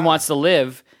 She wants to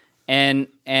live, and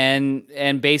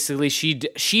basically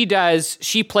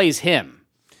she plays him.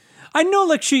 I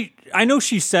know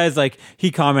she says, like,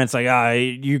 he comments like,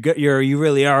 you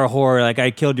really are a whore. Like,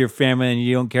 I killed your family and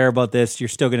you don't care about this. You're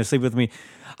still going to sleep with me.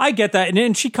 I get that.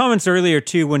 And she comments earlier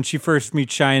too, when she first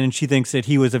meets Cheyenne and she thinks that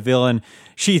he was a villain.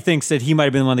 She thinks that he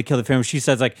might've been the one that killed the family. She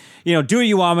says, like, do what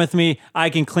you want with me. I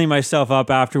can clean myself up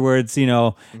afterwards,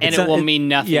 And it will mean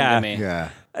nothing to me.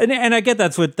 Yeah. And I get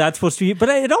that's what that's supposed to be, but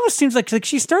it almost seems like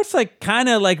she starts like kind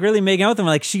of like really making out with him,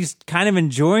 like she's kind of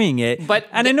enjoying it. But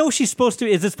I know she's supposed to.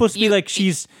 Is it supposed to be like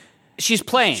she's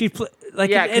playing?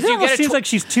 It almost seems like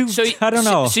she's too. I don't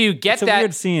know. So you get it's that a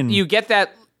weird scene. You get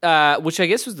that, which I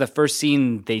guess was the first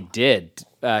scene they did.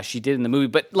 She did in the movie,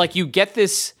 but like you get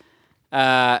this,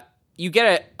 you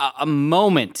get a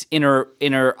moment in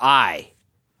her eye,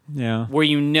 where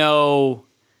you know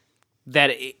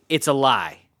that it's a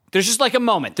lie. There's just like a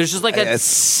moment. There's just like a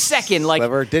second. Like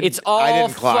it's all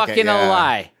fucking a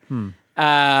lie.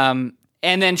 And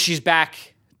then she's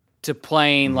back to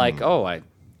playing like,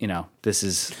 this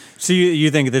is. So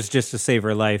you think this is just to save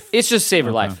her life? It's just save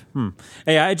her life.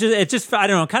 Yeah, it just I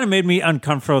don't know. Kind of made me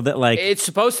uncomfortable that like it's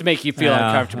supposed to make you feel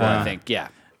uncomfortable. I think, yeah.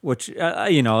 Which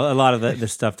a lot of the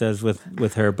stuff does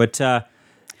with her, but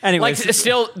anyway, like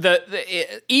still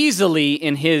the easily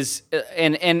in his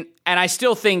and I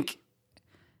still think.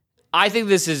 I think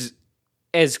this is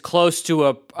as close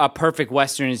to a perfect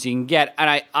Western as you can get,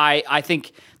 and I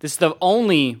think this is the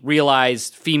only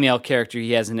realized female character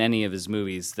he has in any of his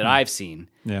movies that I've seen.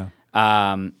 Yeah.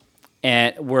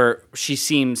 And where she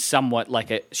seems somewhat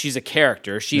like she's a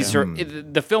character. She's her.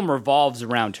 The film revolves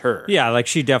around her. Yeah, like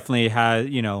she definitely has,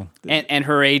 and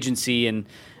her agency, and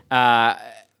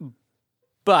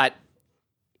but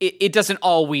it doesn't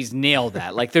always nail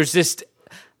that. Like there's this.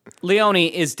 Leone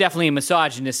is definitely a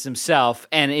misogynist himself,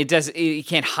 and he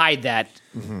can't hide that.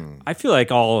 Mm-hmm. I feel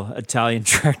like all Italian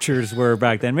directors were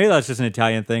back then. Maybe that's just an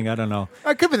Italian thing. I don't know.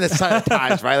 It could have been the sign of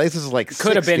times, right? Like, this is like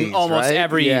could 60s, have been almost right?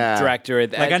 every director.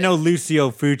 Like I know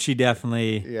Lucio Fucci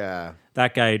definitely. Yeah,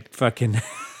 that guy fucking.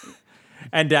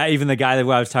 And even the guy that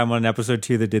I was talking about in episode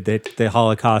 2 that did the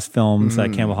Holocaust films,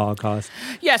 Cannibal Holocaust.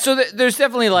 Yeah, so there's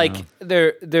definitely like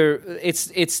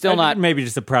it's still not maybe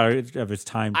just a product of its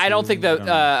time. I don't think that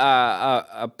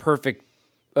a perfect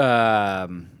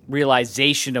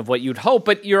realization of what you'd hope,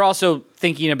 but you're also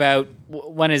thinking about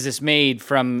when is this made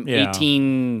from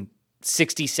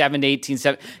 1867 to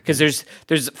 1870 because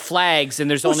there's flags and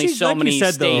there's only so many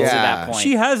states at that point.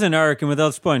 She has an arc, and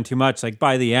without spoiling too much, like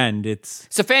by the end, it's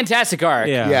a fantastic arc.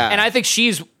 Yeah. And I think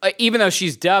she's even though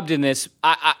she's dubbed in this,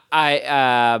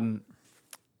 I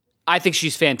think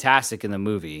she's fantastic in the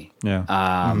movie. Yeah.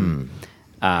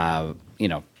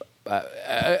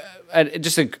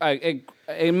 Just an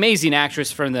amazing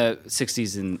actress from the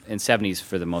 60s and 70s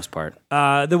for the most part.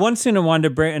 The one scene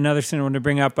another scene I wanted to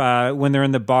bring up when they're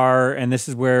in the bar, and this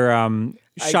is where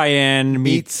Cheyenne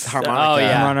meets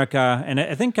Harmonica. And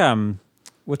I think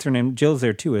what's her name? Jill's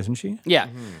there too, isn't she? Yeah.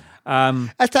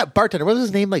 That's that bartender. What was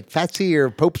his name? Like Fatsy or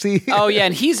Popesy? Oh yeah,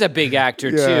 and he's a big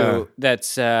actor too.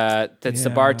 That's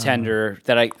the bartender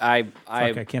that I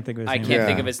can't think of his name. I can't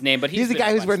think of his name, but he's the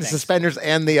guy who's wearing the suspenders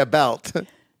and the belt.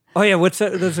 Oh yeah, what's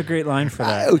that? There's a great line for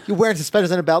that. You're wearing suspenders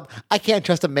and a belt. I can't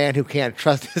trust a man who can't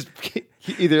trust his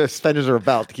either suspenders or a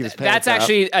belt to keep his pants That's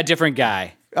actually a different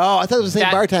guy. Oh, I thought it was the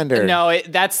same bartender. No,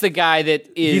 that's the guy that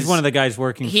is. He's one of the guys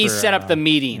working. He set up the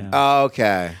meeting. Yeah. Oh,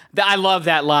 okay. I love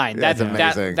that line. That's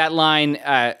amazing. That line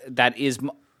that is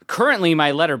currently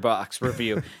my Letterboxd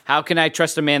review. How can I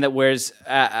trust a man that wears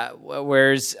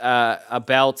a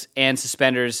belt and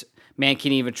suspenders? Man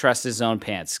can't even trust his own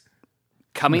pants.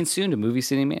 Coming soon to Movie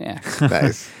City Maniacs.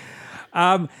 Nice.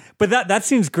 But that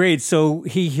seems great. So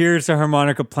he hears a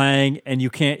harmonica playing, and you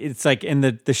can't. It's like in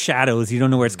the shadows. You don't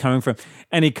know where it's coming from,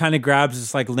 and he kind of grabs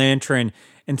this like lantern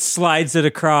and slides it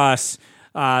across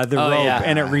the rope,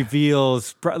 and it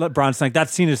reveals Bronson. Like that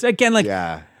scene is again like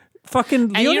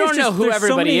fucking. And you don't know who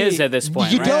everybody is at this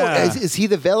point. You right? don't. Is he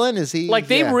the villain? Is he like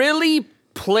they really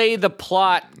play the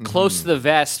plot close to the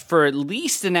vest for at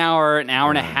least an hour and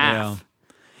a half. Yeah.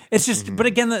 It's just, but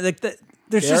again,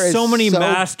 there's just so many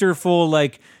masterful,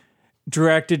 like,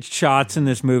 directed shots in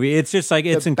this movie. It's just like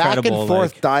it's incredible. Back and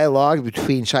forth dialogue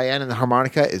between Cheyenne and the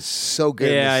harmonica is so good.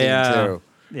 in this scene too.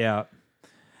 Yeah.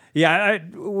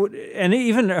 And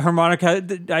even harmonica.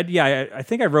 I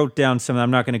think I wrote down some.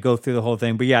 I'm not going to go through the whole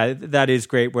thing, but yeah, that is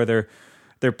great. Where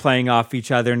they're playing off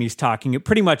each other, and he's talking.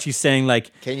 Pretty much, he's saying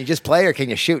like, "Can you just play or can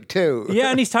you shoot too?" Yeah,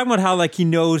 and he's talking about how like he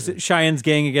knows that Cheyenne's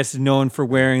gang, I guess, is known for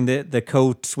wearing the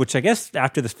coats, which I guess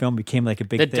after this film became like a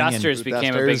big thing. Dusters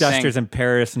became a big thing. Dusters in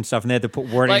Paris and stuff, and they had to put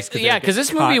warnings. Because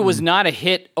this movie was not a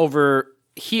hit over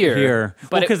here,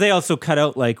 but because they also cut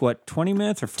out like what 20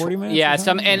 minutes or 40 minutes. Yeah,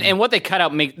 and what they cut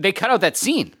out they cut out that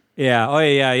scene. Yeah. Oh,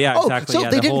 yeah. Exactly. So yeah,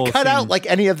 they didn't cut out like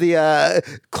any of the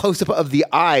close up of the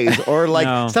eyes or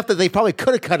like stuff that they probably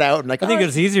could have cut out. And like, I think it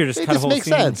was easier to just cut a whole makes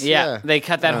scene. Sense. Yeah, they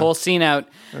cut that whole scene out.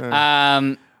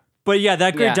 But yeah,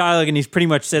 that great dialogue, and he's pretty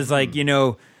much says like,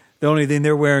 the only thing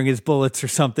they're wearing is bullets or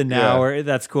something now, or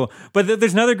that's cool. But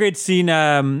there's another great scene,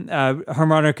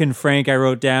 Harmonica and Frank, I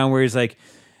wrote down, where he's like,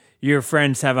 your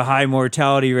friends have a high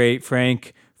mortality rate,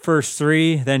 Frank. First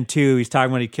 3, then 2. He's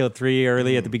talking about he killed 3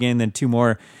 early at the beginning, then 2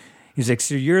 more. He's like,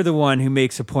 so you're the one who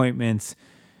makes appointments.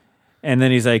 And then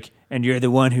he's like, and you're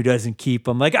the one who doesn't keep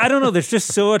them. Like, I don't know. There's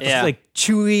just so much like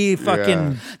chewy fucking.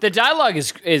 Yeah. The dialogue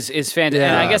is fantastic. Yeah.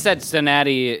 And I guess that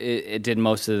Donati it did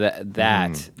most of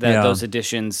those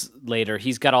additions later.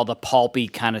 He's got all the pulpy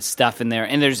kind of stuff in there,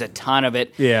 and there's a ton of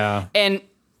it. Yeah. And,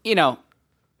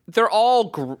 they're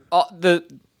all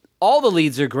all the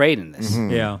leads are great in this.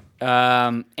 Mm-hmm.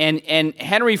 Yeah. And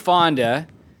Henry Fonda,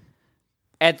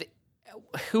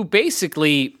 who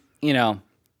basically,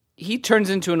 he turns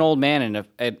into an old man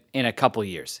in a couple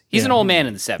years. He's an old man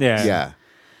in the 70s. Yeah.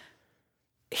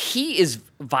 He is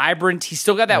vibrant. He's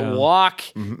still got that walk.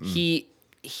 Mm-hmm.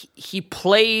 He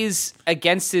plays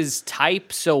against his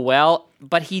type so well,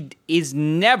 but he is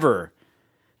never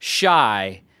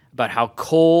shy about how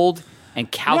cold and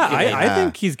calculating. Yeah, I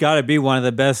think he's got to be one of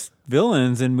the best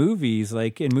villains in movies,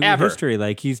 like in movie history.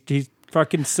 Like he's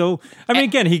fucking so. I mean,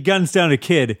 again, he guns down a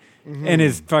kid. Mm-hmm.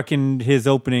 And his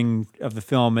opening of the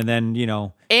film, and then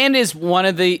and is one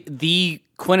of the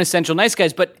quintessential nice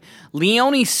guys. But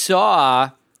Leone saw,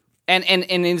 and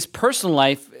in his personal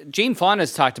life, Jane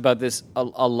Fonda's talked about this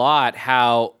a lot.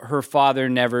 How her father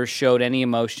never showed any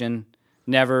emotion,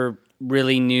 never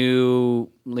really knew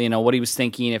what he was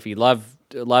thinking, if he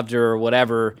loved her or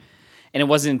whatever. And it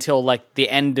wasn't until like the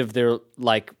end of their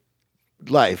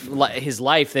his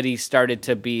life that he started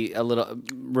to be a little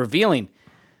revealing.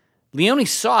 Leone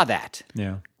saw that.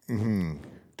 Yeah. Mm-hmm.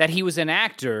 That he was an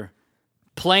actor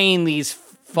playing these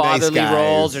fatherly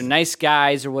roles or nice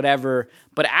guys or whatever,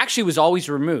 but actually was always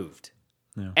removed.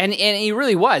 Yeah. And he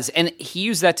really was. And he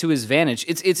used that to his advantage.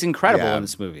 It's incredible in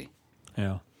this movie.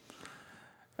 Yeah.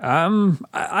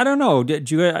 I don't know. Did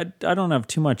you? I don't have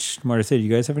too much more to say. Do you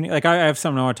guys have any? Like, I have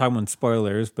something I want to talk about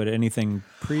spoilers, but anything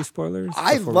pre-spoilers?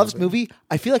 I love this movie.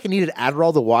 I feel like I needed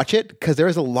Adderall to watch it because there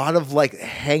was a lot of like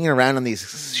hanging around on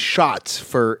these shots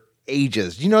for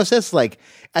ages. Do you notice this? Like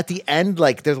at the end,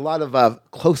 like there's a lot of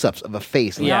close-ups of a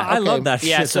face. Like, I love that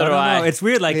shit. So do I. Know. It's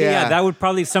weird. Like, that would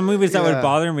probably some movies that would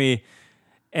bother me.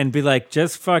 And be like,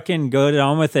 just fucking go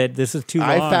on with it. This is too long.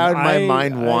 I found my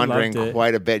mind wandering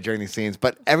quite a bit during these scenes,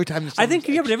 but every time I think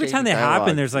but every time they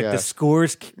happen, there's like the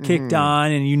scores kicked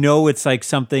on, and it's like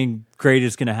something great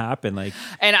is going to happen. Like,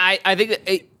 and I think that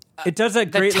it does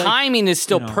that great. The timing is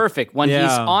still perfect. When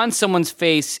he's on someone's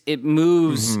face, it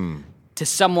moves to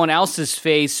someone else's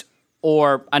face,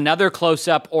 or another close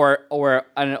up, or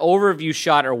an overview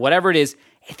shot, or whatever it is,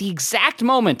 at the exact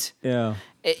moment. Yeah.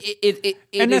 It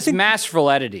is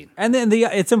masterful editing, and then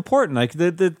it's important. Like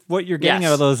the what you're getting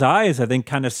out of those eyes, I think,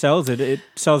 kind of sells it. It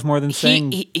sells more than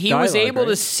saying. He was able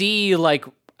to see like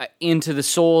into the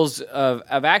souls of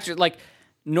actors. Like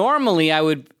normally, I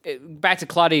would back to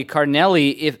Claudia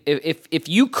Cardinelli. If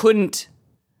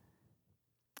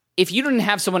you didn't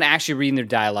have someone actually reading their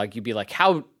dialogue, you'd be like,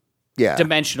 how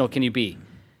dimensional can you be?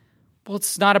 Well,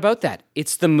 it's not about that.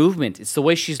 It's the movement. It's the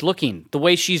way she's looking, the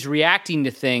way she's reacting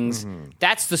to things. Mm-hmm.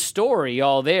 That's the story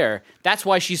all there. That's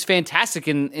why she's fantastic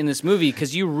in this movie,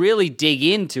 because you really dig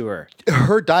into her.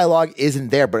 Her dialogue isn't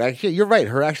there, but actually, you're right.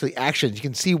 Her actions, you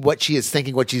can see what she is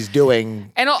thinking, what she's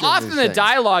doing. And often the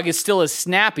dialogue is still as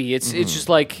snappy. It's just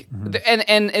like,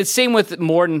 and it's same with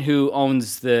Morton, who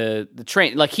owns the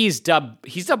train. Like he's dubbed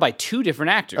by 2 different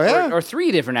actors, or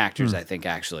 3 different actors, I think,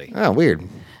 actually. Oh, weird.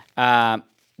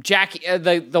 Jack,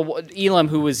 the Elam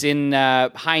who was in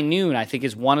High Noon, I think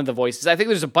is one of the voices. I think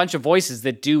there's a bunch of voices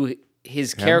that do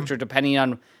his character depending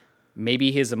on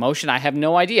maybe his emotion. I have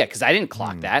no idea because I didn't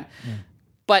clock that.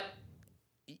 But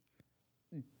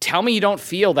tell me you don't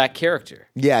feel that character.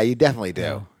 Yeah, you definitely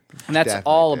do. And that's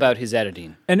all about his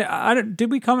editing. And did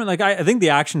we comment? Like, I think the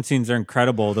action scenes are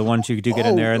incredible. The ones you do get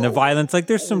in there, and the violence. Like,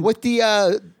 there's some with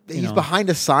the he's behind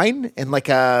a sign, and like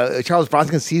Charles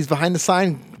Bronson sees behind the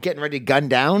sign, getting ready to gun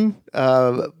down.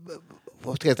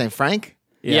 What's the guy's name? Frank.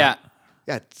 Yeah.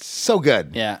 Yeah, it's so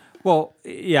good. Yeah. Well,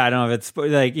 yeah, I don't know if it's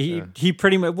like he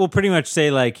pretty much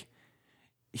say like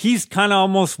he's kind of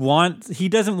almost he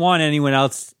doesn't want anyone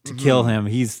else to kill him.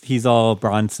 He's all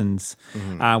Bronson's,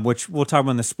 which we'll talk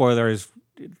about in the spoilers.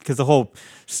 Because the whole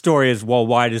story is, well,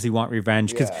 why does he want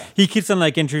revenge? Because he keeps on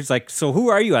like introducing, like, so who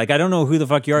are you? Like, I don't know who the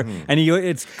fuck you are. And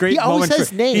it's great. He always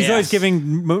says names. He's always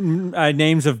giving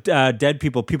names of dead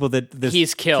people that this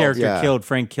He's killed. character killed,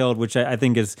 Frank killed, which I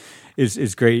think is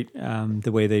great.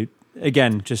 The way they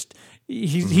just.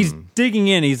 He's digging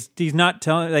in. He's not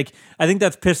telling. Like, I think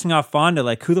that's pissing off Fonda.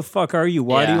 Like, who the fuck are you?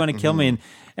 Why do you want to kill me?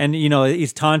 And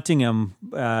he's taunting him.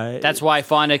 That's why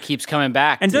Fonda keeps coming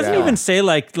back. And doesn't even say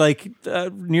like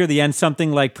near the end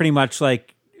something like pretty much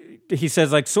like he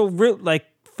says like like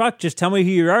fuck, just tell me who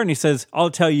you are. And he says, I'll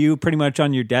tell you pretty much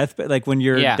on your death, but like when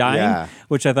you're dying,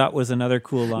 which I thought was another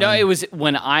cool line. No, it was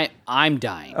when I'm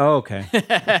dying. Oh, okay.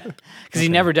 Because he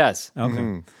never does.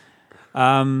 Okay.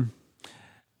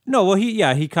 No, well,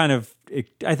 he kind of.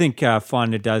 I think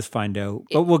Fonda does find out,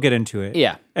 but we'll get into it.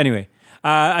 Yeah. Anyway,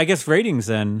 I guess ratings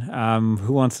then.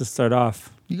 Who wants to start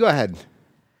off? You go ahead.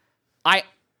 I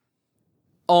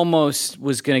almost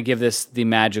was going to give this the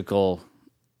magical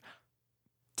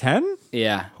 10.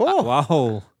 Yeah. Oh,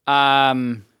 wow. I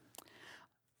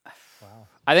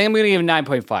think I'm going to give it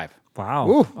 9.5. Wow.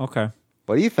 Ooh. Okay.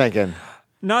 What are you thinking?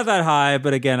 Not that high,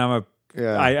 but again,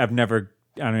 I've never.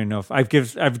 I don't even know if I've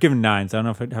given 9s. I don't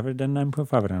know if I done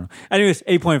 9.5. I don't know. Anyways,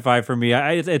 8.5 for me.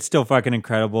 It's still fucking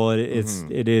incredible.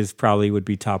 It is probably would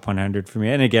be top 100 for me.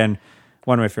 And again,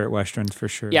 one of my favorite westerns for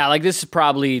sure. Yeah, like this is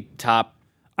probably top.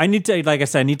 I need to, like I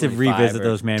said, revisit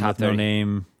those Man with 30. No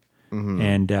Name,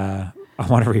 and I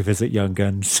want to revisit Young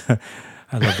Guns.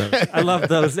 I love those. I love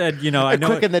those. And, I know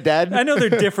Quick and the Dead. I know they're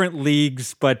different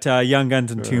leagues, but Young Guns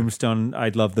and Tombstone. I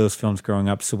love those films growing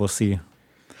up. So we'll see.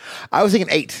 I was thinking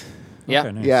 8. Yeah.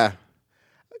 Okay, nice. Yeah.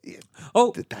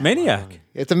 Oh, Maniac.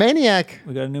 It's a Maniac.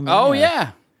 We got a new Maniac. Oh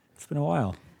yeah. It's been a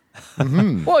while.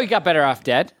 Well, you got Better Off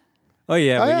Dead. Oh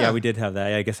yeah, we did have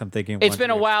that. I guess I'm thinking It's been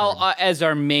a while as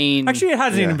our main. Actually, it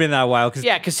hasn't even been that while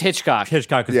because Hitchcock.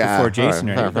 Hitchcock was before Jason,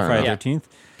 right? The Friday 13th.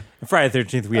 Friday the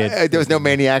 13th, we had there was no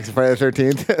Maniacs on Friday the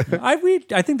 13th.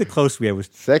 I think the closest we had was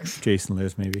 6. Jason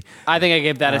Lives, maybe. I think I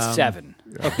gave that a 7.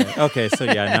 Okay, so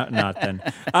yeah, not then.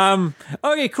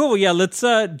 Okay, cool. Yeah, let's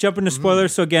jump into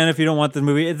spoilers. So again, if you don't want the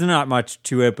movie, it's not much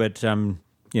to it, but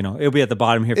it'll be at the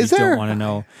bottom here if you don't want to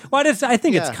know. Well, I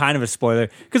think it's kind of a spoiler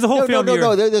because the whole film.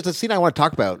 No. There's a scene I want to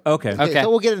talk about. Okay. So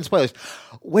we'll get into spoilers.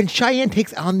 When Cheyenne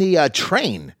takes on the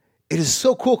train, it is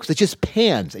so cool because it just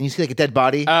pans and you see like a dead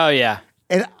body. Oh yeah.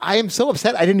 And I am so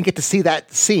upset I didn't get to see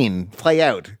that scene play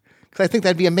out because I think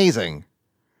that'd be amazing.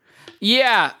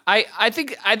 Yeah, I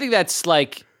think that's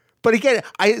like. But again,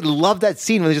 I love that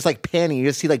scene where they're just like panning. You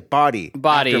just see like body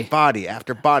after body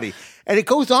after body, and it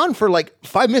goes on for like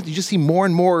 5 minutes. You just see more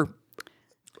and more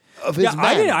of his. Yeah,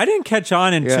 I didn't catch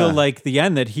on until like the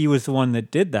end that he was the one that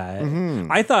did that.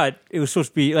 I thought it was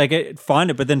supposed to be like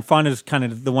Fonda, but then Fonda's kind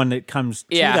of the one that comes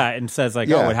to that and says like,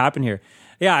 "Oh, what happened here?"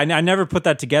 Yeah, I never put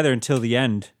that together until the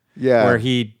end. Yeah, where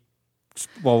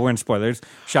we're in spoilers.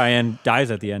 Cheyenne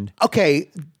dies at the end. Okay.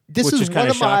 This is one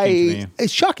of my.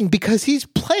 It's shocking because he's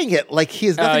playing it like he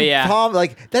has nothing. Calm.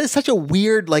 Like that is such a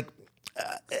weird. Like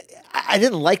I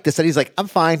didn't like this. And he's like, I'm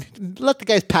fine. Let the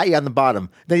guys pat you on the bottom.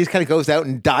 Then he just kind of goes out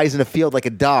and dies in a field like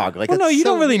a dog. Like, well, no, you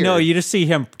don't really know. You just see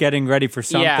him getting ready for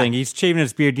something. Yeah. He's shaving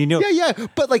his beard. Yeah.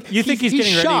 But like, you think he's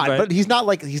getting shot, ready, but he's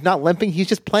not limping. He's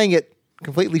just playing it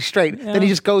completely straight. Yeah. Then he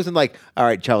just goes and like, all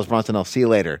right, Charles Bronson, I'll see you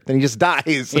later. Then he just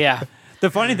dies. Yeah. The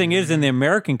funny thing is, in the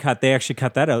American cut, they actually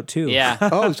cut that out too. Yeah.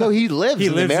 Oh, so he lives.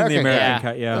 In the American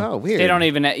cut. Yeah. Oh, weird. You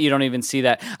don't even see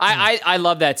that. I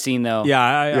love that scene though.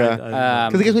 Yeah.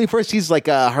 Because when he first sees like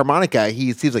a harmonica,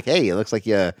 he seems like, hey, it looks like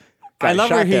you. I love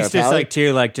where he's just like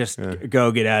too, like just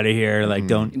go get out of here, like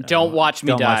don't watch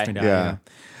me die. Yeah.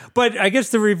 But I guess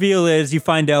the reveal is you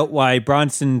find out why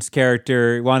Bronson's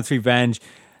character wants revenge.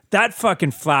 That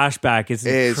fucking flashback is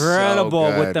incredible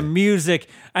so with the music,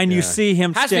 and you see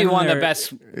him. Has to be one of the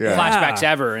best flashbacks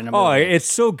ever in a movie. Oh,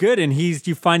 it's so good, and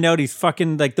you find out he's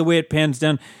fucking like the way it pans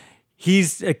down.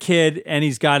 He's a kid, and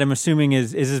he's got him. Assuming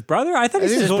is his brother. I thought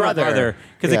it's his older brother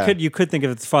because you could think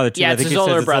of his father too. Yeah, I think it's his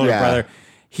older brother.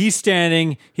 He's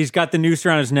standing. He's got the noose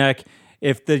around his neck.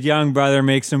 If the young brother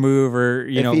makes a move or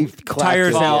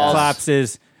tires out,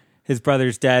 collapses. His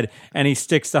brother's dead, and he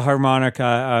sticks the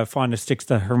harmonica. Fonda sticks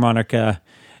the harmonica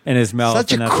in his mouth.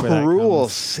 Such and a that's cruel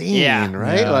scene,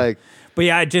 right? Yeah. But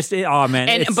yeah, oh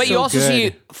man, but you also good.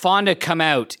 see Fonda come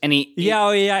out, and he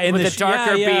with the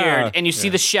darker beard, and you see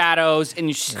the shadows, and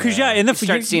you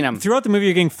start seeing him throughout the movie.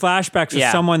 You're getting flashbacks of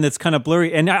someone that's kind of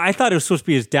blurry, and I thought it was supposed to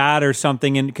be his dad or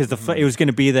something, and because it was going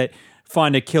to be that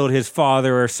Fonda killed his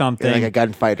father or something, like a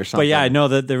gunfight or something. But yeah, I know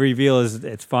that the reveal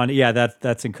it's fun. Yeah,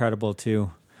 that's incredible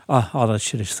too. Oh, all that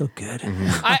shit is so good.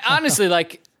 Mm-hmm. I honestly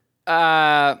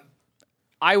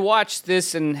I watched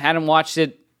this and hadn't watched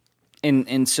it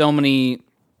in so many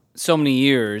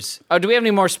years. Oh, do we have any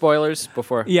more spoilers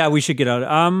before? Yeah, we should get out.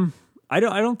 I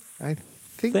don't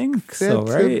think so,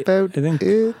 right? I think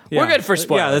it. We're good for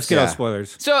spoilers. Yeah, let's get out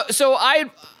spoilers. So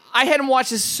I hadn't watched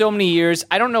this so many years.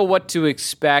 I don't know what to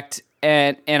expect,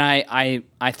 and I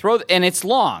throw, and it's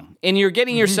long, and you're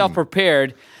getting yourself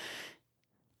prepared.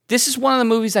 This is one of the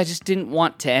movies I just didn't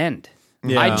want to end.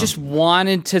 Yeah. I just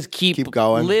wanted to keep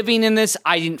going, living in this.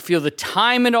 I didn't feel the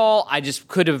time at all. I just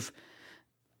could have.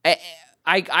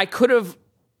 I could have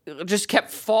just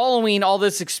kept following all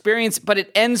this experience, but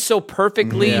it ends so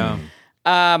perfectly. Yeah.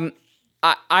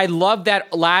 I love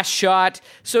that last shot.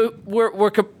 So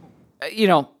we're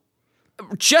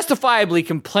justifiably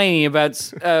complaining about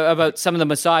some of the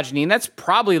misogyny, and that's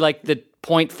probably like the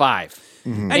 0.5.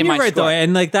 And you're right though,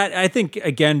 and like that, I think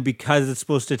again because it's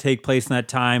supposed to take place in that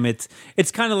time, it's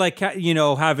kind of like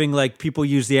having like people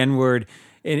use the N-word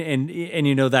and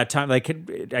that time, like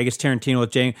I guess Tarantino with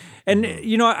Jane, and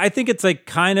I think it's like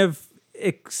kind of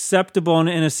acceptable in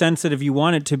a sense that if you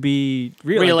want it to be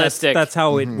realistic, that's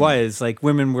how it was. Like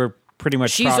women were pretty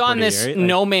much she's on this right?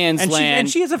 no man's land, and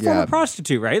she is a former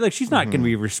prostitute, right? Like she's not going to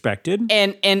be respected,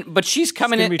 but she's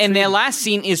coming in, and their last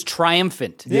scene is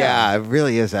triumphant. Yeah, it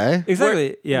really is, eh?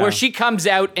 Exactly. Where she comes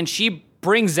out and she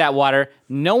brings that water.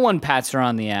 No one pats her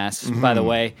on the ass, by the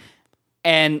way,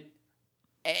 and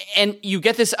you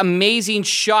get this amazing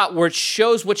shot where it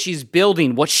shows what she's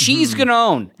building, what she's going to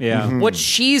own, what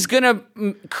she's going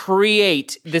to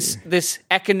create, this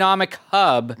economic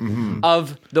hub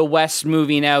of the West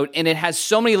moving out. And it has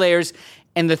so many layers,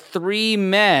 and the three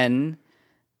men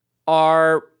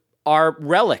are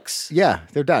relics. Yeah,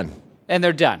 they're done. And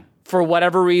they're done. For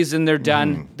whatever reason, they're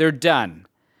done. They're done.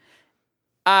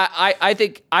 I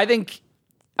think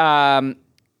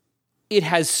it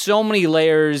has so many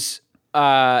layers.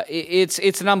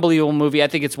 It's an unbelievable movie. I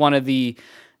think it's one of the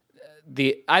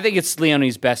I think it's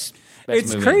Leone's best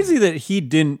it's movie. Crazy that he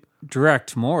didn't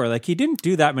direct more. Like he didn't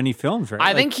do that many films, right?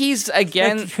 I think he's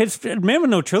again his Man with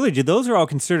No Trilogy. Those are all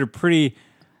considered pretty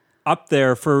up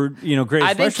there for great.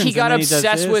 I think he got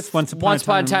obsessed with Once Upon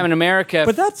a Time in America,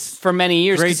 but that's for many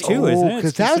years. Great too, isn't it?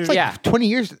 Because that was like 20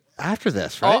 years after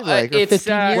this, right? Like 15 years.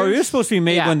 Well, it was supposed to be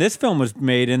made when this film was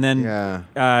made, and then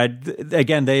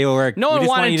again they were. No one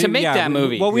wanted to make that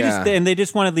movie. Well, they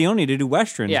just wanted Leone to do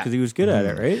westerns because he was good at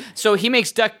it, right? So he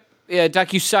makes Duck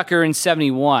You Sucker in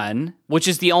 '71, which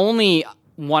is the only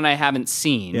one I haven't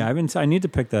seen. Yeah, I need to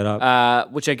pick that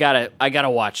up. Which I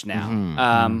gotta watch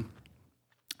now.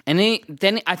 And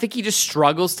then I think he just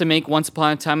struggles to make Once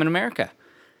Upon a Time in America,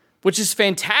 which is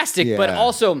fantastic, but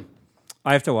also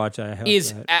I have to watch that.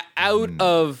 Is out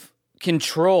of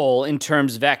control in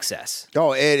terms of excess.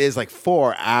 Oh, it is like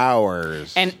 4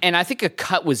 hours. And I think a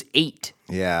cut was 8.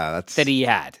 Yeah, that he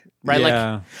had. Right?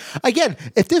 Yeah. Like again,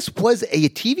 if this was a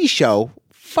TV show,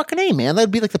 fucking A, man,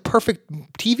 that'd be like the perfect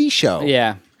TV show.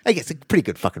 Yeah. I guess it's a pretty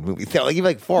good fucking movie. Like even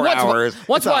like 4 hours.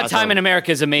 Once Upon a Time in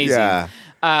America is amazing. Yeah.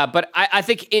 But I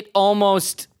think it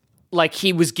almost like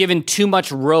he was given too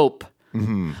much rope.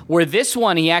 Where this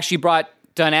one, he actually brought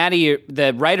Donati,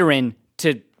 the writer, in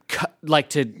to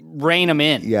rein him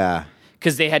in. Yeah.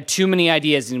 Because they had too many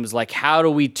ideas, and it was like, how do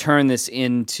we turn this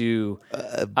into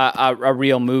a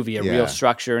real movie, a real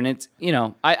structure? And it's it's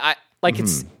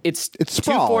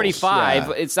 2:45.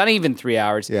 Yeah. It's not even 3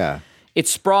 hours. Yeah.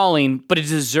 It's sprawling, but it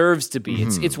deserves to be.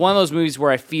 It's one of those movies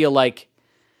where I feel like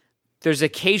there's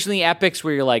occasionally epics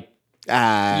where you're like,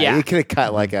 you could have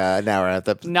cut like an hour at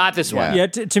the. Not this one. Yeah,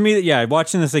 to me,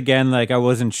 watching this again, like I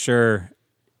wasn't sure.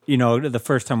 The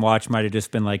first time watch might have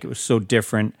just been like it was so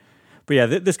different, but yeah,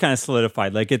 this kind of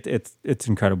solidified. Like it's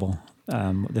incredible.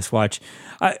 This watch,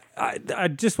 I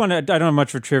just want to. I don't have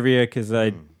much for trivia because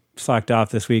I slacked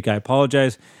off this week. I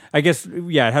apologize. I guess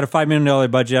it had a $5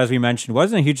 million budget, as we mentioned. It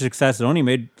wasn't a huge success. It only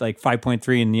made like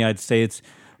 5.3 in the United States.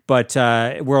 But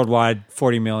worldwide,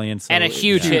 40 million, so and a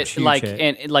huge hit. Hit.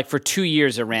 And for 2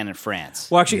 years, it ran in France.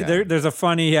 Well, actually, there's a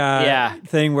funny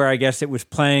thing where I guess it was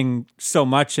playing so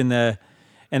much in the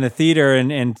theater,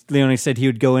 and Leone said he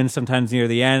would go in sometimes near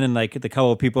the end, and like the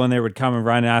couple of people in there would come and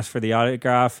run and ask for the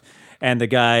autograph, and the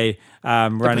guy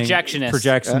running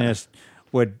projectionist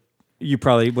would. You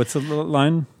probably what's the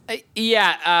line?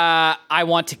 I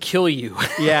want to kill you.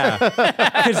 Yeah,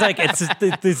 because like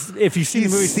if you've seen the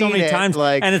movie so many times,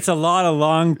 and it's a lot of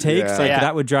long takes,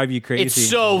 that would drive you crazy. It's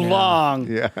so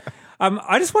long. Yeah.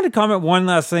 I just want to comment one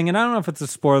last thing, and I don't know if it's a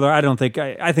spoiler. I don't think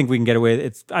I think we can get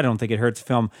away. I don't think it hurts the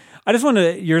film. I just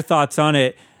wanted your thoughts on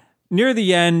it. Near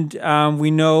the end,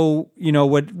 we know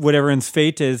what everyone's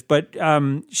fate is, but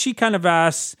she kind of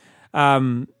asks.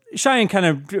 Cheyenne kind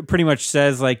of pretty much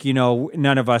says like,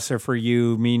 none of us are for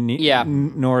you,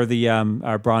 nor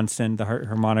the Bronson, the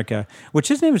harmonica, which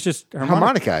his name is just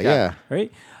Harmonica, yeah.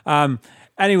 Right.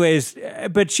 Anyways,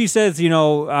 but she says, see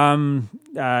you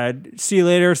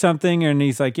later or something. And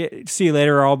he's like, see you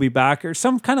later or I'll be back, or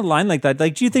some kind of line like that.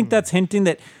 Like, do you think that's hinting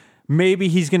that maybe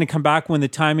he's going to come back when the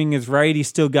timing is right? He's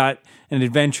still got an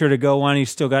adventure to go on.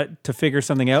 He's still got to figure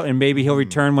something out, and maybe he'll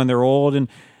return when they're old, and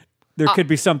there could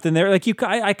be something there. Like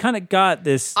I kind of got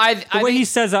this. The way he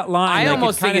says that line, I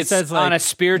almost think it's says on a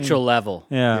spiritual level.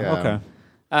 Yeah.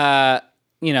 Okay.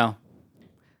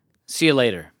 See you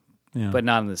later, but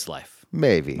not in this life.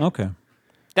 Maybe. Okay.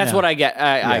 That's what I get.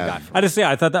 I got.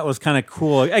 I thought that was kind of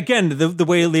cool. Again, the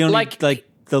way Leonie like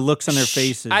the looks on their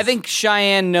faces. I think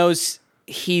Cheyenne knows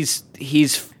he's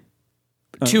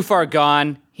too far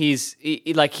gone. He's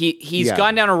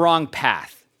gone down a wrong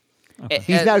path. Okay.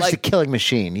 He's not just a killing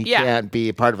machine. He can't be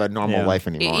a part of a normal life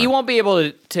anymore. He won't be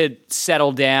able to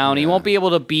settle down. He won't be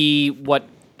able to be what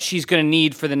she's going to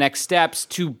need for the next steps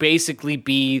to basically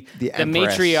be the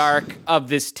matriarch of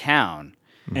this town.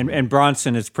 And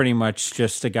Bronson is pretty much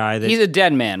just a guy that he's a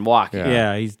dead man walking.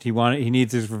 Yeah, he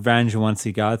needs his revenge once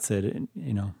he got it.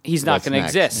 He's not going to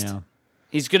exist. Yeah.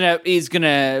 He's gonna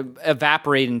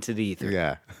evaporate into the ether.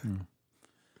 Yeah.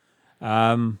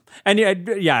 And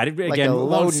again, like a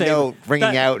low note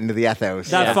ringing out into the ethos.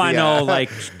 That final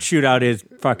shootout is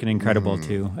fucking incredible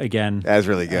too. Again, that's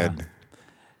really good.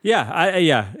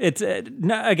 It's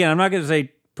again, I'm not going to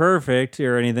say perfect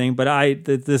or anything, but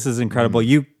this is incredible.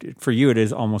 For you, it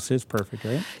is almost perfect,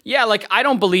 right? Yeah, like I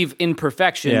don't believe in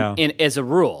perfection as a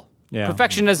rule. Yeah.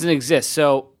 Perfection doesn't exist.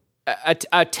 So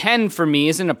a 10 for me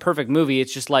isn't a perfect movie.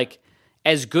 It's just like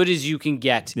as good as you can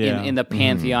get in the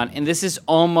pantheon, and this is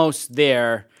almost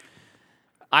there.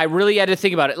 I really had to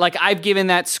think about it. Like I've given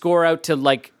that score out to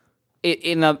like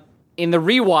in the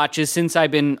rewatches since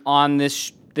I've been on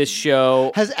this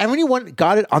show. Has anyone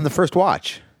got it on the first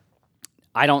watch?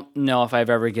 I don't know if I've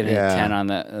ever given a 10 on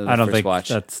the I don't first think watch.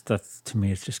 That's to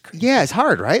me, it's just crazy. Yeah, it's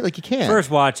hard, right? Like you can't. First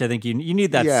watch, I think you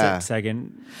need that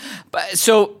second. But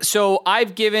so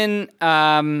I've given,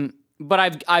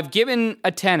 but I've given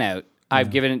a 10 out. I've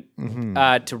given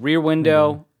it to Rear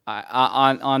Window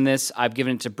on this. I've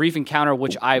given it to Brief Encounter,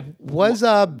 which I was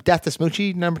Death to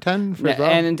Smoochie number 10 for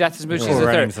and Death to Smoochie is the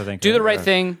third. I think, Do the Right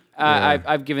Thing.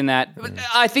 I've given that.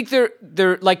 I think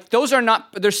they're like those are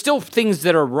not. There's still things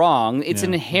that are wrong. It's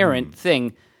an inherent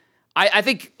thing. I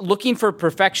think looking for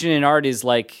perfection in art is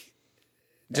like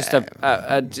just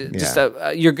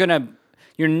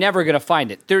you're never gonna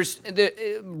find it.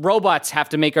 Robots have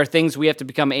to make our things. We have to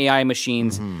become AI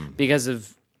machines because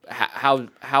of how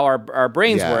our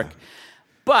brains work.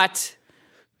 But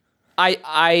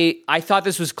I thought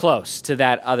this was close to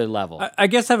that other level. I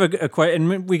guess I have a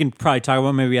question, and we can probably talk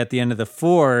about maybe at the end of the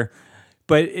 4.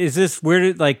 But is this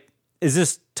is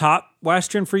this top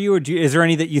Western for you, or is there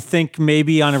any that you think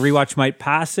maybe on a rewatch might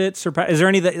pass it? Is there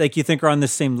any that like you think are on the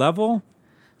same level?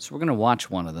 So we're gonna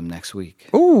watch one of them next week.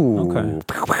 Ooh,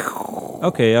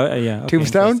 okay, yeah. Okay,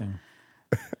 Tombstone.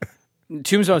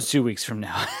 Tombstone's 2 weeks from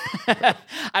now.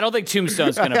 I don't think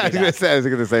Tombstone's going to be that. I was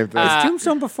going to say the same thing. Is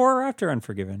Tombstone before or after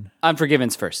Unforgiven?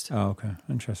 Unforgiven's first. Oh, okay.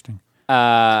 Interesting.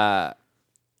 Yeah.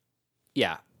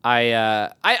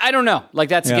 I don't know. Like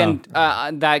that's again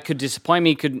that could disappoint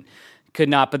me, could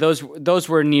not. But those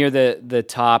were near the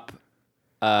top.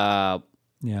 Yeah.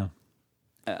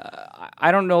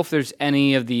 I don't know if there's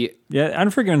any of the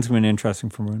Unforgiven's been interesting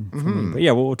for me. But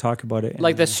yeah, we'll talk about it.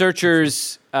 Like The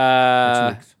Searchers.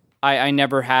 I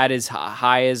never had as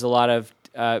high as a lot of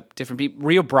different people.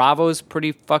 Rio Bravo's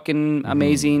pretty fucking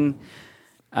amazing.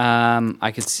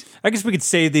 I guess we could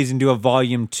save these and do a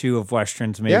volume 2 of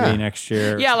Westerns maybe next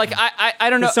year. Yeah, like I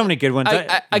don't know. There's so many good ones.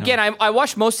 I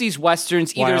watched most of these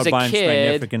Westerns either as a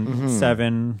kid. Magnificent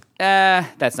 7.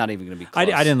 That's not even going to be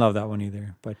close. I didn't love that one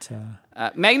either. But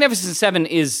Magnificent 7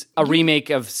 is a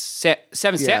remake of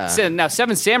Seven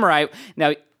Samurai.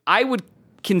 Now, I would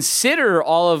consider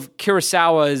all of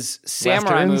Kurosawa's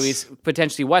samurai movies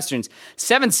potentially Westerns.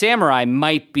 Seven Samurai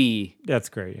might be. That's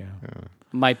great, yeah.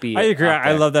 Might be. I agree.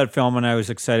 I love that film, and I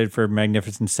was excited for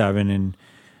Magnificent 7, and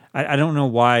I don't know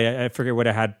why. I forget what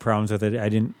I had problems with it. I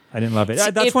didn't love it.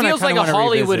 That's it when feels I like a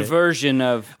Hollywood version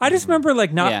of. I just remember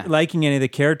like not liking any of the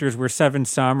characters. Where Seven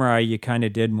Samurai, you kind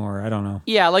of did more. I don't know.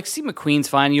 Yeah, like Steve McQueen's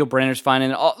fine, Yul Brynner's fine,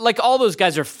 and all those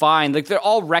guys are fine. Like they're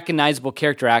all recognizable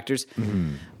character actors.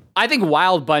 Mm-hmm. I think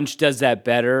Wild Bunch does that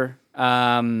better.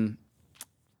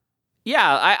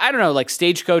 Yeah, I don't know. Like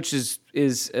Stagecoach is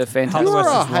a fantastic. You were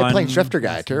a High Plains Drifter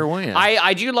guy, Tara Williams.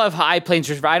 I do love High Plains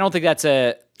Drifter. I don't think that's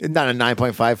not a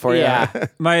 9.5 for you. Yeah.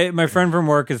 My friend from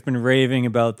work has been raving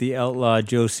about the Outlaw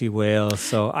Josie Wales,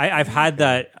 so I've had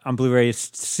that on Blu-ray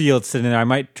sealed sitting there. I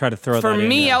might try to throw that in. For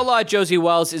me, Outlaw Josie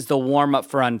Wales is the warm up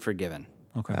for Unforgiven.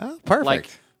 Okay,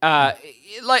 perfect.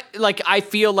 Like I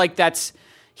feel like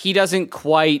he doesn't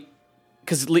quite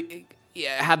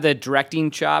have the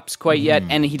directing chops quite yet,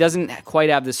 and he doesn't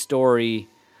quite have the story.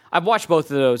 I've watched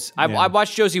both of those. I've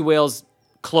watched Josie Wales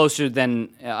closer than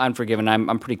Unforgiven.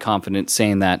 I'm pretty confident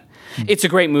saying that. It's a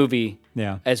great movie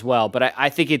as well, but I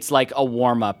think it's like a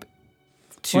warm-up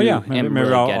to maybe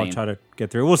I'll try to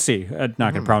get through. We'll see. I'm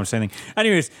not going to promise anything.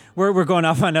 Anyways, we're going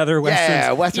off on other westerns.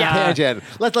 Yeah, Western tangent.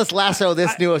 Let's lasso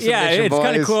this new submission, it's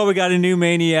kind of cool. We got a new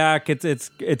Maniac.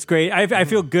 It's great. I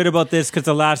feel good about this because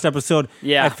the last episode,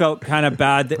 I felt kind of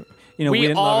bad that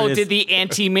we all did the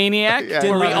anti-Maniac,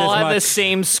 where we all had the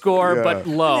same score but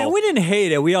low. Yeah, we didn't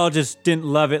hate it. We all just didn't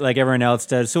love it like everyone else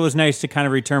does. So it was nice to kind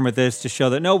of return with this to show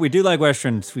that no, we do like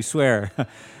westerns. We swear.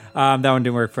 That one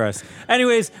didn't work for us.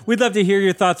 Anyways, we'd love to hear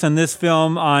your thoughts on this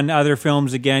film, on other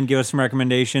films. Again, give us some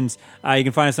recommendations. You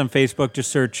can find us on Facebook.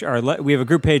 Just search we have a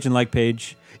group page and like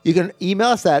page. You can email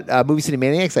us at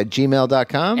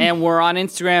moviecitymaniacs@gmail.com. And we're on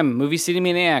Instagram, Movie City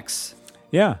Maniacs.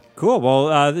 Yeah, cool.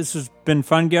 Well, this has been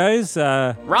fun, guys.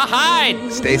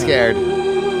 Rawhide! Stay scared.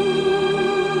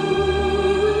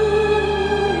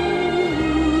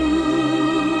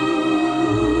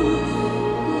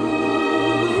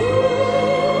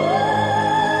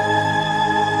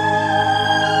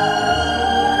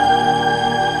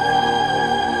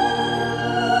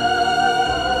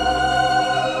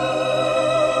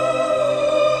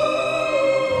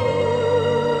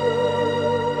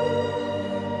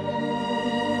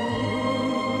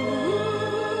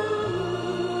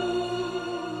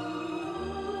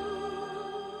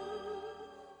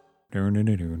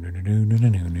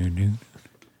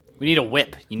 We need a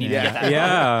whip. You need to get that.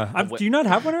 Yeah. Do you not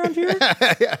have one around here?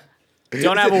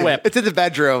 Don't have a whip. It's in the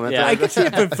bedroom. I can see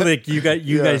it for like you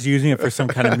guys using it for some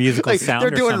kind of musical sound.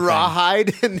 They're doing something. Rawhide.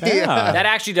 That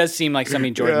actually does seem like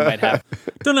something Jordan might have.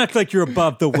 Don't act like you're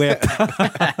above the whip.